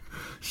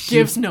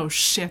 gives no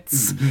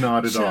shits.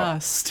 Not at all.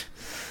 Just.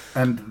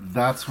 And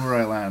that's where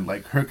I land.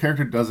 Like, her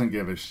character doesn't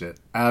give a shit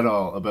at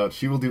all about,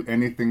 she will do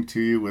anything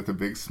to you with a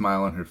big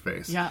smile on her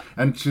face. Yeah.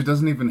 And she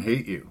doesn't even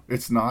hate you.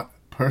 It's not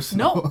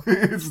personal. No.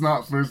 It's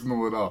not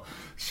personal at all.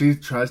 She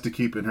tries to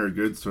keep in her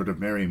good sort of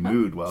merry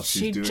mood while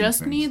she's doing things. She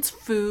just needs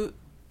food,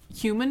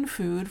 human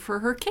food for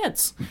her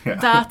kids. Yeah.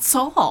 That's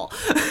all.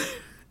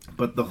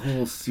 But the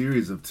whole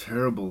series of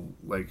terrible,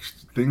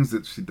 things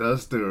that she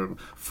does to her,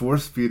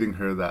 force-feeding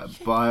her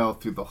that bile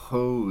through the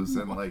hose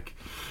and,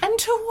 And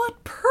to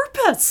what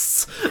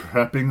purpose?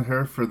 Prepping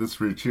her for this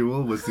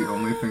ritual was the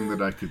only thing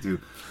that I could do.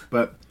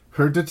 But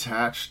her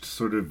detached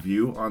sort of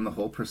view on the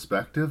whole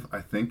perspective,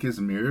 I think,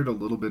 is mirrored a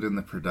little bit in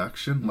the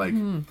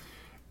production.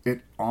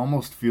 It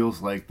almost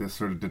feels like this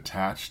sort of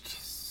detached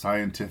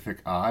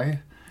scientific eye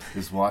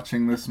is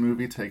watching this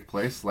movie take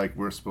place. Like,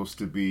 we're supposed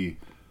to be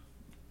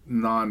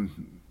not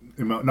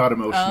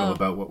emotional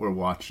about what we're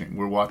watching.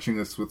 We're watching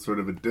this with sort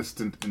of a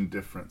distant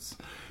indifference.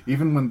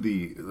 Even when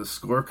the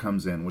score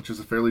comes in, which is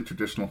a fairly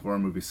traditional horror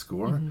movie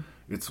score,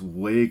 it's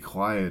way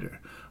quieter.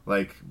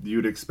 Like,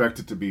 you'd expect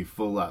it to be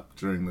full up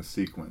during the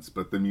sequence,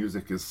 but the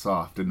music is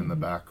soft and in the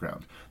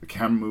background. The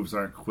camera moves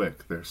aren't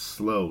quick. They're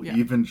slow,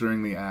 even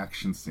during the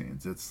action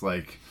scenes. It's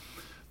like,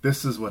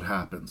 this is what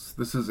happens.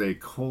 This is a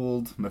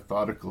cold,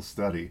 methodical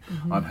study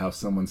on how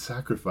someone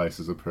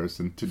sacrifices a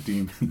person to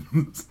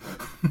demons.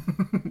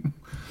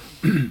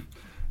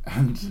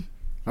 And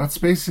that's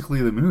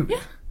basically the movie.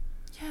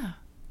 Yeah.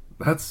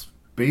 That's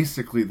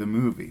basically the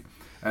movie.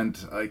 And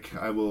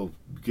I will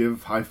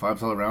give high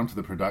fives all around to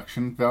the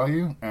production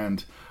value,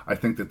 and I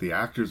think that the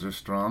actors are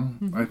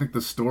strong. I think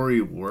the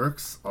story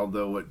works,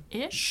 although it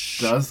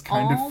does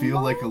kind of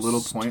feel like a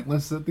little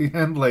pointless at the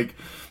end, like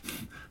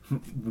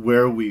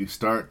where we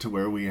start to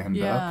where we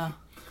end up.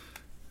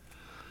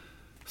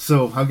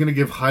 So I'm going to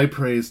give high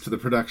praise to the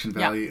production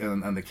value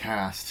and the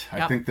cast.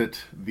 I think that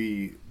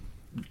the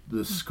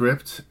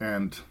script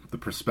and the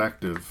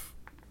perspective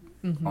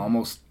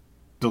almost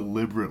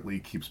deliberately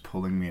keeps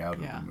pulling me out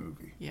of the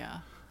movie. Yeah.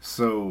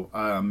 So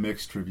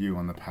mixed review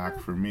on The Pack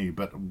for me,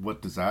 but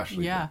what does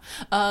Ashley think?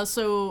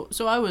 So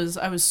I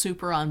was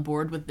super on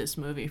board with this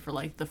movie for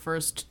the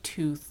first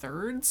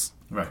 2/3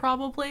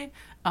 probably.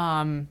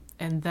 And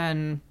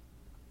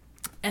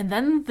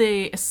then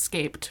they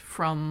escaped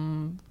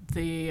from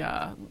the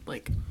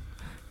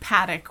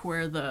paddock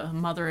where the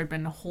mother had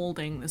been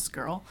holding this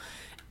girl,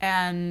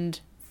 and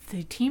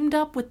they teamed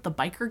up with the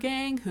biker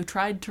gang who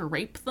tried to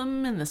rape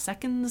them in the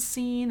second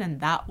scene, and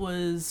that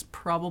was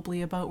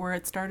probably about where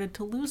it started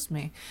to lose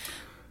me.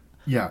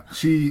 Yeah,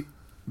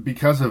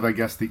 because of, I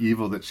guess, the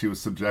evil that she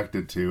was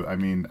subjected to,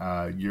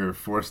 you're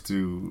forced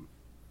to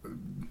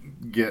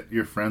get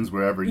your friends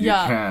wherever you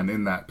can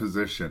in that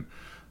position.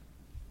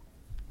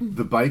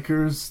 The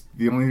bikers,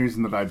 the only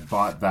reason that I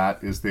bought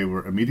that is they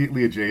were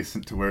immediately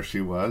adjacent to where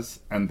she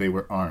was, and they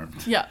were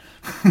armed. Yeah.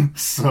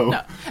 So...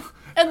 No.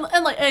 And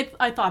like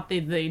I thought they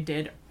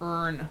did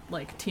earn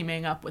like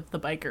teaming up with the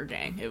biker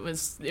gang. It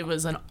was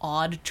an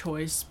odd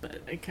choice,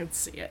 but I could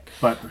see it.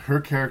 But her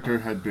character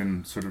had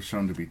been sort of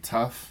shown to be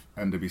tough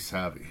and to be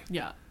savvy.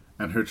 Yeah.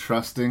 And her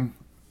trusting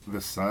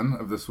the son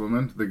of this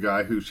woman, the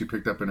guy who she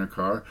picked up in her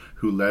car,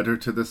 who led her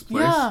to this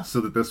place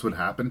so that this would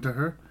happen to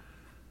her,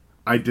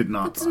 I did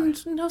not buy.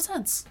 Makes no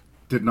sense.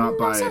 Did not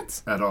buy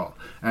it at all.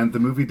 And the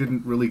movie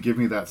didn't really give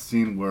me that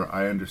scene where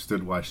I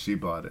understood why she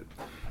bought it.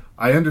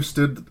 I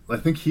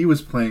think he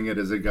was playing it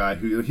as a guy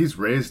he's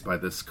raised by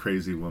this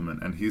crazy woman,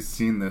 and he's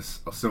seen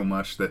this so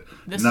much that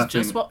this is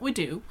just what we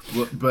do.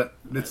 Well, but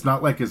it's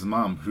not like his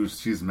mom,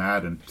 she's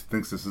mad and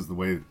thinks this is the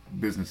way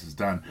business is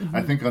done. Mm-hmm.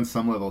 I think on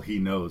some level he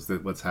knows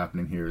that what's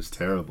happening here is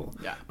terrible.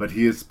 Yeah. But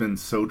he has been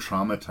so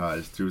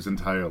traumatized through his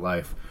entire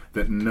life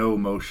that no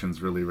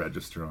emotions really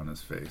register on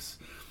his face.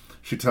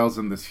 She tells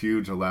him this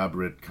huge,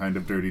 elaborate, kind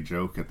of dirty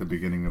joke at the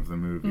beginning of the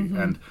movie. Mm-hmm.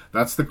 And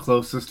that's the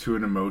closest to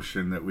an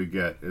emotion that we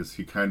get, is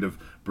he kind of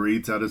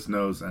breathes out his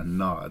nose and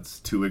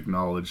nods to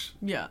acknowledge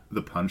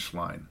the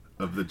punchline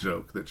of the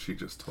joke that she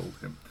just told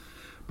him.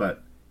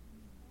 But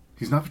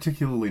he's not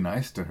particularly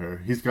nice to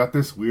her. He's got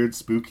this weird,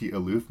 spooky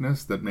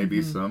aloofness that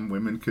maybe some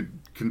women could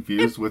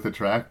confuse with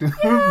attractive.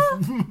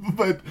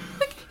 But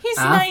he's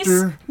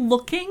nice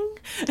looking.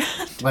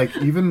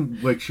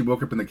 Even she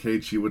woke up in the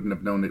cage, she wouldn't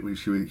have known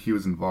that he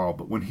was involved.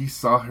 But when he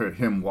saw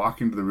him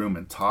walk into the room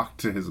and talk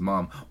to his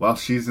mom while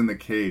she's in the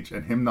cage,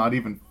 and him not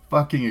even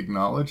fucking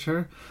acknowledge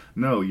her,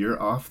 no,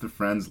 you're off the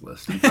friends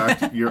list. In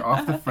fact, you're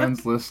off the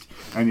friends list,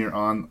 and you're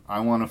on I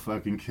want to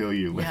fucking kill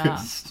you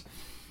list.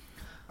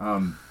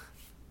 And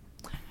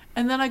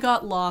then I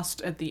got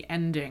lost at the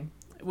ending,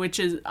 which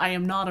is, I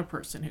am not a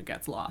person who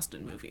gets lost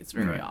in movies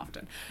very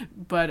often,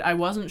 but I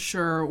wasn't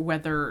sure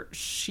whether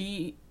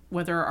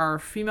our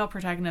female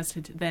protagonist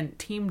had then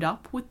teamed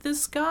up with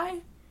this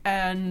guy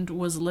and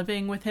was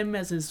living with him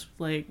as his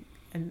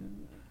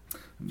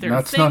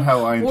That's not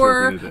how I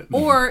interpreted it.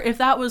 Or if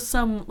that was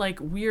some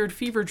weird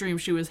fever dream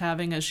she was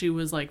having as she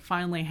was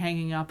finally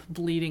hanging up,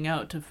 bleeding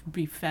out to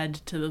be fed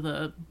to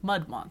the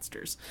mud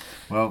monsters.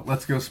 Well,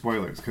 let's go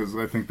spoilers, because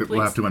I think that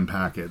we'll have to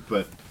unpack it.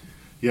 But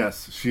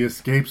yes, she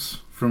escapes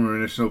from her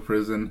initial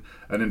prison.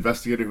 An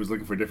investigator who's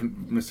looking for a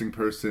different missing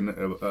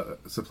person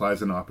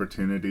supplies an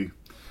opportunity.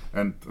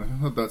 And I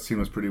thought that scene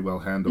was pretty well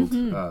handled.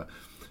 Mm-hmm.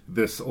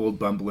 This old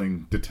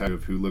bumbling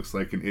detective who looks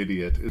like an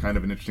idiot is kind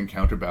of an interesting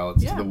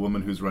counterbalance to the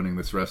woman who's running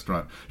this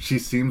restaurant. She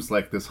seems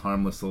like this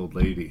harmless old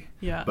lady,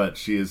 but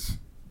she is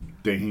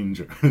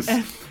dangerous.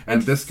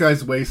 And this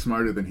guy's way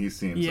smarter than he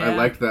seems. I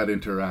like that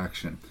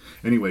interaction.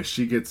 Anyway,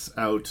 she gets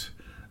out,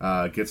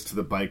 gets to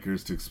the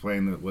bikers to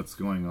explain what's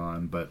going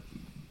on, but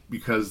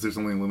because there's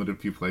only a limited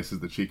few places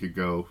that she could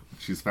go,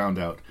 she's found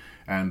out,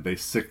 and they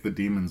sick the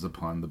demons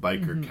upon the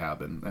biker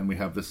cabin. And we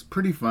have this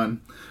pretty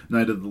fun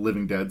Night of the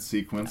Living Dead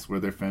sequence where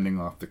they're fending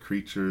off the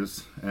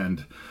creatures,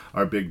 and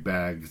our big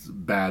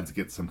bads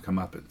get some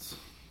comeuppance.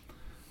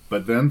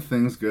 But then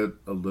things get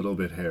a little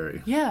bit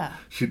hairy. Yeah.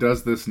 She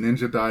does this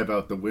ninja dive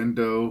out the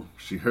window,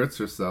 she hurts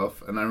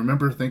herself, and I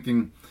remember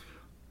thinking,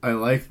 I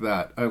like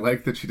that. I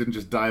like that she didn't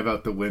just dive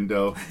out the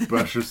window,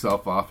 brush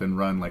herself off, and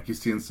run like you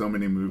see in so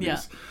many movies. Yeah.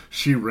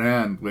 She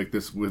ran with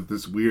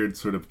this weird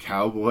sort of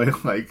cowboy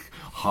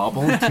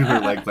hobble to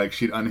her, like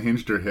she'd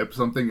unhinged her hip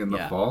something in the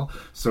fall.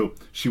 So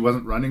she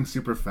wasn't running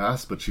super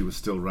fast, but she was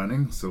still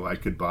running. So I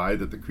could buy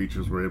that the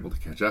creatures were able to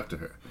catch up to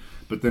her.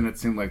 But then it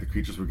seemed like the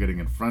creatures were getting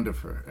in front of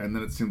her, and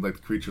then it seemed like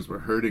the creatures were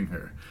hurting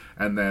her,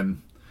 and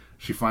then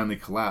she finally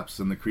collapsed,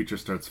 and the creature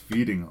starts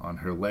feeding on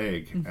her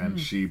leg, and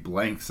she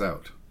blanks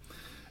out.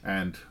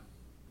 And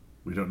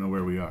we don't know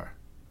where we are.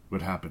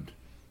 What happened?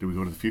 Did we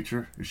go to the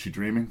future? Is she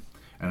dreaming?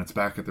 And it's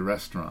back at the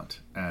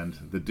restaurant.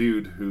 And the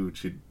dude who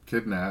she'd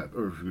kidnapped,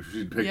 or who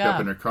she'd picked up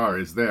in her car,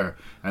 is there.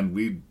 And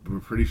we were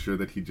pretty sure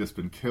that he'd just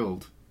been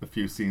killed a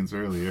few scenes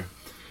earlier.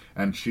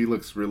 And she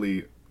looks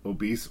really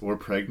obese or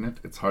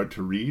pregnant. It's hard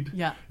to read.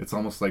 Yeah. It's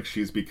almost like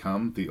she's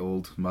become the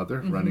old mother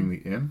running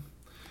the inn.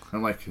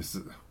 I'm like,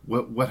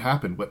 what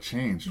happened? What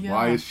changed? Yeah.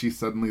 Why is she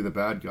suddenly the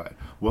bad guy?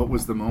 What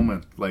was the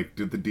moment?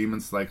 Did the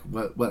demons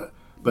what? But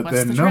what's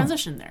then the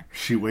transition there?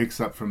 She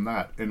wakes up from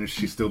that, and is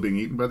she still being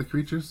eaten by the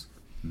creatures?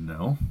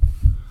 No.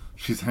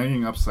 She's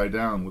hanging upside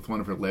down with one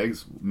of her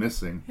legs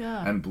missing,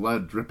 and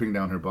blood dripping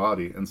down her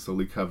body and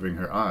slowly covering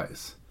her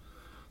eyes.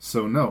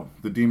 So no,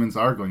 the demons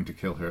are going to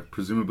kill her,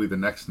 presumably the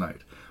next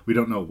night. We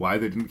don't know why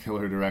they didn't kill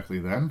her directly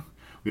then.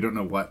 We don't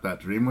know what that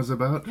dream was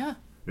about. Yeah.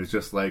 It's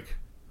just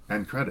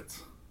end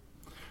credits.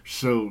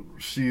 So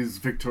she's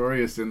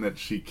victorious in that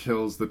she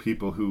kills the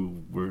people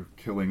who were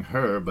killing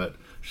her, but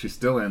she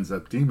still ends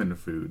up demon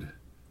food.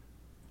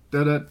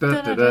 Da da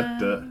da da da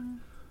da.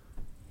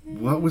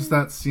 What was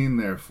that scene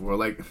there for?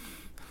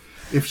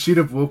 If she'd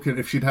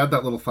had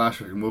that little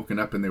flashback and woken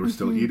up and they were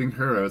still eating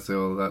her, I would say,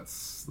 well,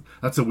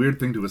 that's a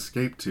weird thing to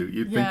escape to.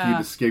 You'd think you'd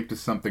escape to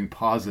something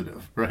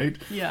positive, right?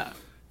 Yeah.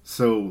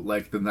 So,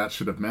 then that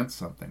should have meant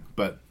something.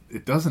 But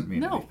it doesn't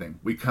mean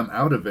anything. We come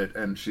out of it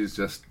and she's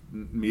just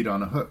meat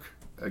on a hook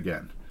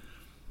again.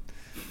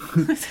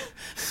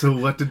 So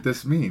what did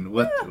this mean?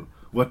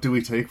 What do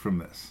we take from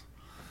this?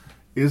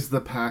 Is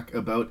the pack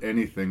about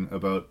anything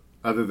about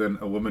other than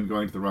a woman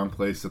going to the wrong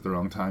place at the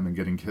wrong time and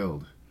getting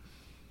killed?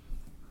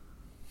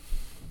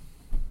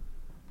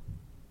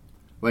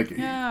 Like,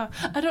 yeah,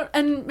 I don't.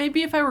 And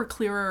maybe if I were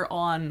clearer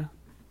on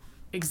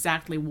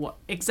exactly what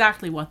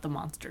the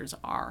monsters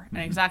are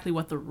and exactly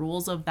what the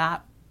rules of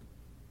that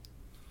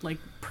like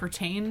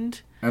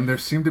pertained. And there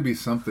seemed to be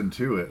something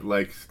to it,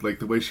 like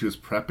the way she was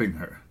prepping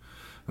her.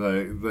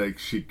 Like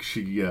she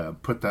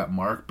put that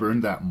mark,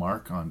 burned that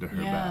mark onto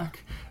her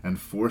back, and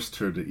forced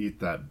her to eat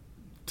that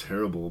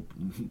terrible,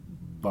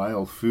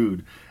 vile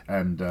food.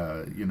 And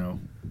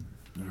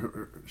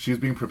she was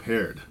being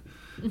prepared.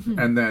 Mm-hmm.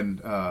 And then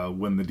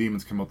when the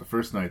demons come out the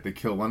first night, they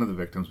kill one of the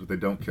victims, but they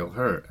don't kill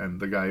her. And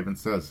the guy even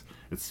says,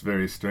 "It's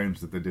very strange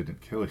that they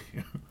didn't kill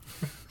you."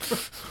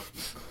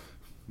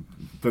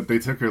 But they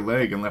took her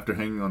leg and left her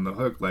hanging on the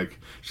hook. Like,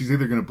 she's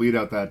either going to bleed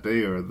out that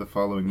day or the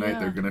following night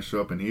they're going to show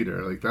up and eat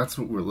her. Like, that's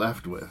what we're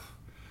left with.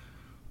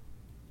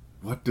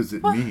 What does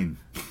it mean?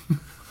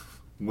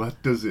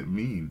 What does it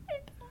mean? I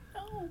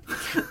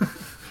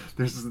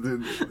don't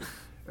know.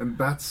 And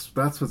that's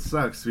what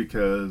sucks,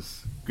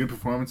 because good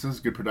performances,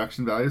 good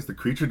production values, the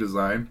creature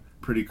design,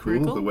 pretty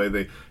cool. The way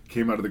they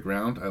came out of the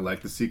ground. I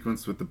like the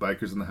sequence with the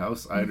bikers in the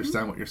house. I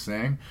understand what you're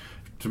saying.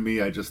 To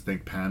me, I just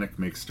think Panic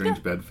makes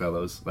strange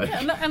bedfellows. Like,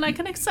 and I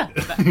can accept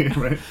that.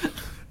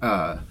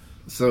 Right?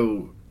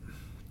 So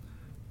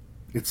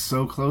it's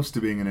so close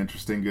to being an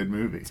interesting, good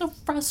movie. So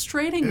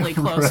frustratingly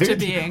close to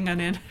being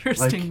an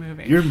interesting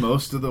movie. You're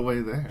most of the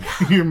way there.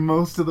 You're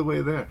most of the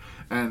way there.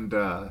 And,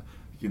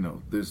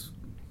 there's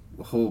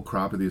a whole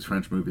crop of these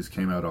French movies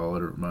came out all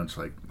at once,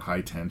 like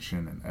High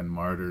Tension and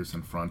Martyrs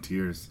and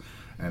Frontiers.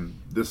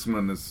 And this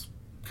one has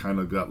kind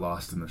of got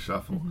lost in the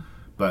shuffle. Mm-hmm.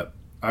 But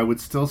I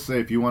would still say,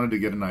 if you wanted to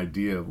get an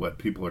idea of what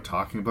people are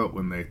talking about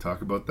when they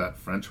talk about that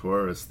French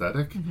horror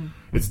aesthetic,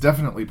 it's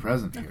definitely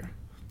present here.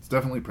 It's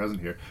definitely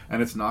present here.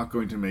 And it's not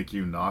going to make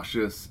you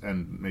nauseous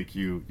and make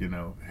you,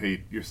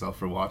 hate yourself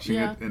for watching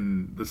it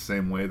in the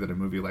same way that a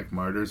movie like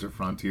Martyrs or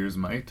Frontiers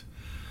might.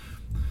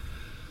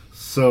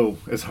 So,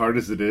 as hard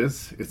as it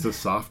is, it's a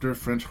softer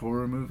French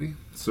horror movie.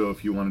 So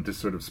if you wanted to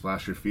sort of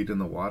splash your feet in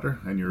the water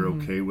and you're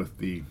okay with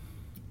the...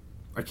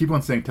 I keep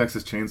on saying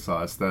Texas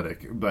Chainsaw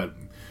aesthetic, but...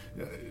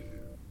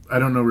 I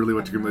don't know really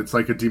what to... It's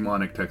like a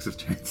demonic Texas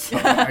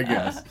Chainsaw, I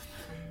guess.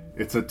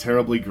 It's a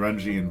terribly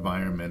grungy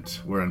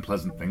environment where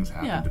unpleasant things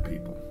happen to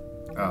people.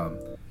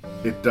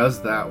 It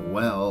does that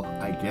well,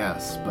 I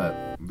guess,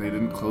 but they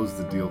didn't close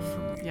the deal for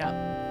me.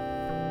 Yeah.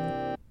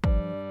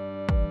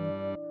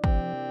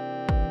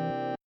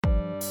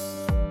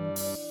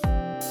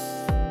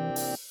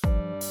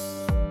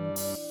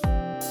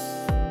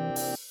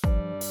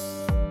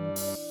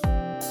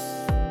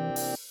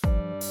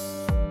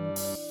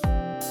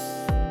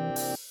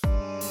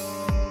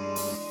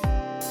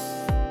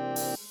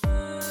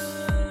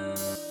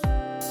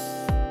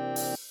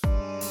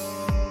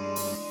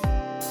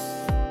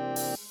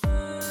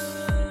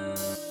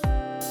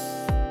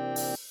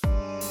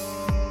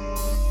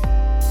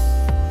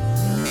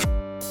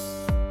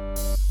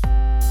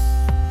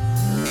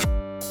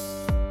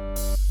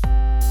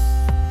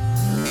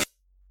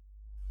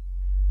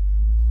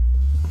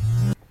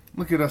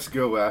 Look at us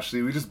go,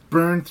 Ashley. We just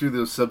burned through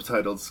those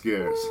subtitled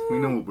scares. We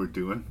know what we're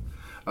doing.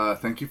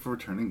 Thank you for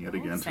returning yet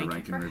again to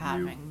Rank and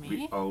Review.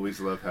 We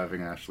always love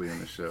having Ashley on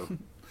the show.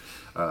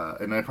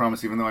 And I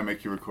promise, even though I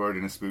make you record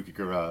in a spooky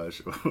garage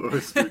or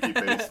a spooky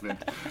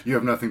basement, you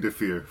have nothing to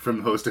fear from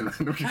the host and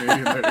random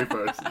Canadian Larry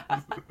Parsons.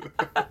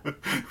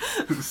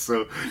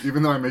 So,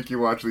 even though I make you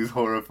watch these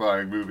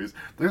horrifying movies,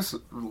 there's a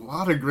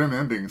lot of grim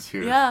endings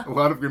here. Yeah. A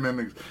lot of grim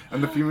endings.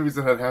 And the few movies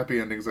that had happy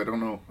endings, I don't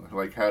know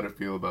how to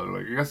feel about it.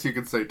 Like, I guess you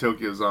could say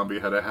Tokyo Zombie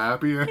had a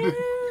happy ending.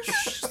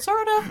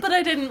 Sort of, but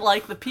I didn't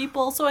like the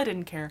people, so I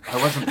didn't care.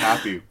 I wasn't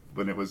happy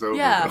when it was over.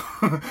 Yeah.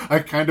 I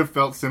kind of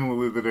felt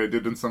similarly that I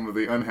did in some of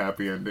the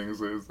unhappy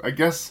endings. I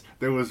guess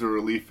there was a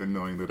relief in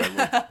knowing that I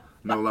would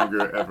no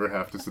longer ever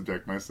have to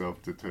subject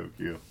myself to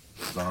Tokyo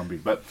Zombie.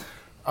 But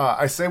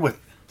I say with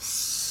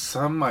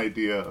some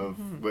idea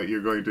of what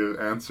you're going to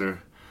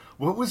answer,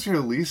 what was your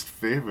least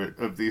favorite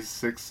of these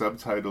 6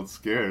 subtitled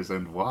scares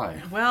and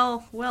why?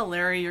 Well,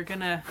 Larry, you're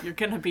gonna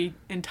be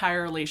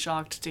entirely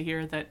shocked to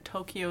hear that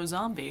Tokyo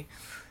Zombie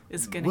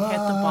is gonna hit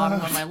the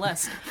bottom of my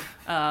list.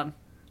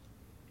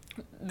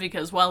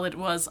 Because while it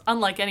was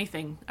unlike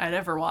anything I'd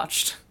ever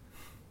watched,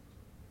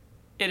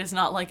 it is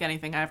not like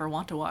anything I ever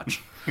want to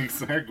watch.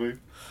 Exactly.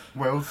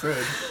 Well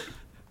said.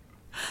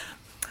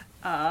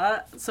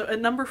 So at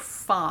number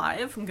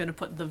 5, I'm going to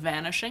put The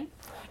Vanishing,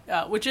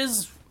 which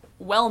is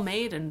well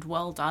made and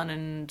well done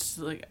and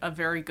like a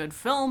very good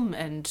film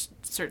and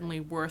certainly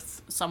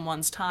worth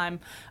someone's time.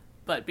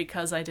 But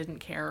because I didn't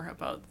care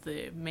about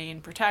the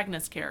main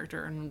protagonist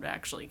character and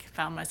actually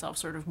found myself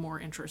sort of more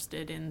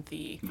interested in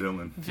the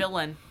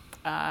villain,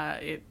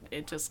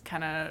 it just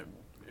kind of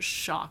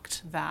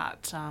shocked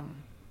that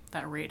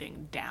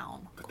rating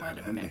down quite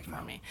a bit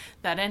for me.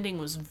 That ending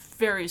was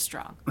very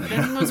strong.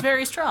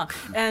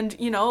 And,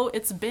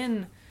 it's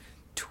been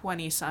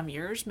 20-some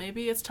years,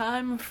 maybe it's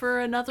time for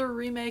another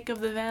remake of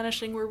The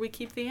Vanishing where we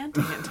keep the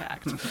ending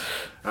intact.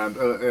 And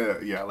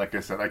yeah, like I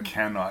said, I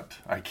cannot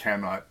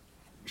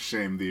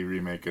shame the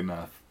remake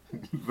enough.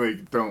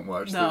 Like, don't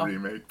watch the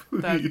remake,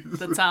 please.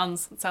 That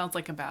sounds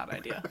like a bad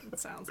idea. It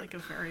sounds like a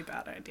very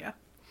bad idea.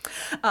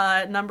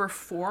 Number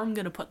 4, I'm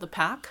gonna put The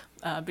Pack,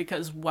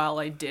 because while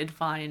I did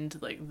find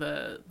like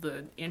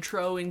the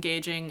intro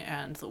engaging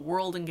and the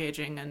world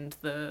engaging and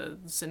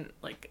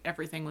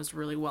everything was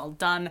really well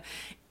done,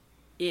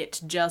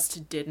 it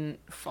just didn't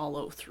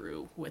follow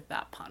through with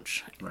that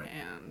punch. Right.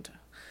 And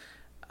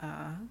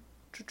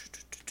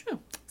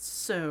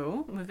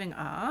so moving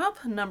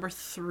up, number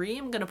 3,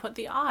 I'm gonna put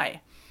The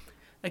Eye.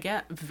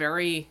 Again,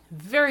 very,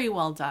 very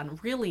well done.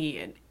 Really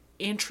an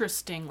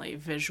interestingly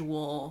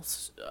visual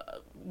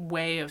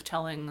way of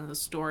telling the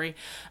story.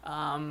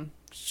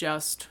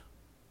 Just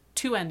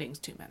 2 endings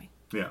too many.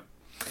 Yeah.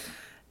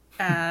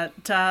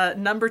 At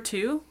number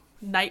 2,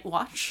 Night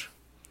Watch.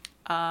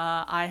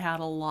 I had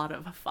a lot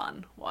of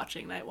fun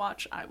watching Night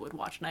Watch. I would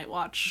watch Night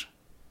Watch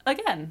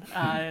again.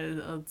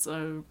 It's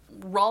a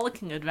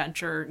rollicking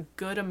adventure,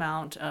 good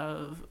amount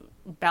of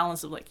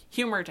balance of like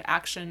humor to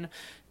action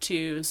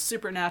to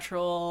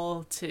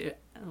supernatural to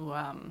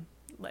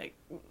like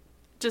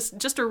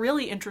just a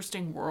really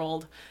interesting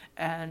world,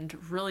 and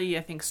really,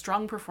 I think,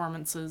 strong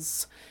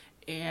performances,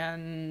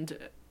 and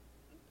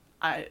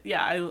I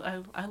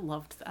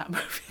loved that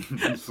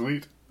movie.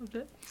 Sweet.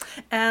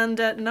 And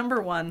at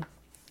number 1,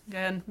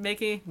 again,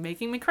 making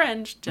me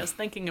cringe just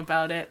thinking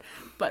about it,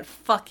 but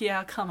fuck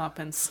yeah,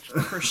 comeuppance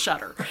for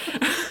Shudder.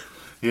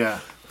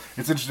 Yeah.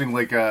 It's interesting,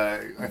 like,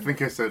 I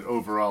think I said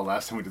overall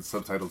last time we did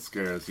Subtitled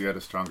Scares, you had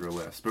a stronger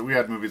list. But we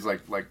had movies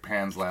like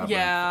Pan's Labyrinth,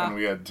 and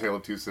we had Tale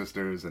of Two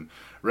Sisters, and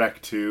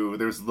Wreck 2.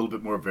 There was a little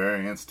bit more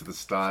variance to the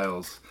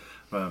styles.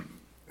 For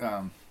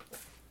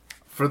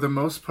the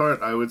most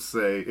part, I would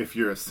say if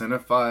you're a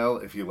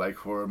cinephile, if you like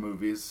horror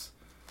movies,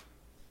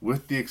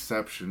 with the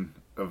exception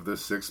of the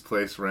 6th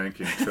place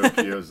ranking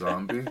Tokyo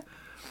Zombie,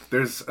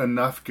 there's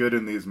enough good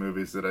in these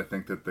movies that I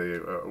think that they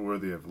are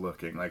worthy of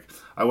looking. Like,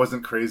 I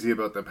wasn't crazy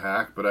about The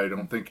Pack, but I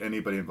don't think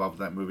anybody involved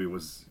in that movie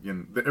was,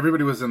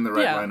 everybody was in the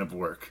right line of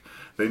work.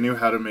 They knew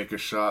how to make a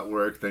shot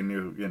work. They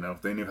knew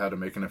how to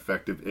make an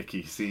effective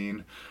icky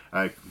scene.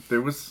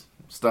 There was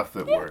stuff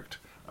that worked.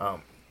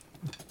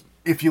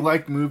 If you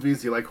like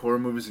movies, you like horror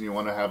movies, and you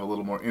want to have a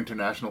little more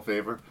international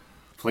flavor,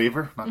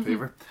 5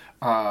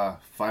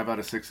 out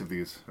of 6 of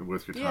these are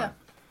worth your time. Yeah.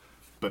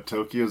 But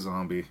Tokyo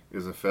Zombie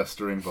is a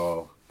festering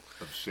ball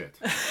of shit.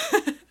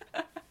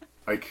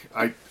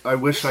 I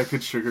wish I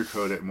could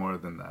sugarcoat it more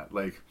than that.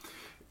 Like,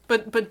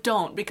 but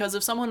don't, because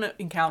if someone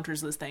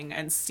encounters this thing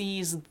and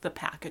sees the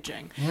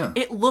packaging,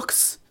 it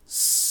looks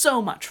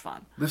so much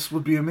fun. This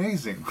would be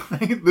amazing.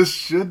 This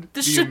should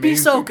be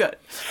so good.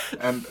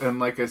 And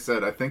like I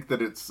said, I think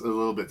that it's a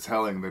little bit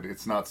telling that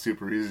it's not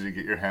super easy to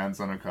get your hands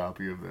on a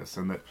copy of this,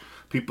 and that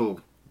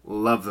people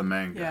love the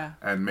manga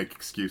and make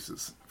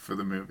excuses for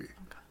the movie.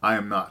 I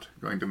am not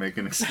going to make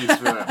an excuse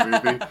for that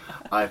movie.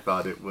 I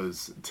thought it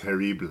was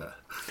terrible.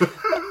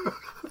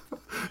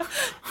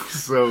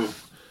 So,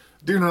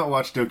 do not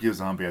watch Tokyo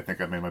Zombie. I think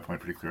I made my point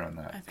pretty clear on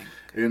that.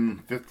 In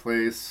 5th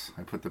place,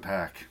 I put The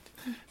Pack.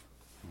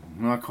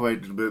 Not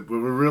quite, but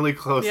we're really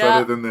close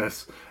other than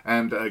this.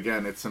 And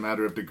again, it's a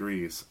matter of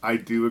degrees. I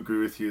do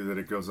agree with you that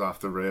it goes off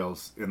the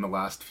rails in the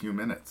last few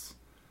minutes.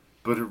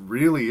 But it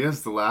really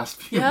is the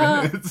last few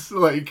minutes.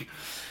 Like...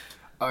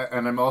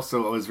 and I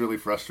was really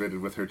frustrated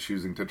with her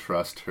choosing to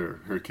trust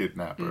her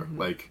kidnapper,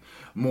 like,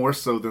 more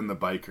so than the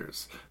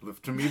bikers.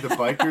 To me, the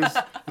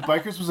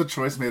bikers was a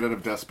choice made out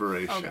of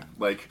desperation. Okay.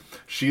 Like,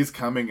 she's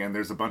coming and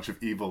there's a bunch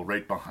of evil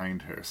right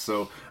behind her,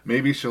 so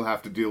maybe she'll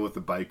have to deal with the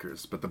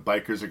bikers, but the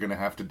bikers are going to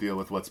have to deal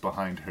with what's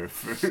behind her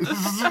first.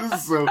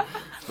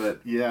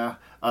 But yeah,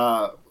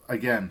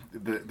 again,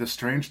 the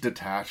strange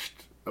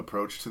detached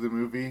approach to the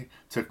movie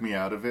took me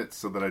out of it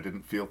so that I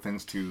didn't feel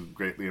things too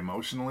greatly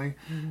emotionally,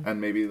 and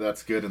maybe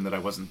that's good in that I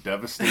wasn't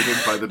devastated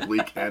by the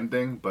bleak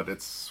ending, but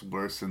it's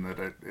worse in that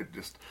it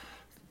just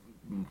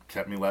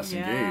kept me less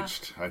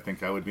engaged. I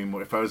think I would be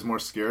more, if I was more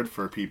scared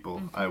for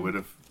people, I would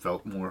have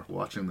felt more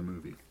watching the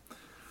movie.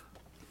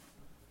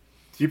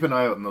 Keep an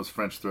eye out on those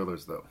French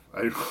thrillers, though.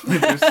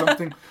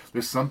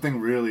 There's something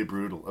really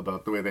brutal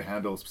about the way they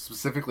handle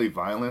specifically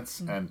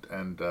violence and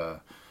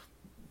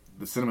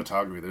the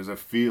cinematography. There's a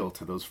feel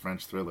to those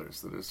French thrillers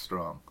that is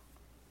strong.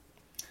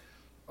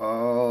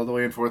 All the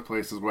way in 4th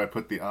place is where I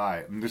put The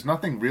Eye. And there's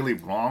nothing really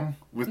wrong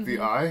with The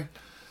Eye.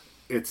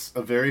 It's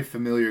a very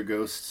familiar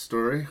ghost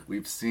story.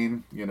 We've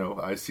seen,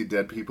 I See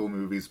Dead People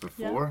movies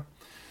before.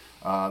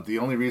 Yeah. The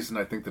only reason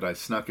I think that I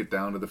snuck it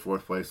down to the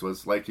 4th place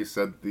was, like you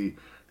said, the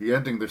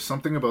ending. There's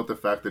something about the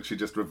fact that she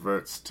just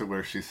reverts to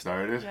where she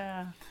started.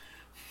 Yeah.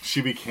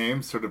 She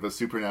became sort of a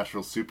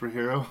supernatural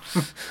superhero,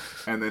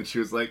 and then she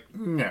was like,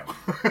 no.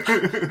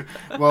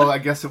 Well, I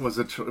guess it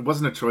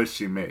wasn't a choice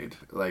she made.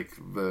 Like,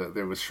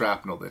 there was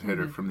shrapnel that hit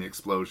her from the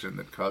explosion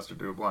that caused her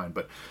to go blind,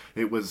 but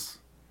it was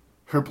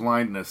her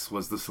blindness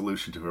was the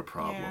solution to her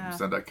problems,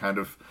 and I kind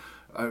of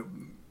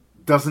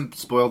doesn't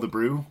spoil the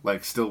brew,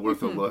 like still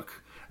worth a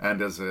look,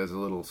 and as a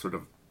little sort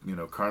of, you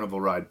know,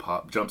 carnival ride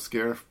pop jump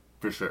scare,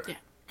 for sure. Yeah.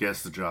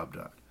 Gets the job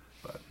done.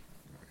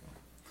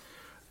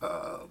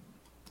 But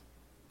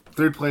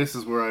third place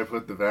is where I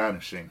put The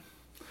Vanishing,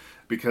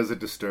 because it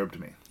disturbed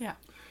me. Yeah.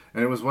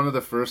 And it was one of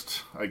the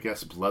first, I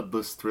guess,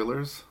 bloodless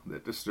thrillers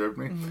that disturbed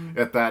me.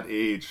 At that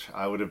age,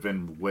 I would have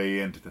been way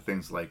into the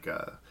things like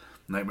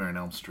Nightmare on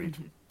Elm Street,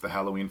 the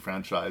Halloween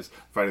franchise,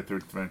 Friday the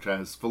 13th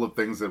franchise, full of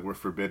things that were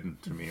forbidden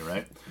to me,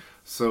 right?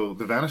 So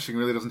The Vanishing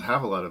really doesn't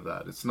have a lot of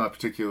that. It's not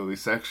particularly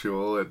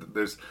sexual.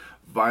 There's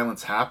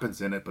violence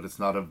happens in it, but it's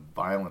not a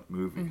violent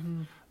movie.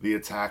 The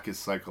attack is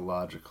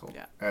psychological.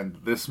 Yeah. And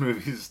this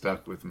movie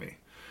stuck with me.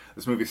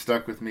 This movie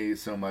stuck with me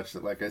so much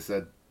that, like I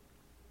said,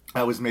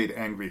 I was made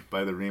angry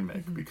by the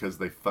remake because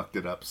they fucked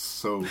it up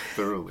so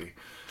thoroughly.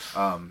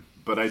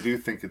 But I do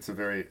think it's a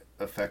very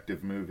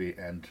effective movie.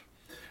 And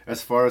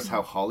as far as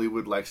how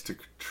Hollywood likes to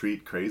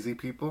treat crazy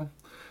people,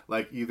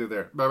 like either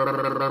they're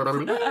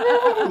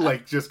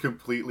like just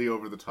completely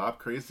over the top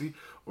crazy,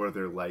 or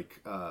they're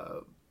like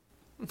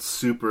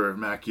super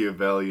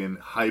Machiavellian,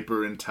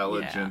 hyper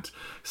intelligent,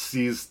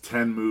 sees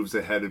 10 moves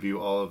ahead of you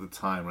all of the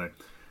time, right?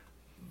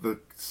 The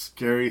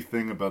scary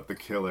thing about the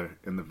killer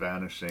in The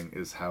Vanishing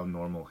is how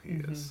normal he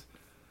is.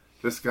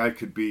 This guy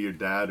could be your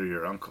dad or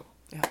your uncle.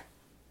 Yeah.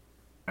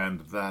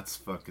 And that's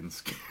fucking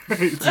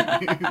scary to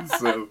me.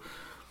 So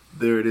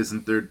there it is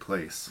in third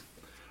place.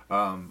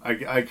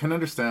 I can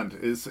understand.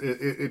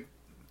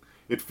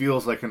 It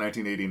feels like a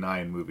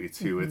 1989 movie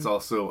too. It's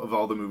also, of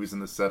all the movies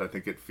in the set, I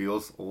think it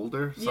feels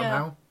older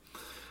somehow.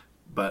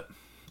 But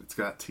it's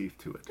got teeth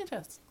to it. It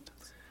does.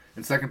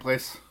 In second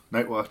place,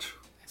 Night Watch.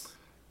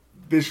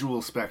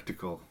 Visual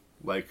spectacle,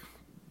 like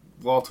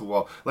wall to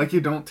wall, like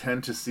you don't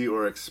tend to see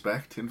or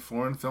expect in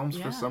foreign films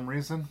for some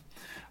reason.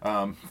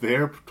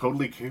 They're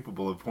totally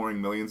capable of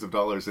pouring millions of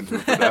dollars into a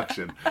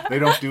production. They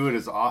don't do it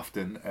as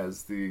often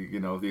as the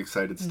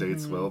Excited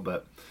States will,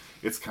 but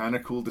it's kind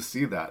of cool to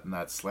see that and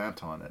that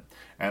slant on it.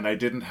 And I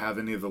didn't have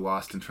any of the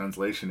lost in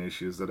translation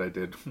issues that I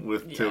did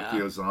with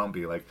Tokyo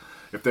Zombie. Like,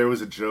 if there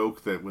was a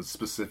joke that was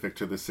specific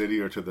to the city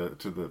or to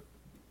the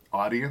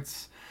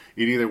audience,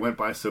 it either went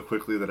by so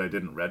quickly that I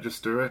didn't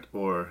register it,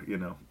 or,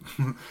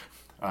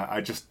 I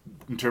just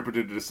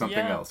interpreted it as something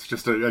else.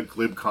 Just a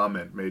glib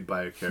comment made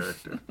by a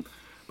character.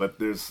 But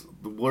the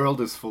world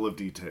is full of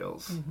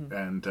details,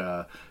 and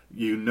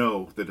you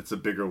know that it's a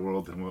bigger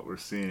world than what we're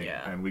seeing.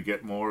 Yeah. And we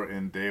get more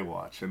in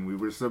Daywatch, and we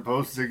were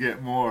supposed to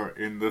get more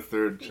in the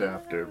third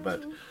chapter,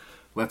 but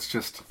let's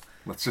just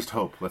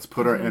hope. Let's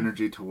put our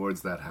energy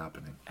towards that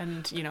happening.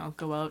 And,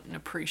 go out and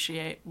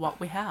appreciate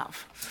what we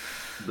have.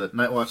 But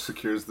Night Watch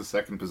secures the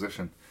second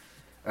position.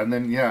 And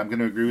then, I'm going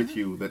to agree with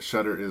you that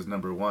Shudder is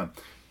number one.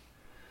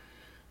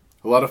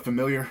 A lot of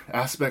familiar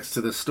aspects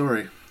to this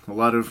story. A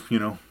lot of,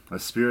 a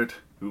spirit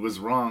who was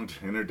wronged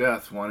in her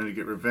death, wanting to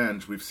get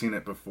revenge. We've seen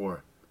it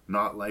before.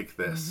 Not like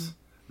this.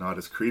 Not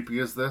as creepy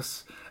as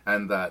this.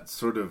 And that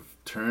sort of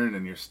turn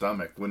in your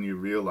stomach when you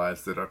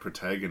realize that our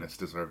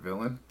protagonist is our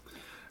villain.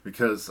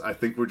 Because I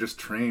think we're just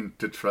trained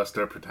to trust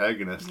our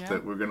protagonist,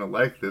 that we're going to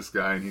like this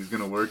guy and he's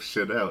going to work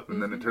shit out.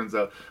 And then it turns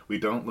out we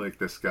don't like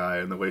this guy,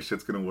 and the way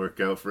shit's going to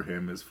work out for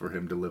him is for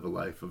him to live a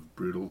life of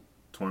brutal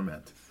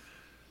torment.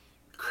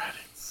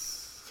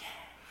 Credits.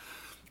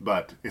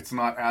 But it's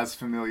not as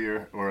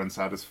familiar or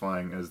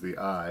unsatisfying as The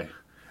Eye,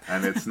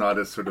 and it's not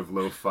as sort of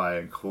lo-fi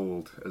and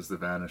cold as The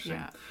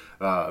Vanishing.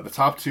 The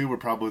top two were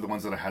probably the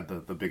ones that I had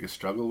the biggest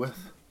struggle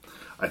with.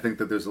 I think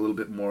that there's a little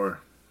bit more...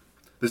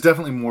 There's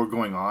definitely more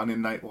going on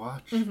in Night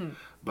Watch,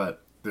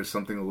 but there's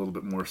something a little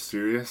bit more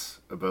serious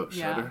about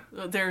Shudder.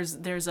 There's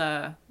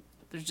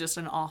just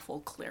an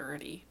awful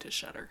clarity to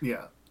Shudder.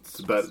 Yeah,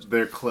 but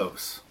they're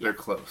close. They're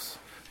close.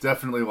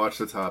 Definitely watch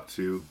the top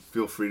two.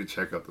 Feel free to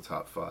check out the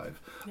top five.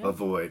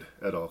 Avoid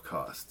at all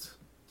costs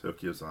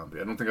Tokyo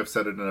Zombie. I don't think I've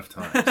said it enough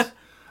times.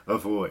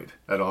 Avoid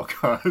at all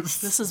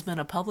costs. This has been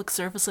a public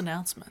service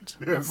announcement.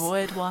 Yes.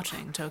 Avoid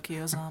watching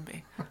Tokyo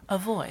Zombie.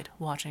 Avoid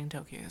watching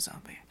Tokyo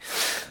Zombie.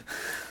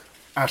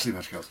 Ashley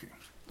Pachkowski,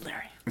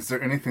 Larry, is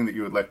there anything that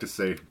you would like to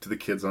say to the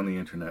kids on the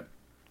internet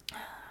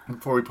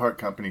before we part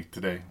company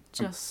today?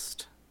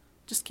 Just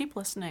keep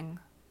listening.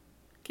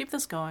 Keep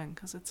this going,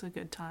 because it's a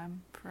good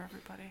time for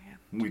everybody.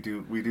 We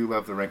do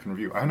love the rank and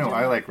review. I know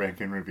I like rank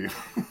and review.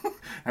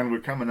 And we're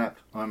coming up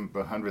on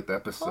the 100th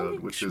episode,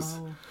 which is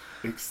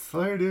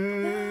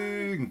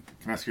exciting.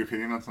 Can I ask your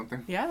opinion on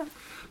something? Yeah.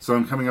 So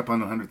I'm coming up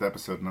on the 100th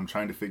episode, and I'm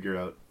trying to figure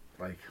out,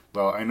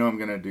 I know I'm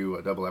going to do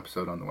a double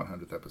episode on the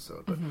 100th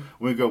episode, but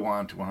when we go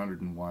on to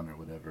 101 or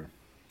whatever,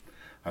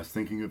 I was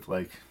thinking of,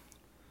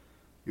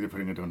 either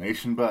putting a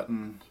donation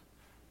button,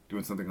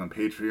 doing something on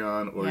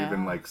Patreon, or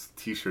even,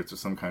 t-shirts or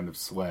some kind of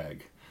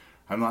swag.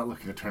 I'm not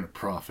looking to turn a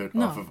profit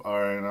off of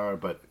R&R,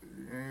 but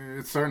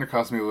it's starting to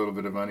cost me a little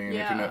bit of money in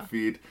internet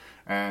feed,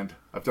 and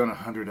I've done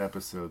 100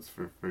 episodes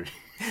for free.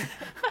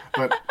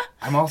 But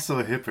I'm also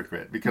a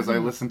hypocrite, because I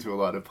listen to a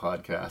lot of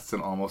podcasts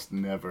and almost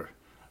never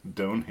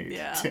donate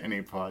to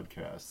any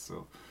podcast.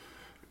 So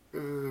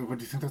what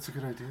do you think? That's a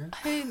good idea?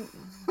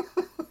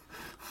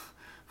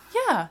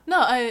 Yeah, no,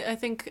 I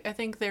think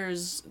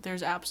there's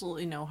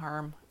absolutely no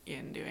harm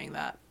in doing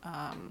that.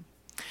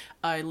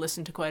 I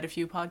listen to quite a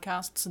few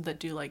podcasts that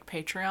do like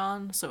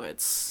Patreon, so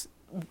it's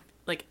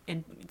like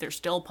they're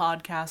still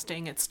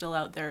podcasting, it's still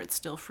out there, it's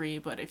still free,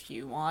 but if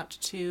you want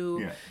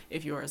to,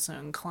 if you are so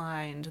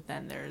inclined,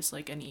 then there's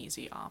like an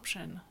easy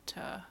option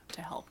to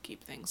help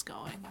keep things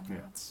going.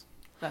 And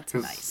that's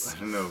nice. I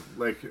don't know,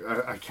 like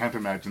I can't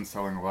imagine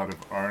selling a lot of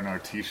R&R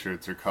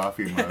t-shirts or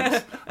coffee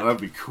mugs. Well,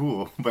 that'd be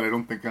cool, but I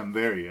don't think I'm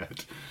there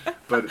yet.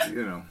 But I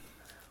don't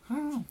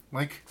know,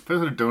 like if I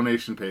was at a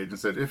donation page and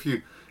said, if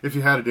you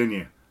had it in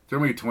you, throw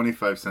me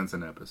 25 cents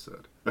an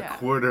episode. A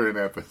quarter an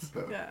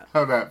episode. Yeah.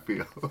 How'd that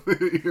feel?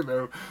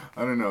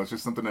 I don't know. It's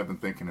just something I've been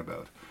thinking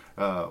about.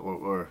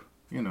 Or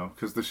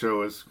because the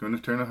show is going to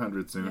turn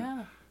 100 soon.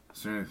 Yeah.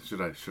 So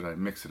should I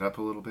mix it up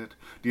a little bit?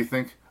 Do you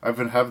think I've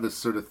been having this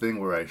sort of thing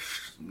where I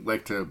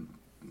like to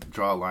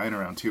draw a line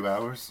around 2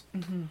 hours?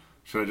 Mm-hmm.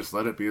 Should I just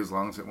let it be as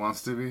long as it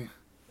wants to be?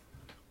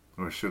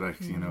 Or should I,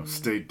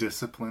 stay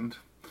disciplined?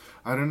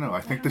 I don't know. I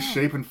think the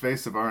shape and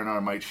face of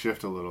R&R might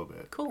shift a little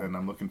bit. Cool. And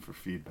I'm looking for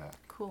feedback.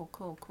 Cool.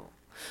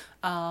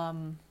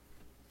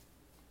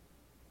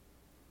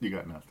 You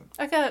got nothing.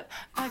 I got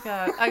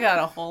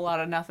a whole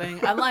lot of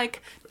nothing. I'm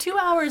like, 2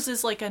 hours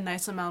is like a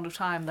nice amount of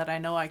time that I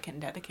know I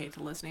can dedicate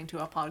to listening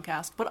to a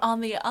podcast. But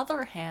on the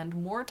other hand,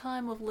 more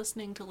time of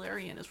listening to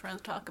Larry and his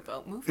friends talk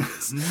about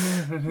movies.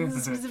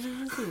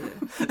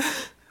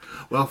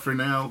 Well, for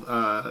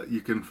now,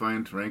 you can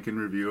find Rank and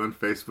Review on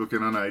Facebook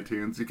and on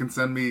iTunes. You can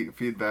send me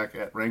feedback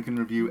at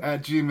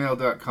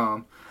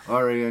rankandreview@gmail.com,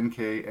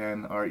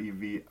 RANKNREVIEW.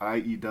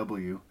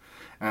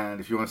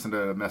 And if you want to send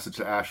a message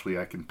to Ashley,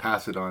 I can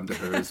pass it on to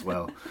her as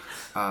well.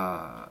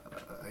 I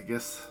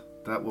guess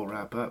that will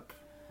wrap up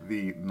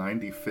the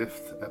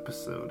 95th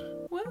episode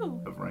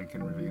of Rank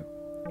and Review.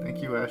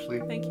 Thank you,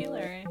 Ashley. Thank you,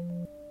 Larry.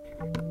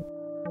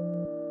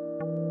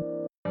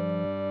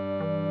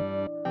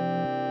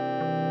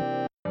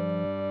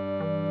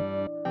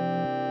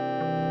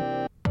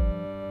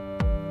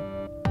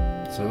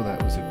 So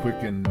that was a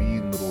quick and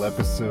mean little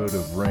episode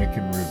of Rank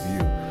and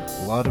Review.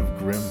 A lot of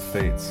grim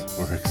fates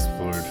were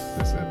explored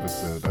this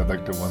episode. I'd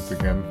like to once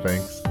again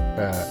thank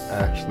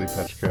Ashley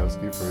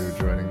Pachkowski for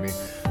joining me.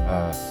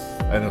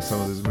 I know some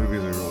of these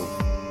movies are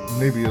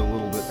maybe a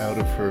little bit out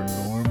of her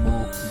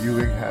normal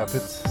viewing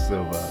habits,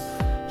 so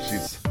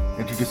she's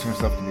introducing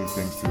herself to new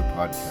things through the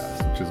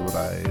podcast, which is what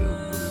I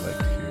really like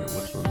to hear,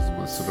 which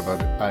was sort of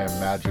what I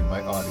imagine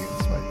my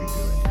audience might be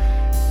doing.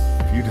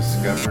 If you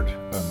discovered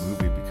a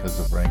movie because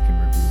of Rank and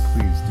Review,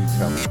 please do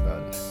tell me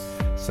about it.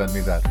 Send me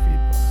that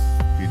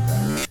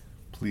feedback.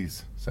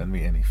 Please send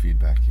me any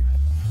feedback you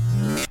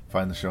have.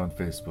 Find the show on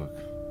Facebook.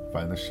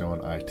 Find the show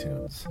on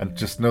iTunes. And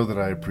just know that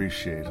I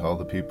appreciate all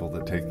the people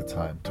that take the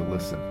time to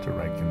listen to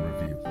Rank and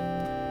Review.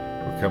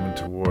 We're coming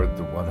toward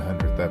the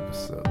 100th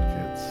episode,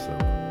 kids, so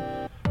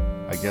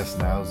I guess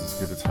now's as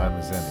good a time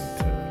as any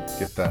to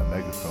get that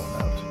megaphone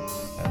out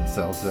and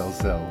sell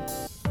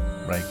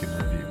Rank and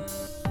Review.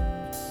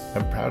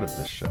 I'm proud of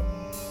this show.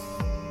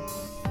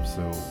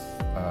 So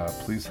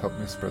please help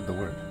me spread the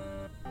word.